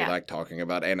 we like talking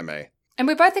about anime. And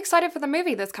we're both excited for the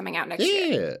movie that's coming out next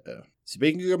year. Yeah.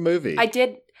 Speaking of movie.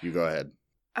 You go ahead.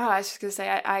 Oh, I was just going to say,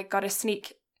 I got a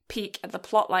sneak peek at the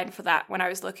plotline for that when I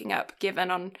was looking up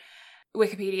Given on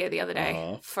Wikipedia the other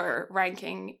day for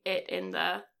ranking it in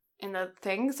the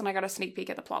things, and I got a sneak peek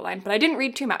at the plotline, but I didn't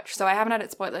read too much, so I haven't had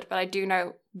it spoiled, but I do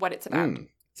know what it's about.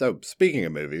 So, speaking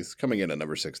of movies, coming in at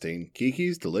number 16,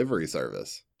 Kiki's Delivery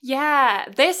Service. Yeah,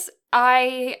 this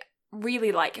I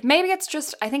really like. Maybe it's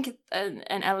just, I think an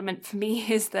element for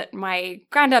me is that my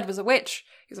granddad was a witch.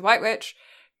 He was a white witch.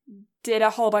 Did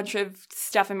a whole bunch of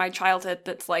stuff in my childhood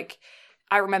that's like,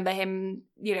 I remember him,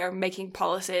 you know, making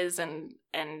policies and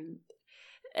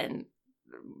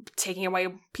taking away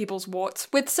people's warts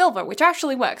with silver, which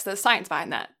actually works. There's science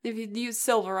behind that. If you use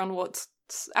silver on warts,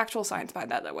 it's actual science behind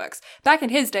that works. Back in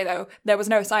his day, though, there was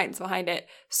no science behind it,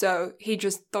 so he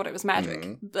just thought it was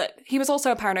magic. But he was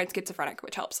also a paranoid schizophrenic,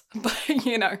 which helps. But,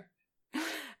 you know.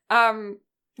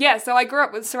 Yeah, so I grew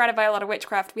up surrounded by a lot of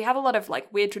witchcraft. We have a lot of,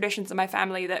 like, weird traditions in my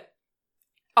family that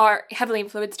are heavily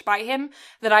influenced by him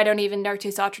that I don't even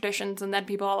notice are traditions, and then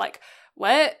people are like,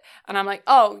 what? And I'm like,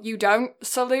 oh, you don't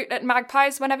salute at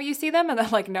magpies whenever you see them? And they're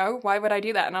like, no, why would I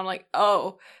do that? And I'm like,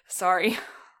 oh, sorry.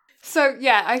 So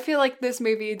yeah, I feel like this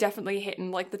movie definitely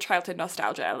hitting like the childhood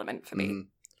nostalgia element for me.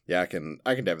 Yeah, I can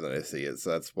definitely see it. So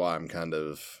that's why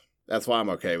I'm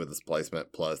okay with this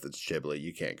placement. Plus, it's Ghibli.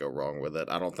 You can't go wrong with it.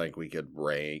 I don't think we could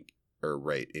rank or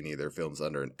rate any of their films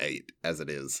under an 8 as it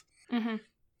is.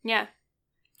 Yeah.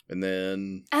 And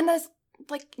there's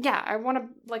like, yeah, I want to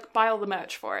like buy all the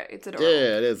merch for it. It's adorable.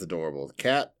 Yeah, it is adorable. The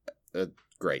cat,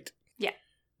 great. Yeah.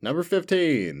 Number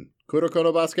 15, Kuroko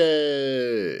no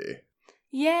Basket.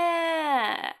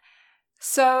 Yeah.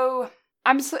 So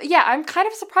I'm kind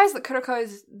of surprised that Kuroko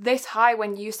is this high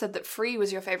when you said that Free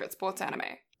was your favorite sports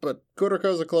anime. But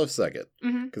Kuroko's a close second.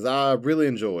 Because I really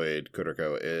enjoyed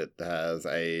Kuroko. It has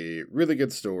a really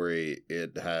good story.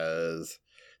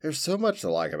 There's so much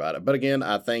to like about it. But again,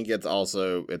 I think it's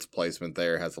also, its placement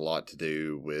there has a lot to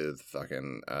do with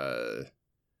fucking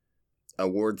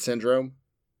award syndrome.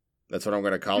 That's what I'm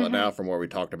going to call it now from where we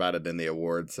talked about it in the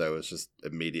awards. So it's just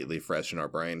immediately fresh in our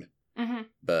brain.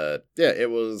 But yeah,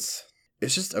 it's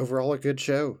just overall a good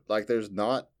show. Like there's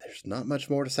not much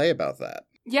more to say about that.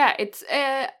 Yeah, it's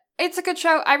a good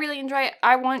show. I really enjoy it.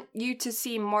 I want you to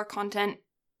see more content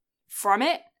from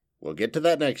it. We'll get to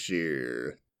that next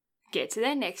year. Yeah,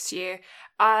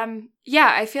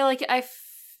 I feel like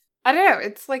I don't know.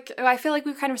 It's like, I feel like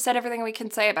we've kind of said everything we can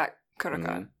say about Kuroko.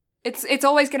 Mhm. It's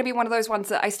always going to be one of those ones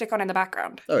that I stick on in the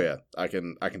background. Oh yeah, I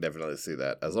can definitely see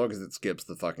that. As long as it skips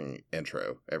the fucking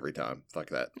intro every time. Fuck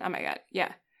that. Oh my god,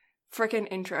 yeah.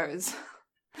 Frickin' intros.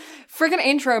 Frickin'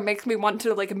 intro makes me want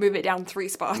to, like, move it down 3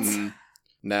 spots. Mhm.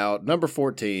 Now, number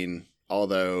 14,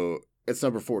 although it's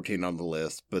number 14 on the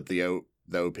list, but the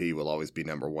OP will always be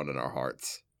number 1 in our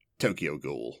hearts. Tokyo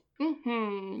Ghoul.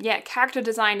 Yeah, character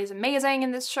design is amazing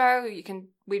in this show.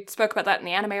 We spoke about that in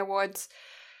the Anime Awards.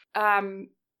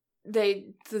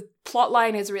 The plot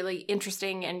line is really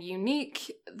interesting and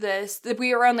unique.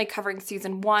 We are only covering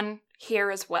season 1 here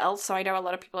as well, so I know a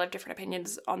lot of people have different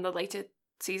opinions on the later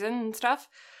season and stuff.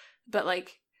 But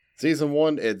like season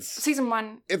 1,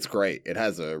 it's great. It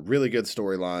has a really good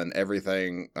storyline.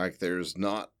 Everything, like, there's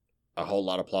not a whole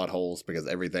lot of plot holes because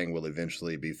everything will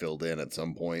eventually be filled in at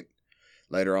some point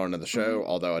later on in the show,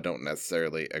 although I don't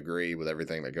necessarily agree with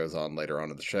everything that goes on later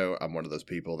on in the show. I'm one of those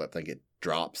people that think it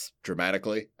drops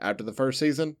dramatically after the first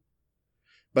season.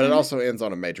 But it also ends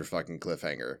on a major fucking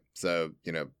cliffhanger. So,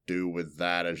 do with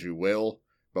that as you will.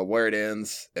 But where it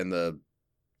ends in the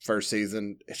first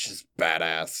season, it's just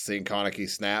badass. Seeing Kaneki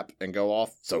snap and go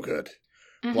off, so good.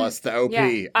 Plus the OP,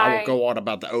 Yeah, I will go on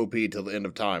about the OP till the end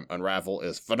of time. Unravel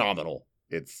is phenomenal.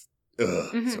 It's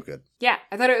so good. Yeah,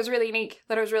 I thought it was really unique. I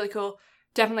thought it was really cool.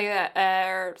 Definitely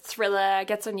a thriller,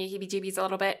 gets on your heebie-jeebies a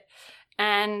little bit.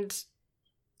 And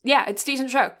yeah, it's a decent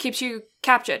show. Keeps you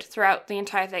captured throughout the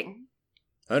entire thing.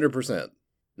 100%.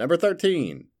 Number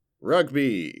 13,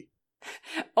 Rugby.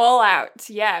 All Out.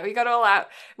 Yeah, we got All Out,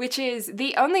 which is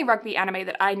the only rugby anime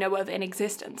that I know of in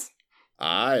existence.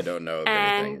 I don't know of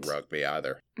anything rugby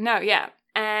either. No, yeah.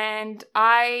 And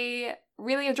I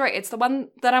really enjoy it. It's the one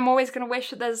that I'm always going to wish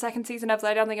that there's a second season of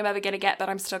that I don't think I'm ever going to get, but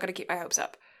I'm still going to keep my hopes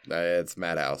up. It's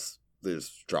Madhouse.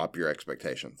 Just drop your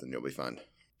expectations and you'll be fine.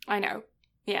 I know.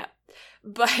 Yeah.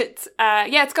 But,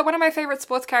 yeah, it's got one of my favorite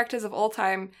sports characters of all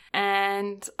time.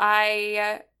 And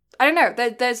I don't know.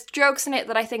 There's jokes in it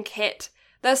that I think hit.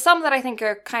 There's some that I think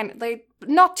are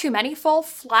not too many fall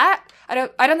flat. I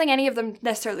don't think any of them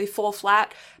necessarily fall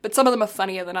flat, but some of them are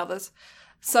funnier than others.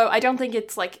 So I don't think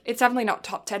it's definitely not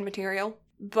top 10 material,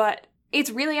 but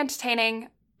it's really entertaining.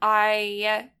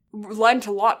 I learned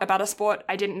a lot about a sport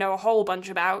I didn't know a whole bunch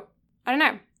about. I don't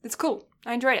know. It's cool.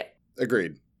 I enjoyed it.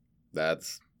 Agreed.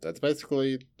 That's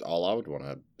basically all I would want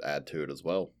to add to it as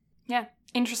well. Yeah.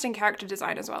 Interesting character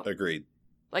design as well. Agreed.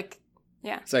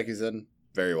 Yeah. Sekizun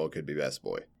very well could be best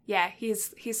boy. Yeah,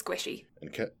 he's squishy.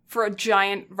 And For a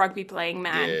giant rugby playing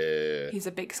man, yeah. He's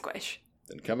a big squish.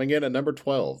 And coming in at number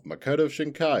 12, Makoto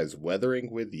Shinkai's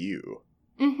Weathering with You.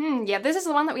 Yeah, this is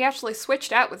the one that we actually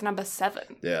switched out with number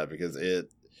 7. Yeah, because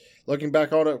looking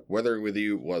back on it, Weathering with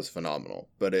You was phenomenal,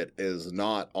 but it is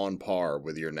not on par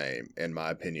with Your Name, in my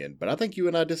opinion. But I think you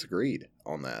and I disagreed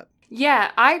on that.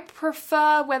 Yeah, I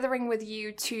prefer Weathering with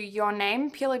You to Your Name,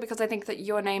 purely because I think that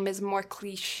Your Name is more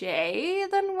cliche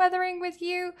than Weathering with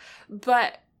You,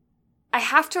 but I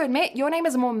have to admit, Your Name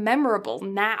is more memorable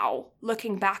now,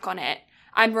 looking back on it.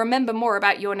 I remember more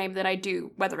about Your Name than I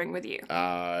do Weathering with You.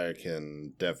 I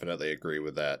can definitely agree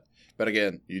with that. But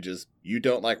again, you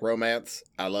don't like romance.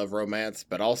 I love romance,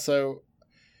 but also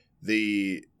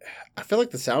I feel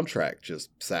like the soundtrack just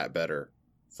sat better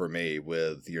for me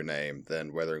with Your Name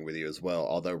than Weathering with You as well.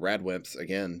 Although Radwimps,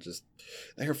 again,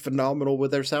 they're phenomenal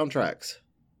with their soundtracks.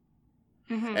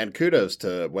 And kudos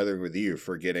to Weathering with You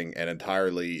for getting an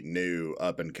entirely new,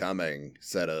 up-and-coming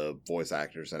set of voice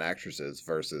actors and actresses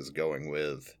versus going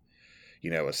with,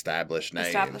 established names.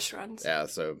 Established ones. Yeah,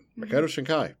 so Makoto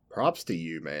Shinkai, props to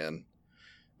you, man.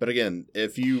 But again,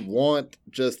 if you want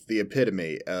just the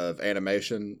epitome of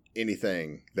animation,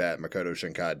 anything that Makoto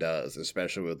Shinkai does,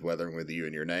 especially with Weathering with You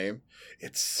and Your Name,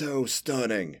 it's so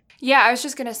stunning. Yeah, I was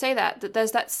just going to say that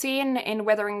there's that scene in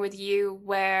Weathering with You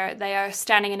where they are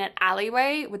standing in an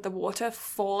alleyway with the water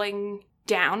falling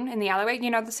down in the alleyway.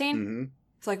 You know the scene? Mm-hmm.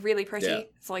 It's really pretty. Yeah.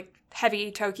 It's heavy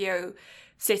Tokyo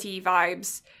city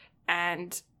vibes,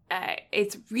 and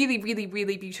it's really, really,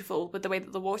 really beautiful with the way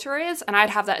that the water is, and I'd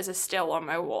have that as a still on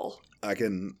my wall. I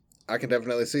can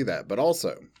definitely see that, but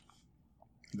also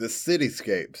the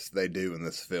cityscapes they do in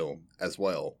this film as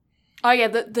well. Oh yeah,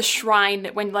 the shrine,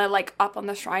 when they're up on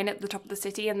the shrine at the top of the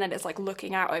city, and then it's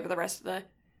looking out over the rest of the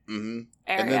area.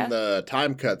 And then the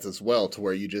time cuts as well, to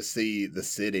where you just see the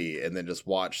city and then just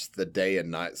watch the day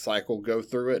and night cycle go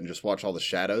through it and just watch all the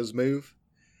shadows move.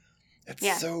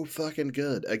 It's so fucking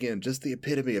good. Again, just the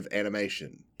epitome of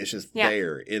animation. It's just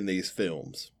there in these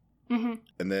films. And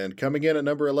then coming in at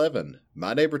number 11,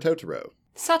 My Neighbor Totoro.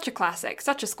 Such a classic.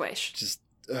 Such a squish. Just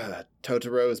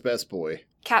Totoro is best boy.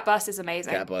 Cat Bus is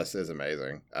amazing. Cat Bus is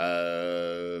amazing.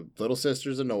 Little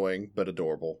Sister's annoying, but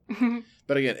adorable.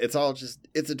 But again, it's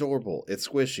adorable. It's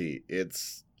squishy.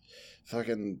 It's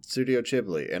fucking Studio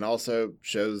Ghibli. And also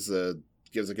gives a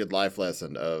good life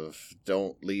lesson of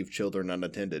don't leave children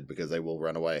unattended because they will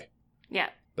run away. Yeah.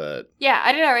 But yeah,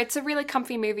 I don't know. It's a really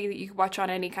comfy movie that you can watch on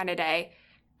any kind of day.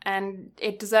 And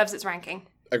it deserves its ranking.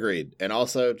 Agreed. And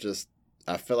also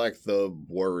I feel like the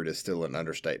word is still an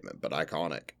understatement, but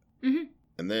iconic. Mm-hmm.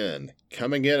 And then,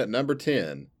 coming in at number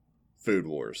 10, Food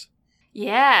Wars.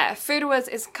 Yeah, Food Wars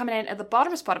is coming in at the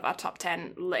bottom spot of our top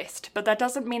 10 list, but that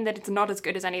doesn't mean that it's not as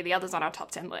good as any of the others on our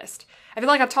top 10 list. I feel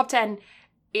like our top 10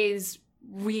 is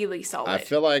really solid. I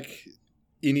feel like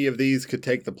any of these could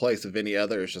take the place of any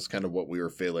other. It's just kind of what we were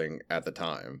feeling at the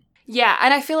time. Yeah,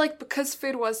 and I feel like because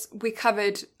Food Wars, we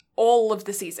covered all of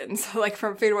the seasons, like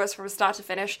from Food Wars from start to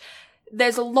finish,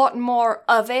 there's a lot more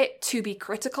of it to be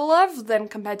critical of than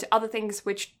compared to other things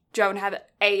which don't have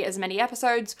as many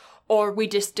episodes, or we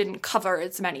just didn't cover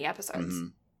as many episodes. Mm-hmm.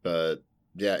 But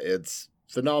yeah, it's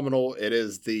phenomenal. It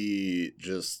is the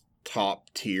just top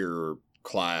tier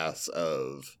class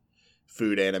of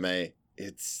food anime.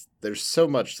 There's so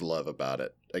much to love about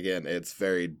it. Again, it's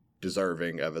very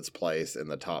deserving of its place in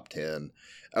the top 10.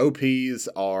 OPs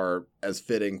are as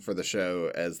fitting for the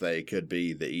show as they could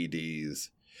be. The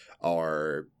EDs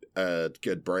are a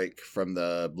good break from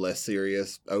the less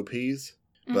serious OPs,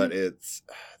 but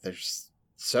there's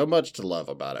so much to love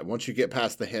about it. Once you get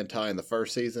past the hentai in the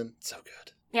first season, it's so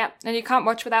good. Yeah, and you can't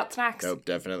watch without snacks. Nope,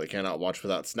 definitely cannot watch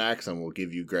without snacks, and we'll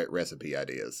give you great recipe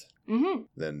ideas. Mm-hmm.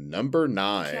 Then number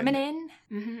 9. Coming in.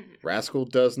 Mm-hmm. Rascal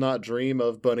Does Not Dream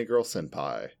of Bunny Girl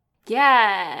Senpai.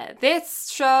 Yeah,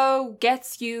 this show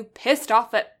gets you pissed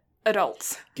off at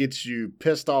adults. Gets you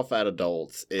pissed off at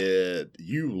adults.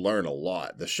 You learn a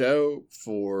lot. The show,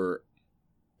 for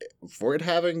it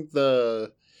having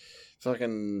the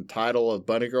fucking title of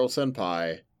Bunny Girl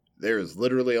Senpai, there is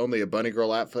literally only a Bunny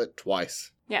Girl outfit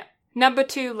twice. Yeah. Number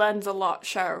 2 learns a lot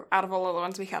show out of all of the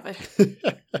ones we covered.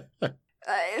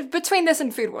 Between this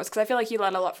and Food Wars, because I feel like you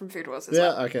learn a lot from Food Wars as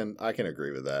well. Yeah, I can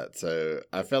agree with that. So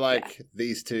I feel like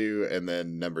these two and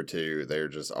then number 2, they're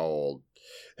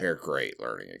a great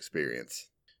learning experience.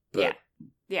 But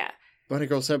yeah. Bunny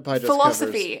Girl Senpai just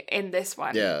philosophy in this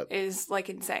one is like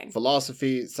insane.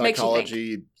 Philosophy,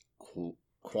 psychology,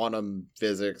 quantum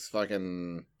physics,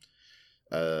 fucking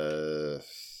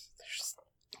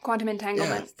quantum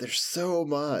entanglement. Yeah, there's so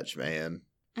much, man.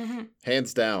 Mm-hmm.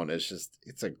 Hands down, it's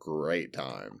a great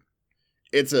time.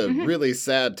 It's a really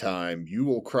sad time. You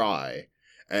will cry.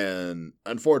 And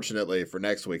unfortunately for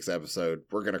next week's episode,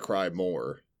 we're going to cry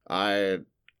more. I'm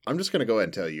just going to go ahead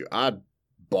and tell you, I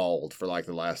bawled for like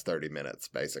the last 30 minutes,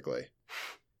 basically.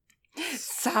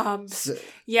 Sobs.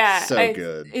 So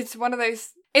good. It's one of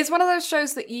those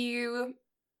shows that you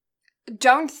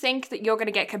don't think that you're going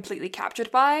to get completely captured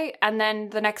by, and then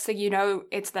the next thing you know,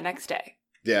 it's the next day.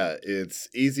 Yeah, it's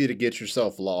easy to get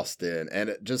yourself lost in, and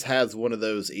it just has one of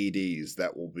those EDs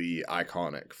that will be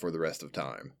iconic for the rest of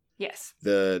time. Yes.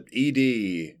 The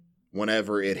ED,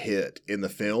 whenever it hit in the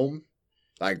film,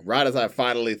 like right as I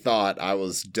finally thought I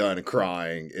was done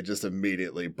crying, it just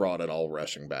immediately brought it all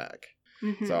rushing back.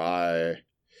 Mm-hmm. So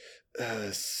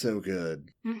so good.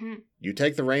 Mm-hmm. You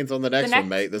take the reins on the next one,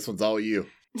 mate. This one's all you.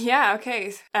 Yeah,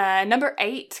 okay. Number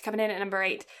 8, coming in at number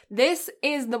 8. This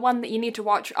is the one that you need to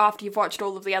watch after you've watched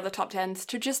all of the other top 10s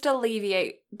to just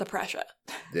alleviate the pressure.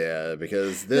 Yeah,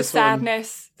 because the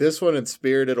sadness. This one and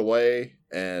Spirited Away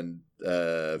and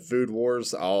Food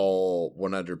Wars, all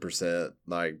 100%.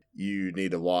 Like, you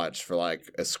need to watch for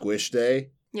like a squish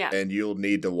day. Yeah. And you'll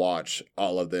need to watch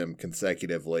all of them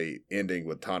consecutively, ending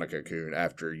with Tanaka-kun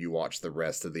after you watch the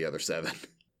rest of the other 7.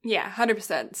 Yeah,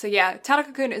 100%. So yeah,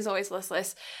 Tanaka-kun is always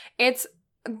listless. It's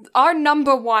our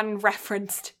number 1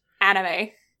 referenced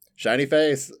anime. Shiny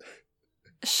face.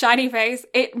 Shiny face.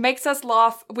 It makes us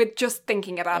laugh with just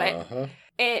thinking about it.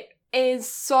 It is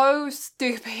so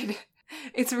stupid.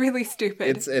 It's really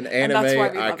stupid. It's an anime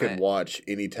I could watch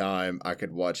anytime. I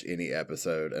could watch any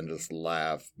episode and just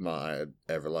laugh my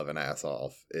ever-loving ass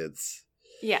off. It's...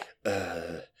 Yeah.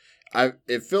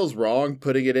 It feels wrong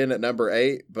putting it in at number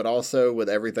 8, but also with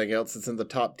everything else that's in the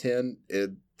top 10,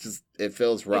 it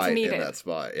feels right in that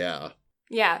spot. Yeah.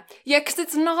 Yeah. Yeah, because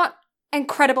it's not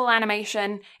incredible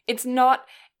animation. It's not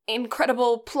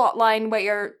incredible plot line where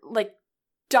you're like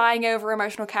dying over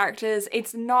emotional characters.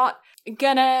 It's not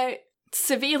gonna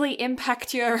severely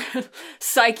impact your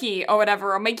psyche or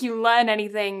whatever, or make you learn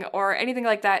anything or anything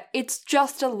like that. It's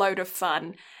just a load of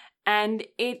fun. And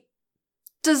it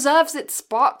deserves its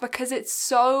spot because it's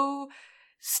so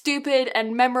stupid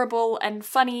and memorable and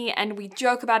funny, and we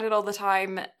joke about it all the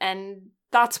time, and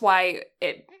that's why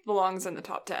it belongs in the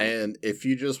top 10. And if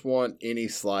you just want any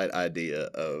slight idea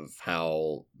of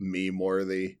how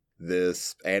meme-worthy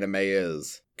this anime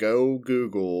is, go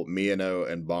Google Miyano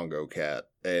and Bongo Cat,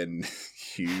 and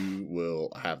you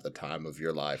will have the time of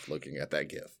your life looking at that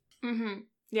gif. Mm-hmm.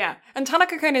 Yeah. And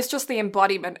Tanaka-kun is just the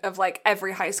embodiment of, like,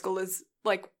 every high schooler's,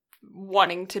 like,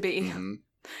 wanting to be. Mm-hmm.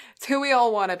 It's who we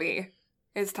all want to be,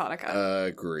 is Tanaka.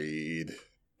 Agreed.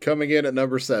 Coming in at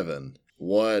number 7,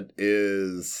 what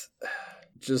is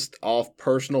just off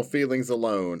personal feelings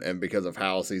alone and because of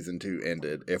how season 2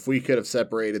 ended. If we could have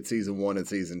separated season 1 and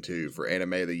season 2 for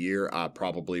anime of the year, I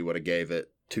probably would have gave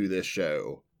it to this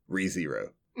show, ReZero.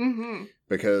 Mm-hmm.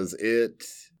 Because it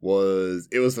was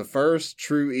the first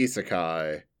true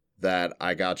isekai that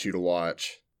I got you to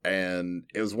watch. And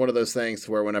it was one of those things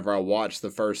where whenever I watched the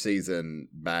first season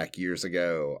back years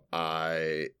ago,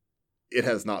 I've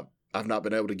not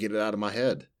been able to get it out of my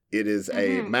head. It is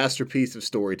a masterpiece of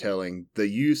storytelling. The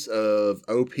use of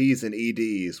OPs and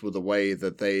EDs with the way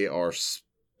that they are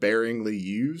sparingly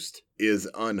used is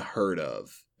unheard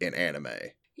of in anime.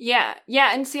 Yeah,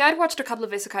 and see, I'd watched a couple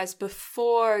of isekais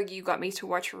before you got me to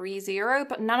watch ReZero,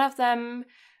 but none of them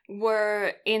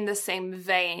were in the same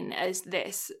vein as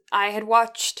this. I had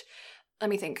watched, let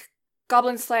me think,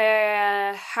 Goblin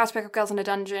Slayer, Housebreak of Girls in a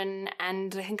Dungeon,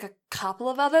 and I think a couple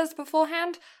of others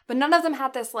beforehand, but none of them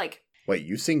had this, like... Wait,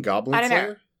 you've seen Goblin I don't Slayer?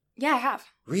 know. Yeah, I have.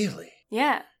 Really?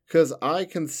 Yeah. Because I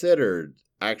considered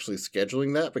actually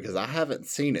scheduling that because I haven't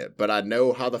seen it, but I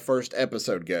know how the first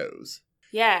episode goes.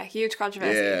 Yeah, huge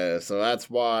controversy. Yeah, so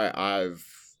that's why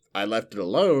I left it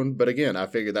alone, but again, I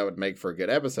figured that would make for a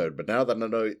good episode, but now that I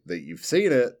know that you've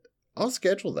seen it, I'll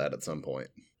schedule that at some point.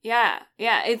 Yeah,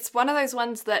 it's one of those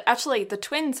ones that actually the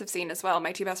twins have seen as well,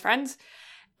 my two best friends,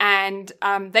 and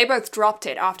they both dropped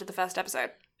it after the first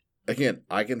episode. Again,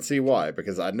 I can see why,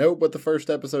 because I know what the first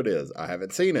episode is. I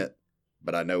haven't seen it,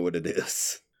 but I know what it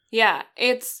is. Yeah,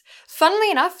 it's,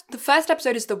 funnily enough, the first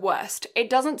episode is the worst. It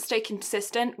doesn't stay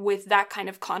consistent with that kind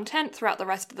of content throughout the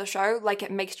rest of the show, like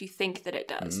it makes you think that it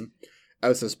does. Mm-hmm.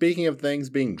 Oh, so speaking of things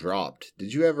being dropped,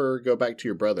 did you ever go back to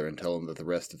your brother and tell him that the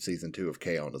rest of season 2 of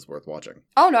K-On! Is worth watching?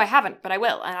 Oh, no, I haven't, but I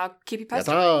will, and I'll keep you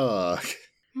posted.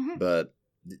 Mm-hmm. But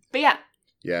yeah.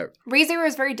 Yeah. ReZero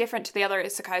is very different to the other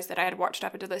isekais that I had watched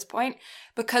up until this point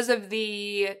because of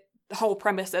the whole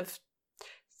premise of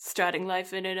starting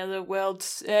life in another world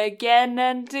again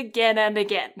and again and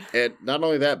again. And not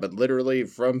only that, but literally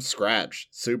from scratch,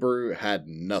 Subaru had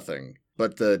nothing.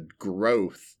 But the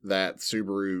growth that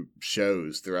Subaru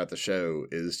shows throughout the show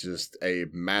is just a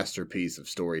masterpiece of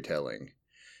storytelling.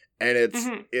 And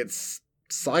it's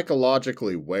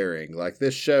psychologically wearing. Like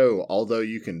this show, although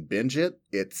you can binge it,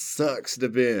 it sucks to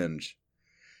binge.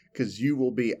 Because you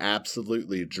will be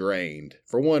absolutely drained.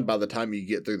 For one, by the time you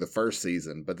get through the first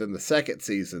season. But then the second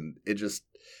season, it just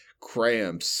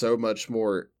crams so much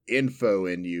more info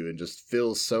in you and just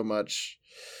feels so much...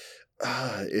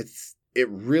 It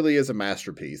really is a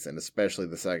masterpiece, and especially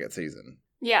the second season.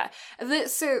 Yeah.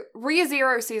 So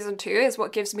ReZero Season 2 is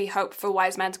what gives me hope for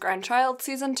Wise Man's Grandchild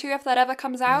Season 2 if that ever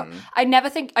comes out. Mm-hmm.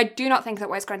 I do not think that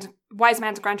Wise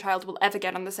Man's Grandchild will ever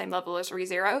get on the same level as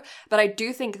ReZero, but I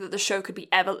do think that the show could be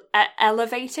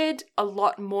elevated a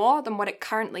lot more than what it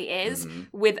currently is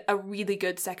with a really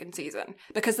good second season,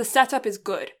 because the setup is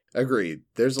good. Agreed.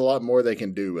 There's a lot more they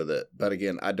can do with it, but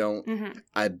again, I don't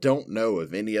know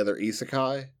of any other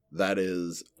isekai that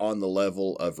is on the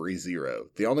level of ReZero.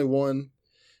 The only one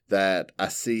that I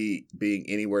see being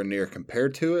anywhere near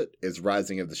compared to it is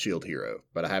Rising of the Shield Hero,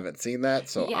 but I haven't seen that,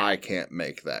 so I can't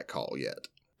make that call yet.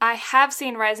 I have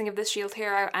seen Rising of the Shield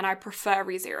Hero, and I prefer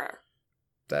ReZero.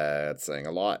 That's saying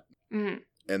a lot. Mm-hmm.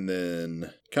 And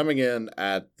then, coming in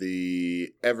at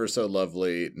the ever so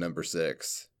lovely number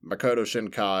 6, Makoto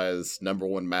Shinkai's number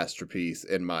 1 masterpiece,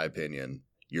 in my opinion,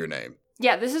 Your Name.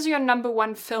 Yeah, this is your number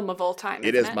 1 film of all time,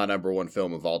 It is my number 1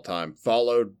 film of all time,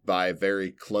 followed by a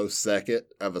very close second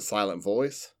of A Silent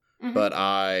Voice. Mm-hmm. But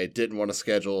I didn't want to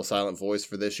schedule A Silent Voice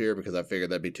for this year because I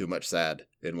figured that'd be too much sad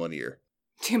in one year.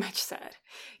 Too much sad.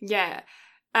 Yeah.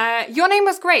 Your Name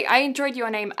was great. I enjoyed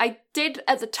Your Name. I did,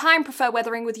 at the time, prefer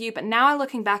Weathering with You, but now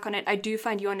looking back on it, I do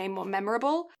find Your Name more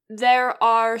memorable. There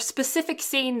are specific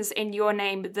scenes in Your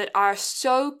Name that are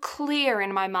so clear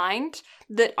in my mind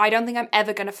that I don't think I'm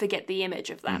ever going to forget the image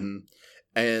of them. Mm-hmm.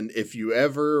 And if you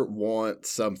ever want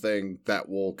something that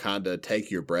will kind of take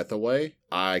your breath away,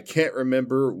 I can't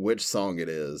remember which song it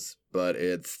is, but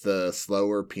it's the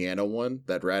slower piano one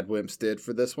that Radwimps did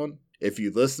for this one. If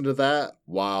you listen to that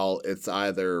while it's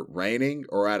either raining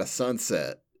or at a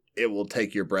sunset, it will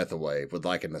take your breath away with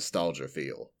like a nostalgia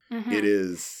feel. Mhm. It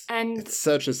is, And it's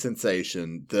such a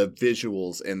sensation. The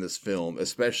visuals in this film,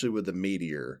 especially with the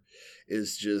meteor,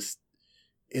 is just,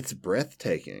 it's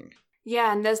breathtaking.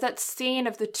 yeah, and there's that scene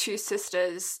of the two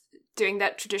sisters doing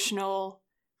that traditional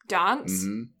dance.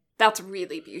 Hmm. That's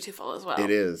really beautiful as well.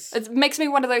 It is. It makes me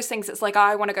one of those things that's like,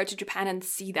 I want to go to Japan and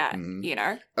see that, Mhm. you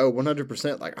know? Oh,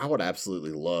 100%. Like, I would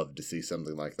absolutely love to see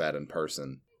something like that in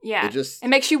person. Yeah. It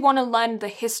makes you want to learn the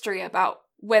history about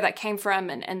where that came from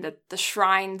and the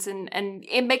shrines, and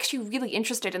it makes you really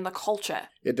interested in the culture.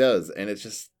 It does. And it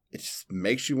just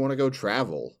makes you want to go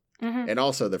travel. Mm-hmm. And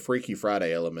also, the Freaky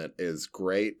Friday element is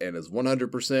great and is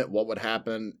 100% what would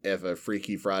happen if a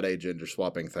Freaky Friday gender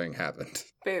swapping thing happened.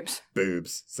 Boobs.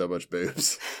 Boobs. So much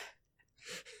boobs.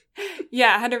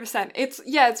 Yeah, 100%.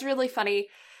 It's really funny.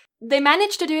 They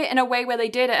managed to do it in a way where they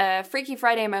did a Freaky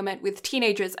Friday moment with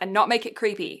teenagers and not make it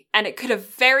creepy. And it could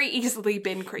have very easily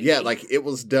been creepy. Yeah, like, it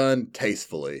was done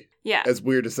tastefully. Yeah. As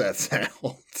weird as that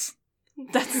sounds.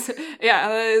 That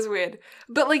is weird.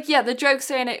 But, like, yeah, the jokes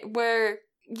in it were,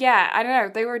 yeah, I don't know,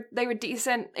 they were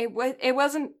decent. It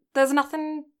wasn't, there's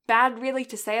nothing bad really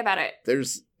to say about it.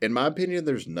 In my opinion,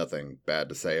 there's nothing bad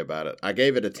to say about it. I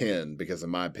gave it a 10 because,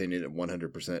 in my opinion, it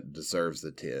 100% deserves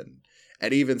the 10.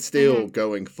 And even still,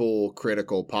 going full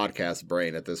critical podcast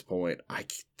brain at this point,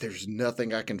 there's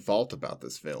nothing I can fault about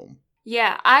this film.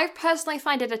 Yeah, I personally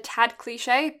find it a tad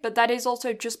cliche, but that is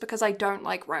also just because I don't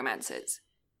like romances.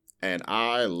 And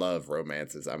I love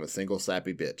romances. I'm a single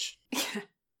sappy bitch.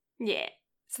 Yeah,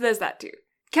 so there's that too.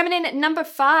 Coming in at number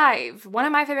 5, one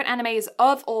of my favorite animes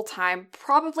of all time.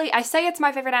 Probably, I say it's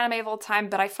my favorite anime of all time,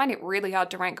 but I find it really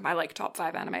hard to rank my, like, top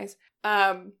 5 animes.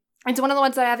 It's one of the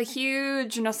ones that I have a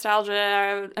huge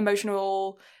nostalgia,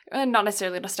 emotional, not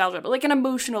necessarily nostalgia, but like an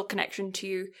emotional connection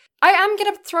to. I am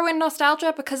going to throw in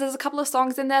nostalgia because there's a couple of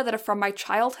songs in there that are from my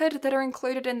childhood that are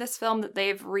included in this film that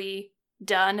they've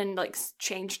redone and like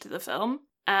changed to the film.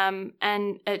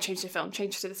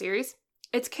 Changed to the series.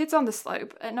 It's Kids on the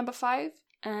Slope at number 5,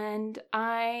 and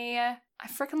I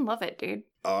freaking love it, dude.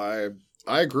 I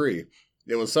agree.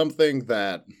 It was something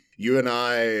that you and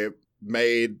I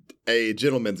made a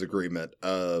gentleman's agreement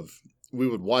of we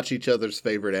would watch each other's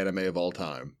favorite anime of all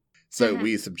time. So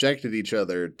we subjected each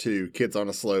other to Kids on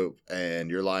a Slope and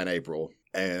Your Lie in April.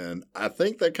 And I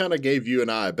think that kind of gave you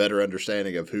and I a better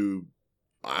understanding of who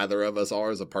either of us are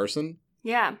as a person.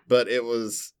 Yeah. But it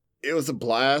was a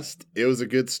blast. It was a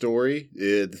good story.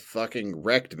 It fucking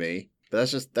wrecked me.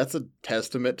 But that's a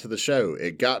testament to the show.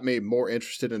 It got me more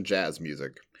interested in jazz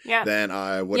music than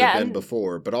I would have been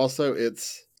before. But also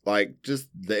it's like just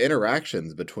the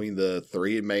interactions between the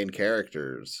 3 main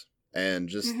characters and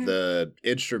just the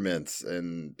instruments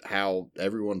and how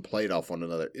everyone played off one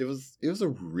another. It was a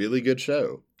really good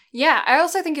show. Yeah, I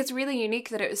also think it's really unique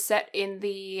that it was set in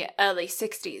the early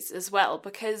 60s as well,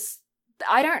 because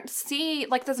I don't see,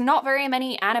 like, there's not very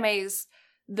many animes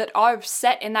that are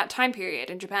set in that time period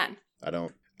in Japan. I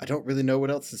don't really know what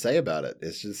else to say about it.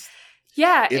 It's just...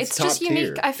 Yeah, it's top just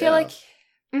unique. tier. I feel like...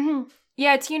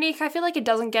 Yeah, it's unique. I feel like it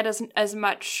doesn't get as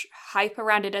much hype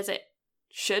around it as it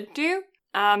should do.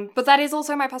 But that is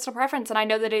also my personal preference, and I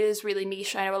know that it is really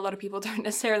niche. I know a lot of people don't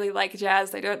necessarily like jazz.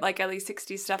 They don't like early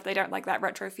 60s stuff. They don't like that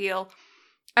retro feel.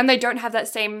 And they don't have that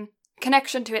same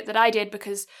connection to it that I did,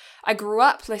 because I grew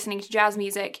up listening to jazz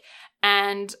music,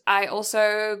 and I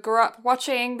also grew up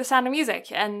watching The Sound of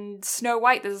Music and Snow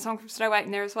White. There's a song from Snow White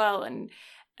in there as well, and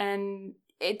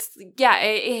it's, yeah,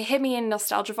 it hit me in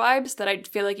nostalgia vibes that I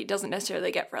feel like it doesn't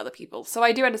necessarily get for other people. So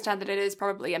I do understand that it is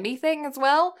probably a me thing as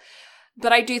well,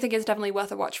 but I do think it's definitely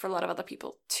worth a watch for a lot of other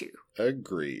people too.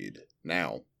 Agreed.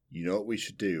 Now, you know what we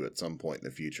should do at some point in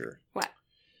the future? What?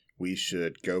 We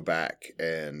should go back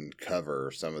and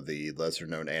cover some of the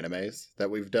lesser-known animes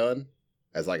that we've done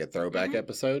as like a throwback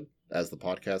episode as the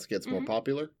podcast gets more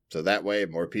popular. So that way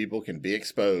more people can be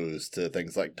exposed to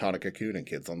things like Tanaka-kun and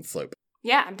Kids on the Slope.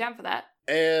 Yeah, I'm down for that.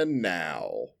 And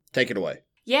now, take it away.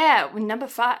 Yeah, number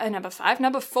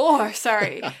 4,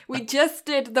 sorry. We just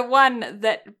did the one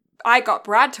that I got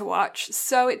Brad to watch,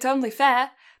 so it's only fair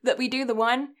that we do the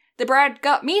one that Brad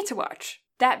got me to watch.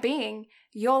 That being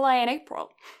Your Lie in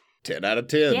April. 10 out of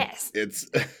 10. Yes. It's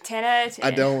 10 out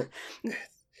of 10.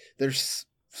 There's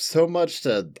so much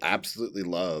to absolutely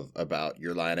love about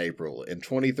Your Lie in April. In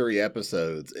 23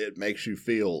 episodes, it makes you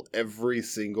feel every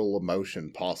single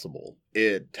emotion possible.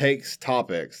 It takes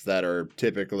topics that are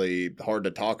typically hard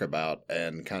to talk about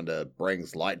and kind of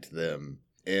brings light to them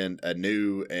in a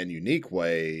new and unique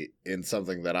way in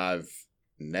something that I've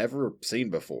never seen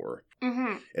before.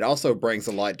 It also brings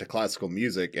a light to classical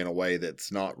music in a way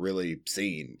that's not really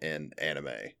seen in anime.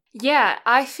 Yeah,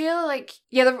 I feel like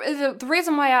the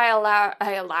reason why I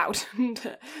allowed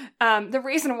the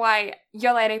reason why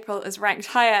Your Lie in April is ranked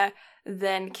higher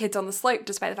than Kids on the Slope,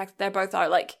 despite the fact that they both are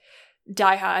like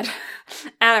diehard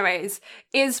animes,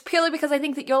 is purely because I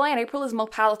think that Your Lie in April is more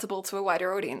palatable to a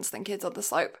wider audience than Kids on the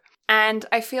Slope, and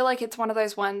I feel like it's one of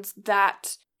those ones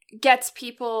that gets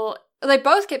people. They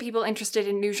both get people interested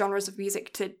in new genres of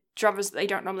music to genres that they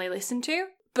don't normally listen to,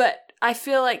 but I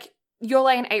feel like Your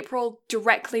Lie in April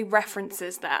directly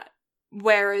references that,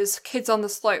 whereas Kids on the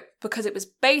Slope, because it was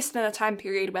based in a time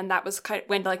period when that was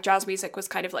when like jazz music was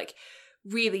kind of like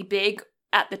really big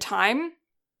at the time.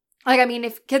 Like, I mean,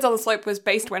 if Kids on the Slope was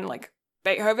based when like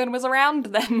Beethoven was around,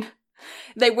 then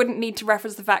they wouldn't need to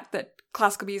reference the fact that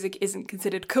classical music isn't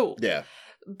considered cool. Yeah.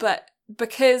 But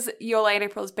because Your Lie in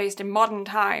April is based in modern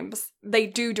times, they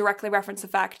do directly reference the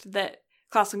fact that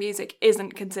classical music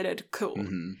isn't considered cool.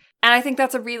 Mm-hmm. And I think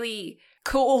that's a really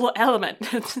cool element,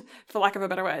 for lack of a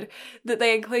better word, that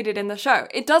they included in the show.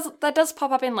 That does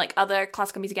pop up in like other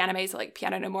classical music animes like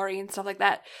Piano no Mori and stuff like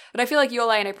that. But I feel like Your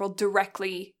Lie in April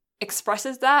directly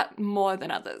expresses that more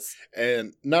than others.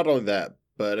 And not only that,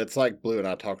 but it's like Blue and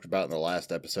I talked about in the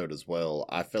last episode as well.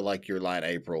 I feel like Your Lie in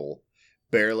April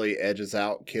barely edges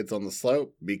out Kids on the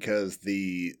Slope because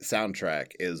the soundtrack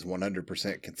is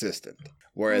 100% consistent.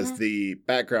 Whereas the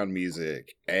background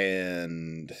music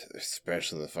and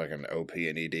especially the fucking OP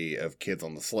and ED of Kids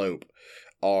on the Slope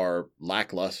are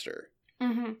lackluster.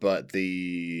 Mm-hmm. But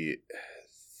the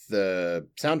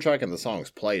soundtrack and the songs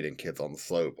played in Kids on the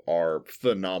Slope are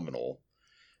phenomenal.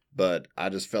 But I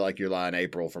just feel like Your Lie in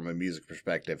April, from a music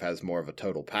perspective, has more of a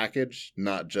total package,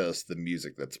 not just the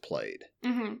music that's played.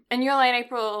 Mm-hmm. And Your Lie in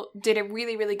April did a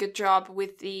really, really good job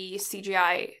with the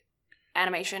CGI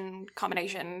animation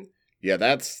combination. Yeah,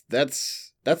 that's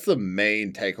the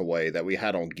main takeaway that we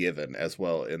had on Given as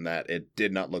well, in that it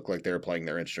did not look like they were playing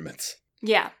their instruments.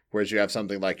 Yeah. Whereas you have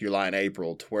something like Your Lie in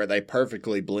April, to where they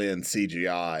perfectly blend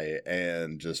CGI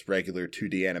and just regular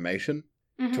 2D animation,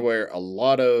 to where a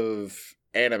lot of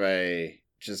anime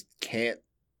just can't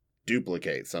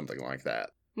duplicate something like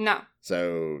that. No.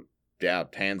 So, yeah,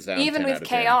 hands down. Even 10 with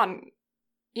K-On!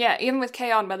 Yeah, even with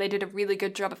K-On! Where they did a really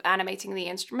good job of animating the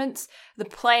instruments, the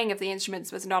playing of the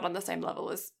instruments was not on the same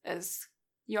level as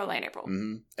Your Lie in April.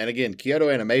 Mm-hmm. And again, Kyoto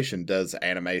Animation does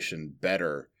animation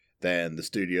better than the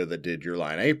studio that did Your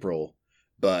Lie in April,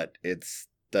 but it's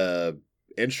the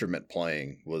instrument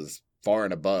playing was far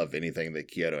and above anything that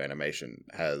Kyoto Animation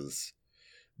has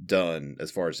done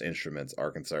as far as instruments are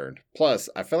concerned. Plus,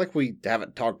 I feel like we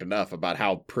haven't talked enough about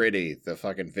how pretty the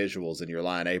fucking visuals in Your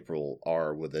Lie in April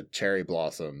are, with the cherry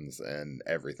blossoms and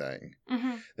everything.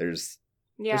 Mm-hmm. There's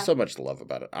so much to love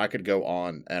about it. I could go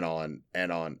on and on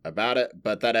and on about it,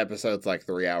 but that episode's like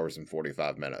 3 hours and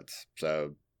 45 minutes.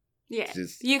 So yeah,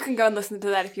 you can go and listen to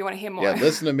that if you want to hear more. Yeah,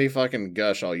 listen to me fucking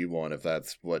gush all you want if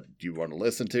that's what you want to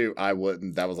listen to. I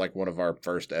wouldn't. That was like one of our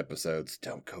first episodes.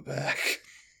 Don't go back.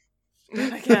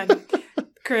 Again,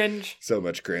 cringe. So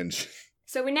much cringe.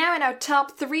 So we're now in our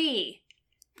top 3.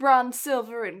 Bronze,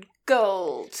 silver, and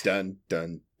gold. Dun,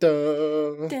 dun,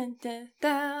 dun. Dun, dun,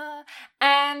 dun.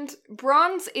 And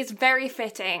bronze is very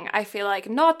fitting, I feel like,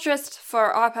 not just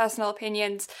for our personal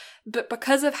opinions, but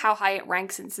because of how high it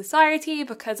ranks in society,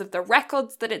 because of the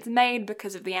records that it's made,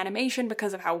 because of the animation,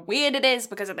 because of how weird it is,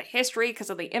 because of the history, because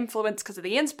of the influence, because of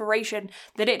the inspiration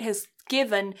that it has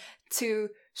given to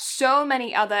so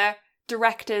many other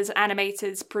directors,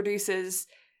 animators, producers,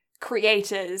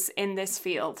 creators in this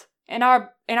field. In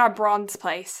our bronze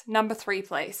place, number 3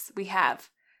 place, we have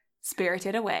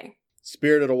Spirited Away.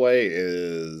 Spirited Away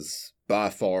is by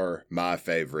far my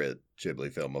favorite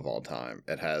Ghibli film of all time.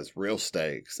 It has real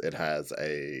stakes. It has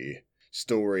a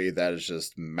story that is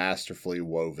just masterfully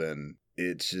woven.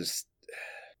 It's just,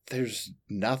 there's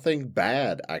nothing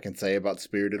bad I can say about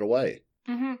Spirited Away.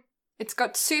 Mm-hmm. It's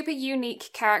got super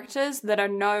unique characters that are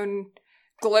known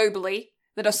globally,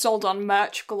 that are sold on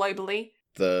merch globally.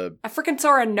 I freaking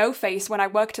saw a no-face when I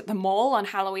worked at the mall on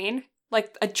Halloween.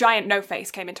 Like, a giant no-face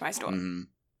came into my store. Mm-hmm.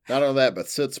 Not only that, but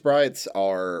Soot Sprites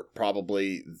are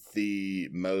probably the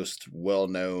most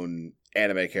well-known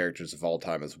anime characters of all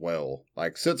time as well.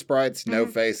 Like, Soot Sprites,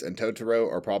 No-Face, and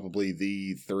Totoro are probably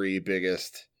the 3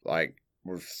 biggest, like,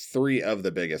 3 of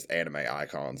the biggest anime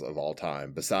icons of all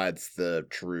time, besides the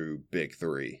true big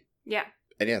 3. Yeah.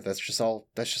 And yeah, that's just all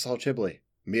Ghibli.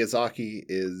 Miyazaki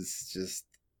is just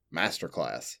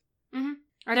masterclass. Mm-hmm.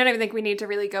 I don't even think we need to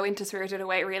really go into Spirited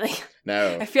Away, really.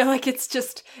 No. I feel like it's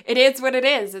just, it is what it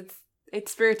is.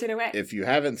 It's Spirited Away. If you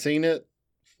haven't seen it,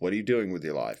 what are you doing with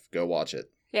your life? Go watch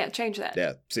it. Yeah, change that.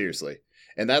 Yeah, seriously.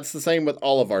 And that's the same with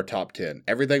all of our top 10.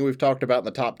 Everything we've talked about in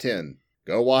the top 10,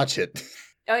 go watch it.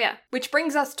 Oh yeah. Which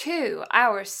brings us to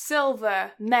our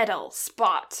silver medal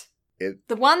spot. It,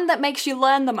 the one that makes you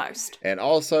learn the most. And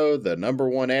also the number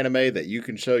one anime that you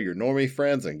can show your normie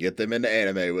friends and get them into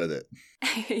anime with it.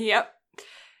 Yep.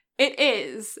 It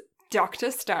is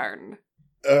Dr. Stone.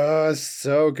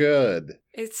 So good.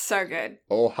 It's so good.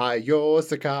 Ohio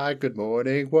Sakai, good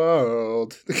morning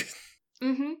world.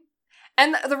 Mm-hmm.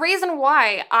 And the reason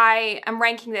why I am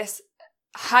ranking this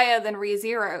higher than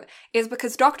ReZero is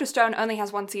because Dr. Stone only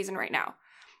has one season right now.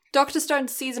 Dr.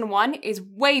 Stone's season 1 is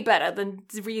way better than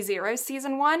ReZero's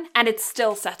season 1, and it's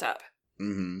still set up.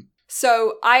 Mm-hmm.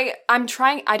 So I'm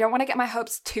trying, I don't want to get my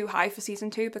hopes too high for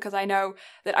season 2 because I know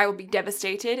that I will be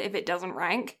devastated if it doesn't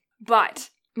rank, but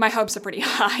my hopes are pretty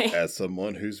high. As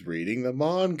someone who's reading the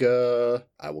manga,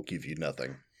 I will give you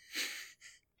nothing.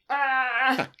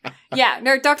 Yeah,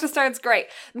 no, Dr. Stone's great.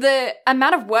 The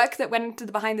amount of work that went into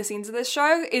the behind the scenes of this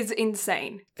show is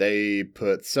insane. They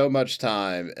put so much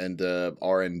time into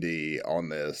R&D on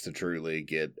this to truly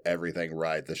get everything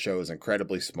right. The show is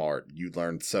incredibly smart. You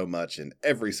learn so much in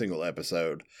every single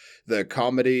episode. The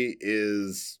comedy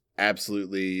is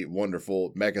absolutely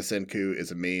wonderful. Mecha Senku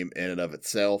is a meme in and of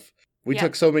itself. We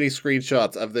took so many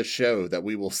screenshots of this show that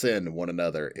we will send one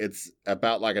another. It's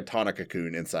about like a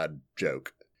Tanaka-kun inside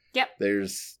joke. Yep.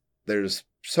 There's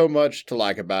so much to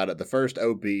like about it. The first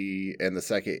OP and the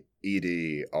second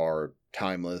ED are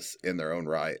timeless in their own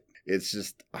right. It's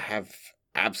just, I have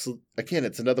again,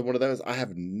 it's another one of those, I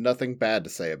have nothing bad to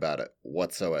say about it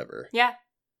whatsoever. Yeah.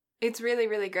 It's really,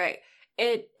 really great.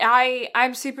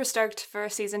 I'm super stoked for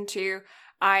season 2.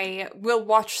 I will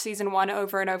watch season 1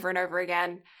 over and over and over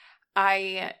again.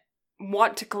 I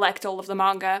want to collect all of the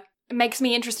manga. It makes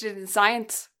me interested in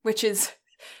science, which is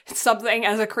something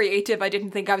as a creative I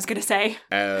didn't think I was going to say.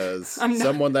 As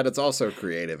someone that is also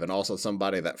creative and also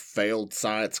somebody that failed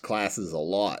science classes a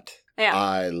lot. Yeah.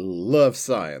 I love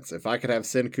science. If I could have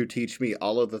Senku teach me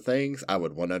all of the things, I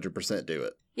would 100% do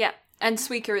it. Yeah, and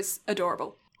Suika is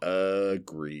adorable.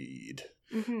 Agreed.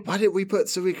 Mm-hmm. Why did we put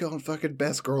Suika on fucking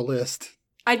best girl list?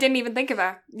 I didn't even think of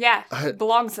her. Yeah,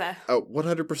 belongs there. Oh,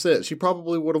 100%. She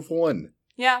probably would have won.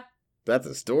 Yeah. That's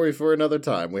a story for another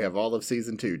time. We have all of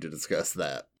season 2 to discuss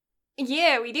that.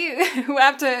 Yeah, we do. We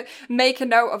have to make a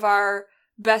note of our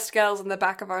best girls in the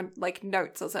back of our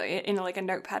notes, also in like a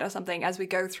notepad or something as we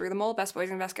go through them all, best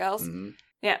boys and best girls. Mm-hmm.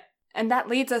 Yeah, and that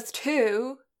leads us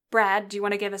to Brad. Do you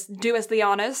want to do us the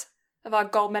honors of our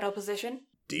gold medal position?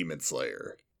 Demon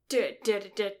Slayer.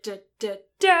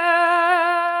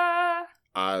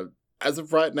 As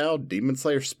of right now, Demon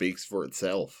Slayer speaks for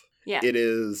itself. Yeah. It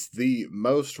is the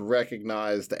most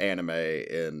recognized anime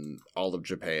in all of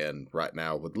Japan right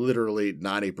now, with literally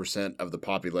 90% of the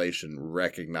population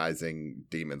recognizing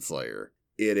Demon Slayer.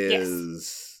 It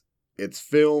is... Yes. Its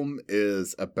film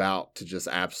is about to just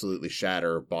absolutely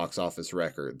shatter box office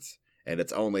records, and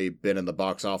it's only been in the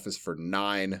box office for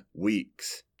 9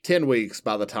 weeks. 10 weeks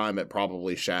by the time it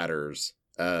probably shatters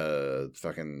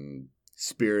fucking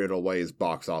Spirited Away's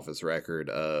box office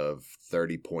record of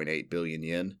 30.8 billion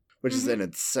yen. Which is an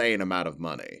insane amount of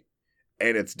money.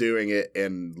 And it's doing it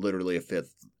in literally a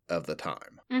fifth of the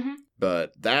time. Mm-hmm.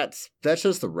 But that's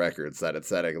just the records that it's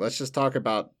setting. Let's just talk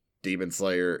about Demon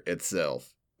Slayer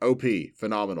itself. OP,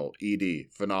 phenomenal.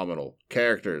 ED, phenomenal.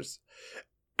 Characters,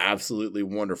 absolutely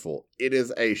wonderful. It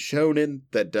is a shonen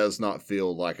that does not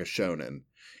feel like a shonen.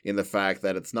 In the fact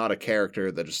that it's not a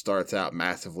character that just starts out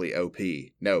massively OP.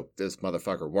 No, this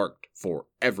motherfucker worked for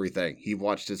everything. He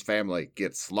watched his family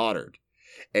get slaughtered.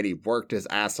 And he worked his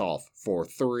ass off for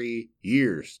 3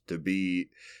 years to be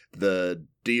the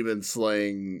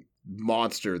demon-slaying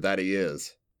monster that he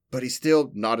is. But he's still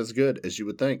not as good as you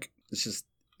would think. It's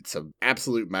an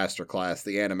absolute masterclass.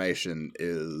 The animation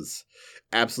is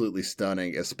absolutely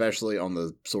stunning, especially on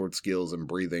the sword skills and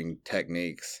breathing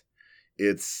techniques.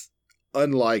 It's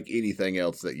unlike anything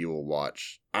else that you will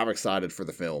watch. I'm excited for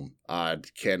the film. I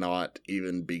cannot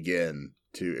even begin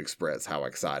to express how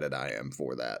excited I am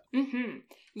for that. Mm-hmm.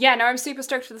 Yeah, no, I'm super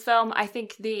stoked for the film. I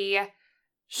think the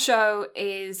show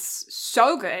is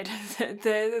so good.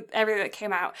 Everything that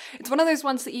came out. It's one of those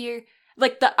ones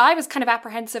that I was kind of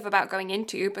apprehensive about going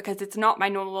into because it's not my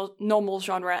normal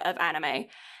genre of anime.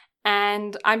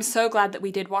 And I'm so glad that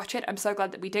we did watch it. I'm so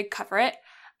glad that we did cover it.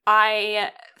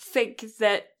 I think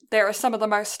that there are some of the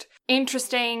most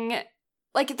interesting...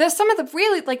 there's some of the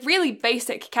really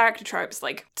basic character tropes,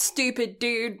 like stupid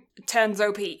dude turns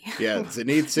OP. Yeah,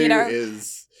 Zenitsu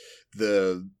is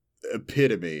the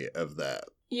epitome of that.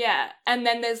 Yeah, and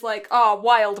then there's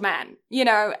wild man,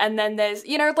 and then there's,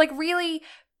 really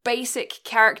basic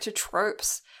character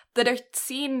tropes that are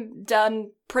seen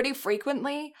done pretty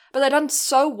frequently, but they're done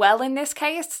so well in this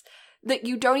case that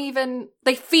you don't even,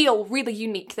 they feel really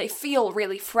unique, they feel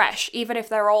really fresh, even if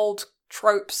they're old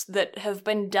tropes that have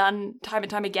been done time and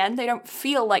time again, they don't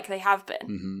feel like they have been.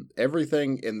 Mm-hmm.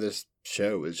 Everything in this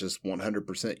show is just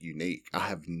 100% unique. I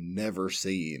have never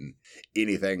seen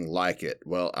anything like it.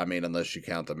 Well, I mean, unless you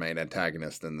count the main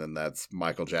antagonist, and then that's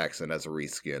Michael Jackson as a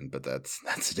reskin, but that's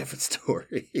a different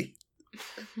story.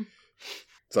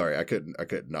 Sorry, I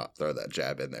could not throw that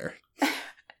jab in there.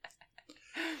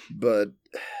 But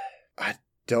I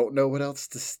don't know what else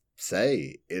to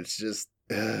say. It's just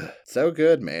so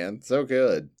good, man. So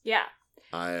good. Yeah.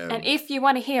 And if you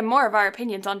want to hear more of our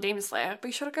opinions on Demon Slayer,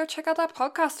 be sure to go check out that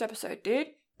podcast episode, dude.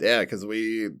 Yeah, because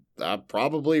I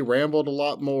probably rambled a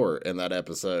lot more in that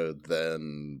episode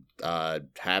than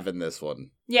having this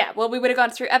one. Yeah, well, we would have gone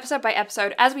through episode by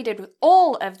episode, as we did with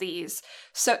all of these.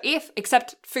 So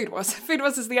except Food Wars. Food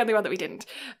Wars is the only one that we didn't.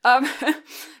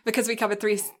 Because we covered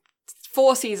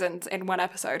 4 seasons in one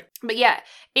episode. But yeah,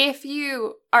 if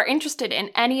you are interested in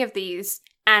any of these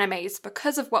animes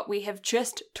because of what we have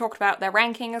just talked about, their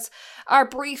rankings, our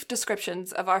brief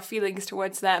descriptions of our feelings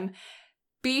towards them,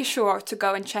 be sure to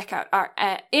go and check out our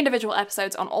individual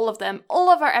episodes on all of them. All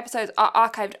of our episodes are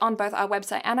archived on both our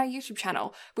website and our YouTube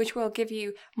channel, which we'll give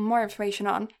you more information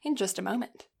on in just a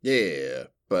moment. Yeah,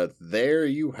 but there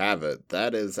you have it.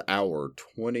 That is our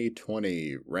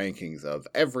 2020 rankings of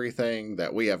everything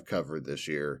that we have covered this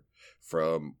year,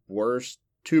 from worst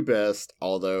to best,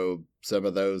 although some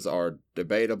of those are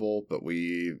debatable, but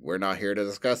we're not here to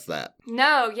discuss that.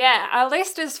 No, yeah, our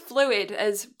list is fluid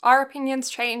as our opinions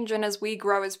change and as we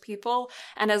grow as people,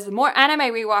 and as the more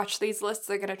anime we watch, these lists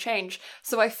are going to change.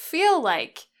 So I feel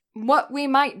like what we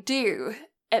might do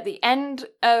at the end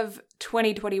of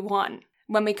 2021,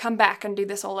 when we come back and do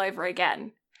this all over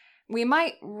again, we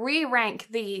might re-rank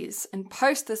these and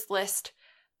post this list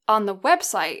on the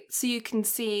website so you can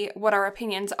see what our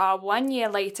opinions are 1 year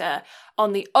later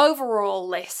on the overall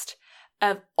list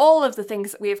of all of the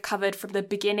things that we have covered from the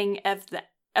beginning of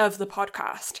the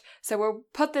podcast. So we'll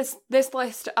put this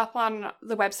list up on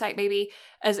the website maybe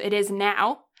as it is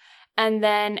now, and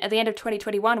then at the end of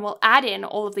 2021 we'll add in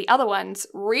all of the other ones,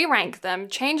 re-rank them,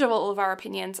 change all of our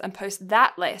opinions, and post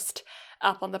that list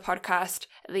up on the podcast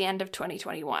at the end of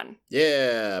 2021.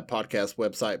 Yeah, podcast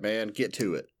website, man, get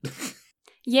to it.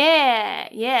 Yeah,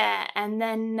 and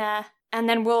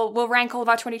then we'll rank all of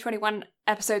our 2021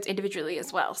 episodes individually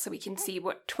as well, so we can see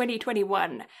what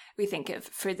 2021 we think of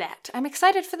for that. I'm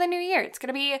excited for the new year. It's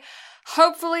gonna be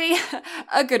hopefully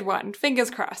a good one.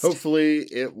 Fingers crossed. Hopefully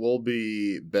it will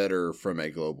be better from a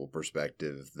global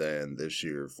perspective than this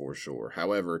year for sure.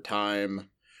 However, time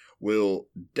will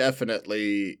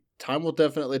definitely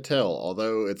tell,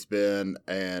 although it's been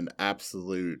an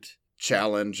absolute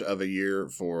challenge of a year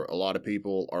for a lot of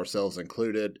people, ourselves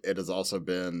included. It has also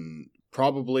been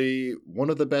probably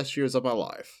one of the best years of my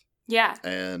life. Yeah.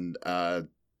 And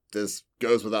this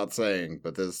goes without saying,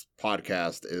 but this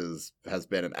podcast has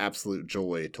been an absolute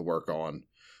joy to work on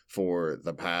for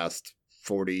the past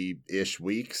 40-ish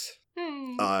weeks.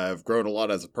 I've grown a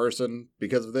lot as a person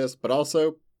because of this, but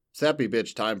also, sappy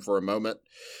bitch time for a moment,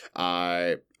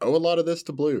 I owe a lot of this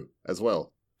to Blue as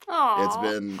well. Aww. It's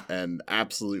been an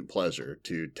absolute pleasure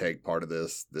to take part of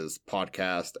this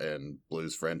podcast, and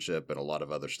Blue's friendship and a lot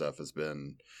of other stuff has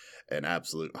been an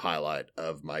absolute highlight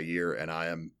of my year, and I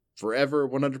am forever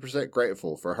 100%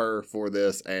 grateful for her for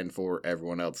this and for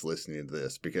everyone else listening to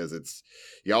this, because it's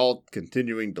y'all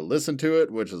continuing to listen to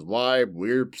it, which is why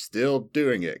we're still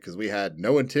doing it, because we had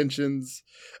no intentions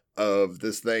of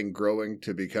this thing growing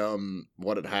to become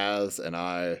what it has, and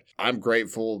I'm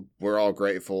grateful. We're all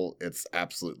grateful. It's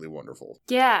absolutely wonderful.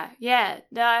 Yeah.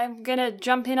 I'm gonna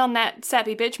jump in on that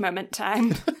sappy bitch moment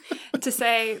time to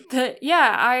say that,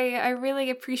 yeah, I really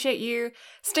appreciate you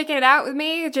sticking it out with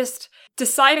me, just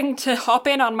deciding to hop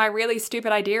in on my really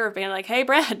stupid idea of being like, hey,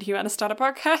 Brad, do you want to start a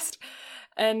podcast?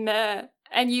 And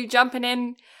you jumping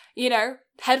in,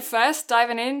 head first,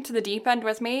 diving into the deep end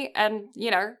with me, and,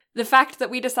 the fact that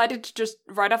we decided to just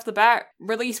right off the bat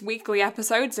release weekly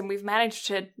episodes and we've managed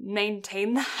to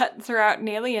maintain that throughout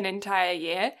nearly an entire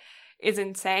year is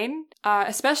insane,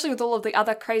 especially with all of the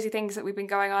other crazy things that we've been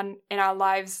going on in our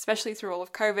lives, especially through all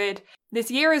of COVID. This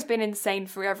year has been insane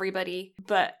for everybody,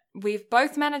 but we've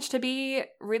both managed to be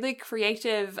really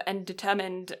creative and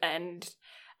determined, and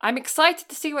I'm excited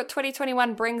to see what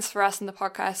 2021 brings for us in the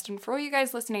podcast. And for all you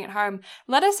guys listening at home,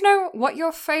 let us know what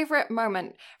your favorite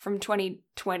moment from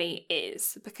 2020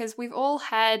 is, because we've all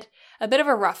had a bit of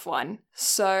a rough one.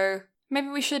 So maybe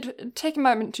we should take a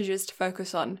moment to just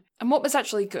focus on what was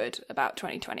actually good about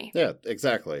 2020. Yeah,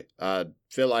 exactly. I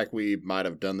feel like we might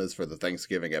have done this for the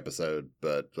Thanksgiving episode,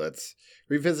 but let's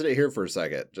revisit it here for a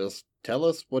second. Just tell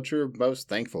us what you're most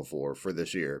thankful for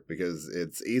this year, because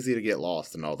it's easy to get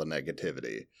lost in all the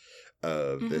negativity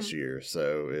of this year.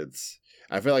 So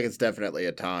I feel like it's definitely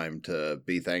a time to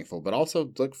be thankful, but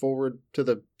also look forward to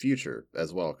the future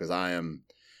as well, because I'm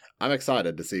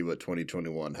excited to see what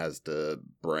 2021 has to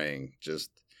bring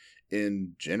just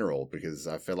in general, because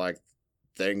I feel like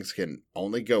things can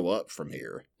only go up from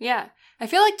here. Yeah. I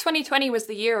feel like 2020 was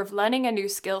the year of learning a new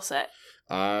skill set.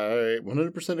 I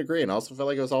 100% agree, and I also feel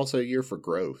like it was also a year for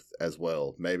growth as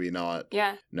well. Maybe not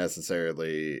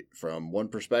necessarily from one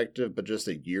perspective, but just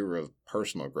a year of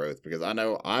personal growth, because I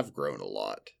know I've grown a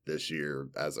lot this year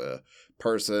as a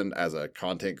person, as a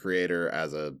content creator,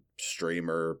 as a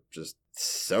streamer, just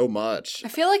so much. I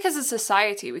feel like as a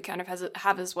society we kind of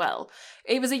have as well.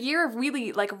 It was a year of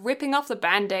really like ripping off the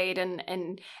band-aid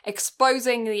and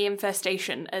exposing the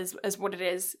infestation as what it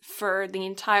is for the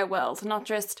entire world, not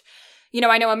just...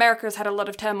 I know America's had a lot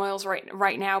of turmoils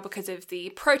right now because of the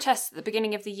protests at the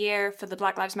beginning of the year for the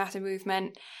Black Lives Matter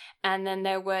movement. And then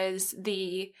there was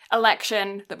the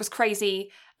election that was crazy,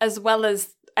 as well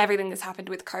as everything that's happened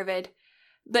with COVID.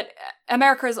 But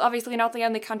America is obviously not the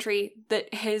only country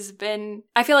that has been...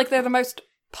 I feel like they're the most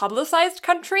publicized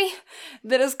country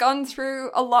that has gone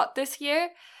through a lot this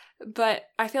year. But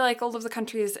I feel like all of the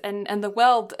countries and the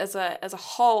world as a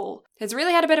whole has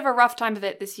really had a bit of a rough time of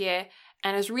it this year,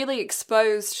 and has really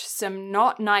exposed some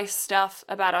not nice stuff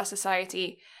about our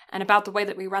society and about the way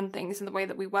that we run things and the way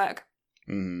that we work.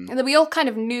 And that we all kind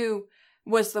of knew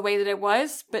was the way that it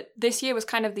was, but this year was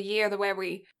kind of the year where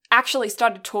we actually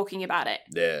started talking about it.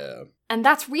 Yeah. And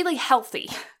that's really healthy.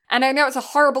 And I know it's a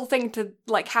horrible thing to,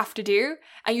 have to do,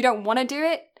 and you don't want to do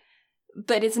it,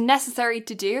 but it's necessary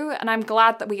to do, and I'm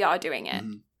glad that we are doing it.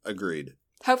 Agreed.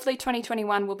 Hopefully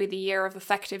 2021 will be the year of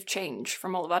effective change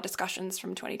from all of our discussions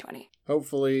from 2020.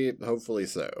 Hopefully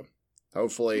so.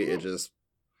 Hopefully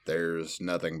there's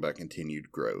nothing but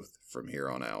continued growth from here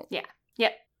on out. Yeah.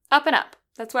 Yep. Up and up.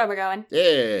 That's where we're going.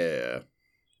 Yeah.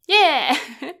 Yeah.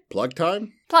 Plug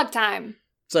time? Plug time.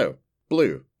 So,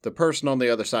 Blue, the person on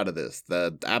the other side of this,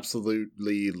 the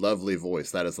absolutely lovely voice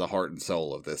that is the heart and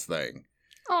soul of this thing.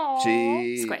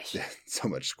 Aww. Squish. So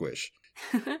much squish.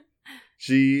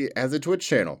 She has a Twitch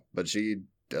channel, but she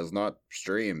does not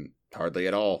stream hardly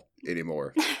at all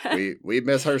anymore. We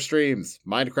miss her streams.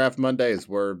 Minecraft Mondays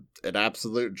were an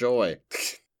absolute joy.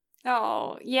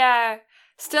 Oh, yeah.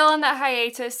 Still on that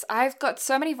hiatus. I've got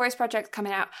so many voice projects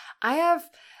coming out. I have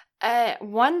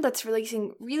one that's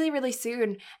releasing really, really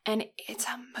soon, and it's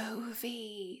a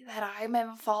movie that I'm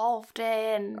involved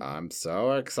in. I'm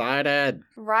so excited.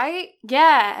 Right?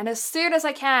 Yeah, and as soon as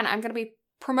I can, I'm going to be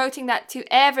promoting that to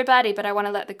everybody, but I want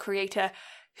to let the creator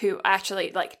who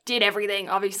actually did everything,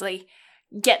 obviously,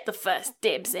 get the first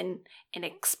dibs in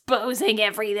exposing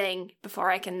everything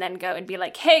before I can then go and be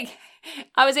like, hey,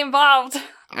 I was involved.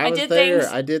 I did things.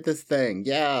 I did this thing.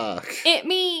 Yeah. It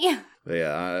me. But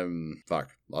yeah,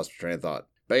 lost my train of thought.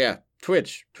 But yeah,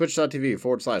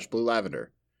 twitch.tv/Blue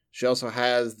Lavender. She also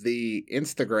has the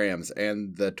Instagrams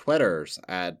and the Twitters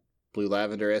at Blue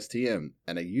Lavender STM,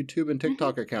 and a YouTube and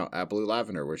TikTok account at Blue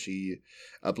Lavender, where she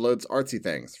uploads artsy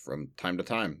things from time to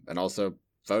time, and also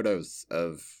photos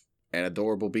of an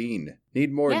adorable bean.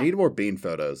 Need more bean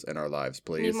photos in our lives,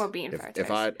 please. Need more bean photos. If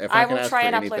I can ask for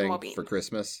anything for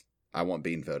Christmas, I want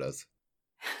bean photos.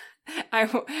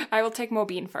 I will take more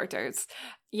bean photos.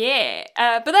 Yeah,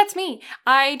 but that's me.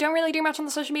 I don't really do much on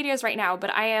the social medias right now,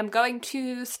 but I am going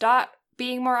to start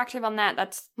being more active on that.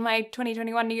 That's my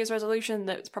 2021 New Year's resolution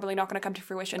that's probably not going to come to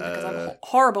fruition because I'm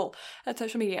horrible at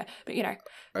social media. But,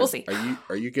 we'll see.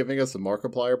 Are you giving us a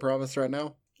Markiplier promise right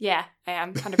now? Yeah, I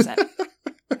am, 100%.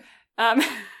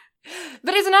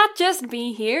 But it's not just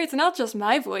me here. It's not just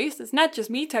my voice. It's not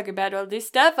just me talking about all this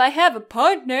stuff. I have a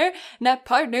partner, and that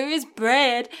partner is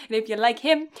Brad. And if you like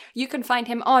him, you can find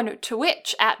him on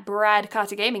Twitch at Brad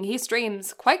Carter Gaming. He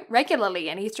streams quite regularly,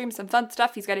 and he streams some fun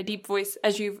stuff. He's got a deep voice,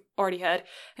 as you've already heard,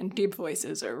 and deep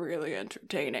voices are really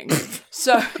entertaining.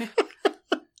 So...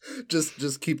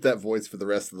 Just keep that voice for the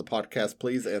rest of the podcast,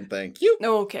 please, and thank you.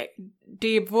 Okay.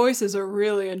 Deep voices are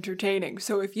really entertaining,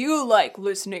 so if you like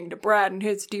listening to Brad and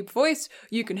his deep voice,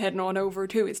 you can head on over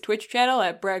to his Twitch channel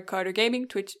at Brad Carter Gaming,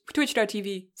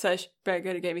 twitch.tv/Brad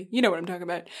Carter Gaming. You know what I'm talking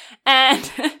about.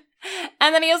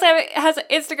 And then he also has an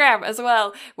Instagram as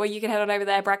well, where you can head on over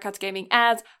there, Brad Carter Gaming,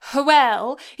 as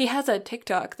well. He has a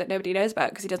TikTok that nobody knows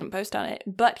about because he doesn't post on it,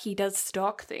 but he does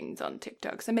stalk things on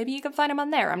TikTok, so maybe you can find him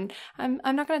on there. I'm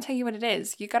not going to tell you what it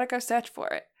is. You gotta go search for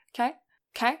it. Okay?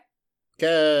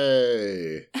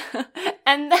 Okay.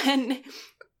 And then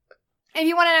If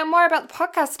you want to know more about the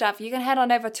podcast stuff, you can head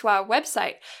on over to our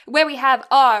website, where we have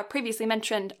our previously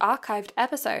mentioned archived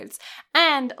episodes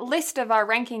and list of our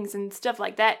rankings and stuff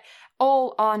like that,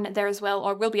 all on there as well,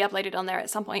 or will be uploaded on there at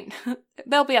some point.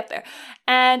 They'll be up there.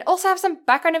 And also have some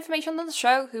background information on the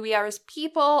show, who we are as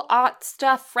people, art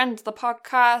stuff, friends of the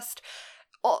podcast,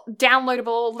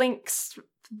 downloadable links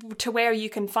to where you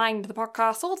can find the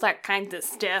podcast, all that kind of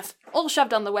stuff, all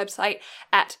shoved on the website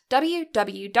at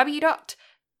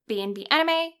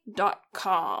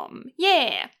www.bnbanime.com.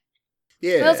 Yeah!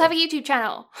 Yeah. We also have a YouTube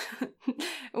channel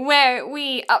where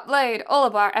we upload all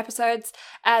of our episodes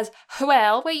as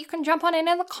well, where you can jump on in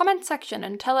the comment section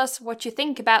and tell us what you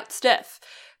think about stuff.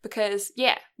 Because,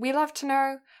 yeah, we love to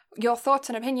know your thoughts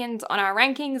and opinions on our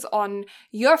rankings, on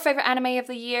your favorite anime of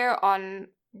the year, on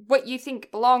what you think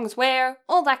belongs where,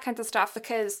 all that kinds of stuff,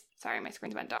 because... Sorry, my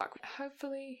screen's went dark.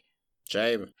 Hopefully...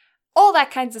 Shame. All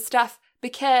that kinds of stuff,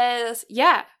 because,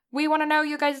 yeah, we want to know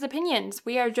your guys' opinions.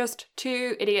 We are just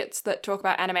two idiots that talk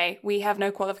about anime. We have no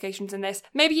qualifications in this.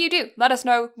 Maybe you do. Let us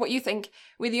know what you think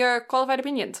with your qualified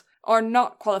opinions, or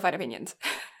not qualified opinions.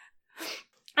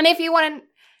 And if you want to...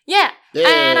 Yeah,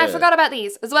 and I forgot about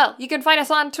these as well. You can find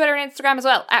us on Twitter and Instagram as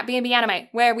well, at BNB Anime,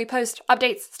 where we post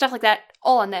updates, stuff like that,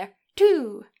 all on there,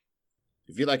 too.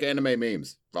 If you like anime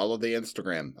memes, follow the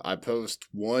Instagram. I post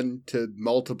 1 to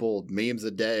multiple memes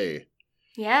a day.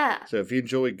 Yeah. So if you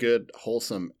enjoy good,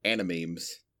 wholesome animemes,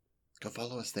 go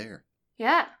follow us there.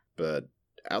 Yeah. But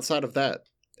outside of that,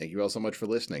 thank you all so much for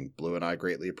listening. Blue and I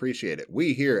greatly appreciate it.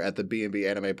 We here at the B&B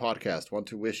Anime Podcast want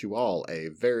to wish you all a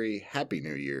very happy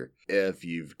new year. If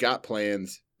you've got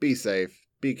plans, be safe,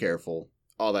 be careful,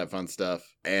 all that fun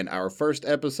stuff. And our first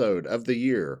episode of the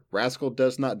year, Rascal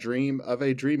Does Not Dream of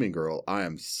a Dreaming Girl. I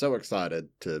am so excited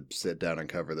to sit down and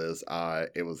cover this.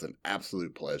 It was an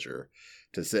absolute pleasure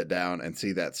to sit down and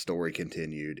see that story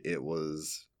continued. It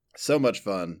was so much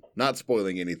fun. Not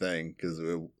spoiling anything, because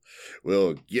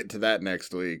we'll get to that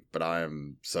next week, but I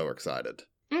am so excited.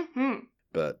 Mm-hmm.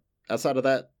 But outside of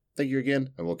that, thank you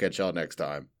again, and we'll catch y'all next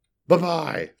time.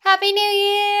 Bye-bye! Happy New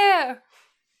Year!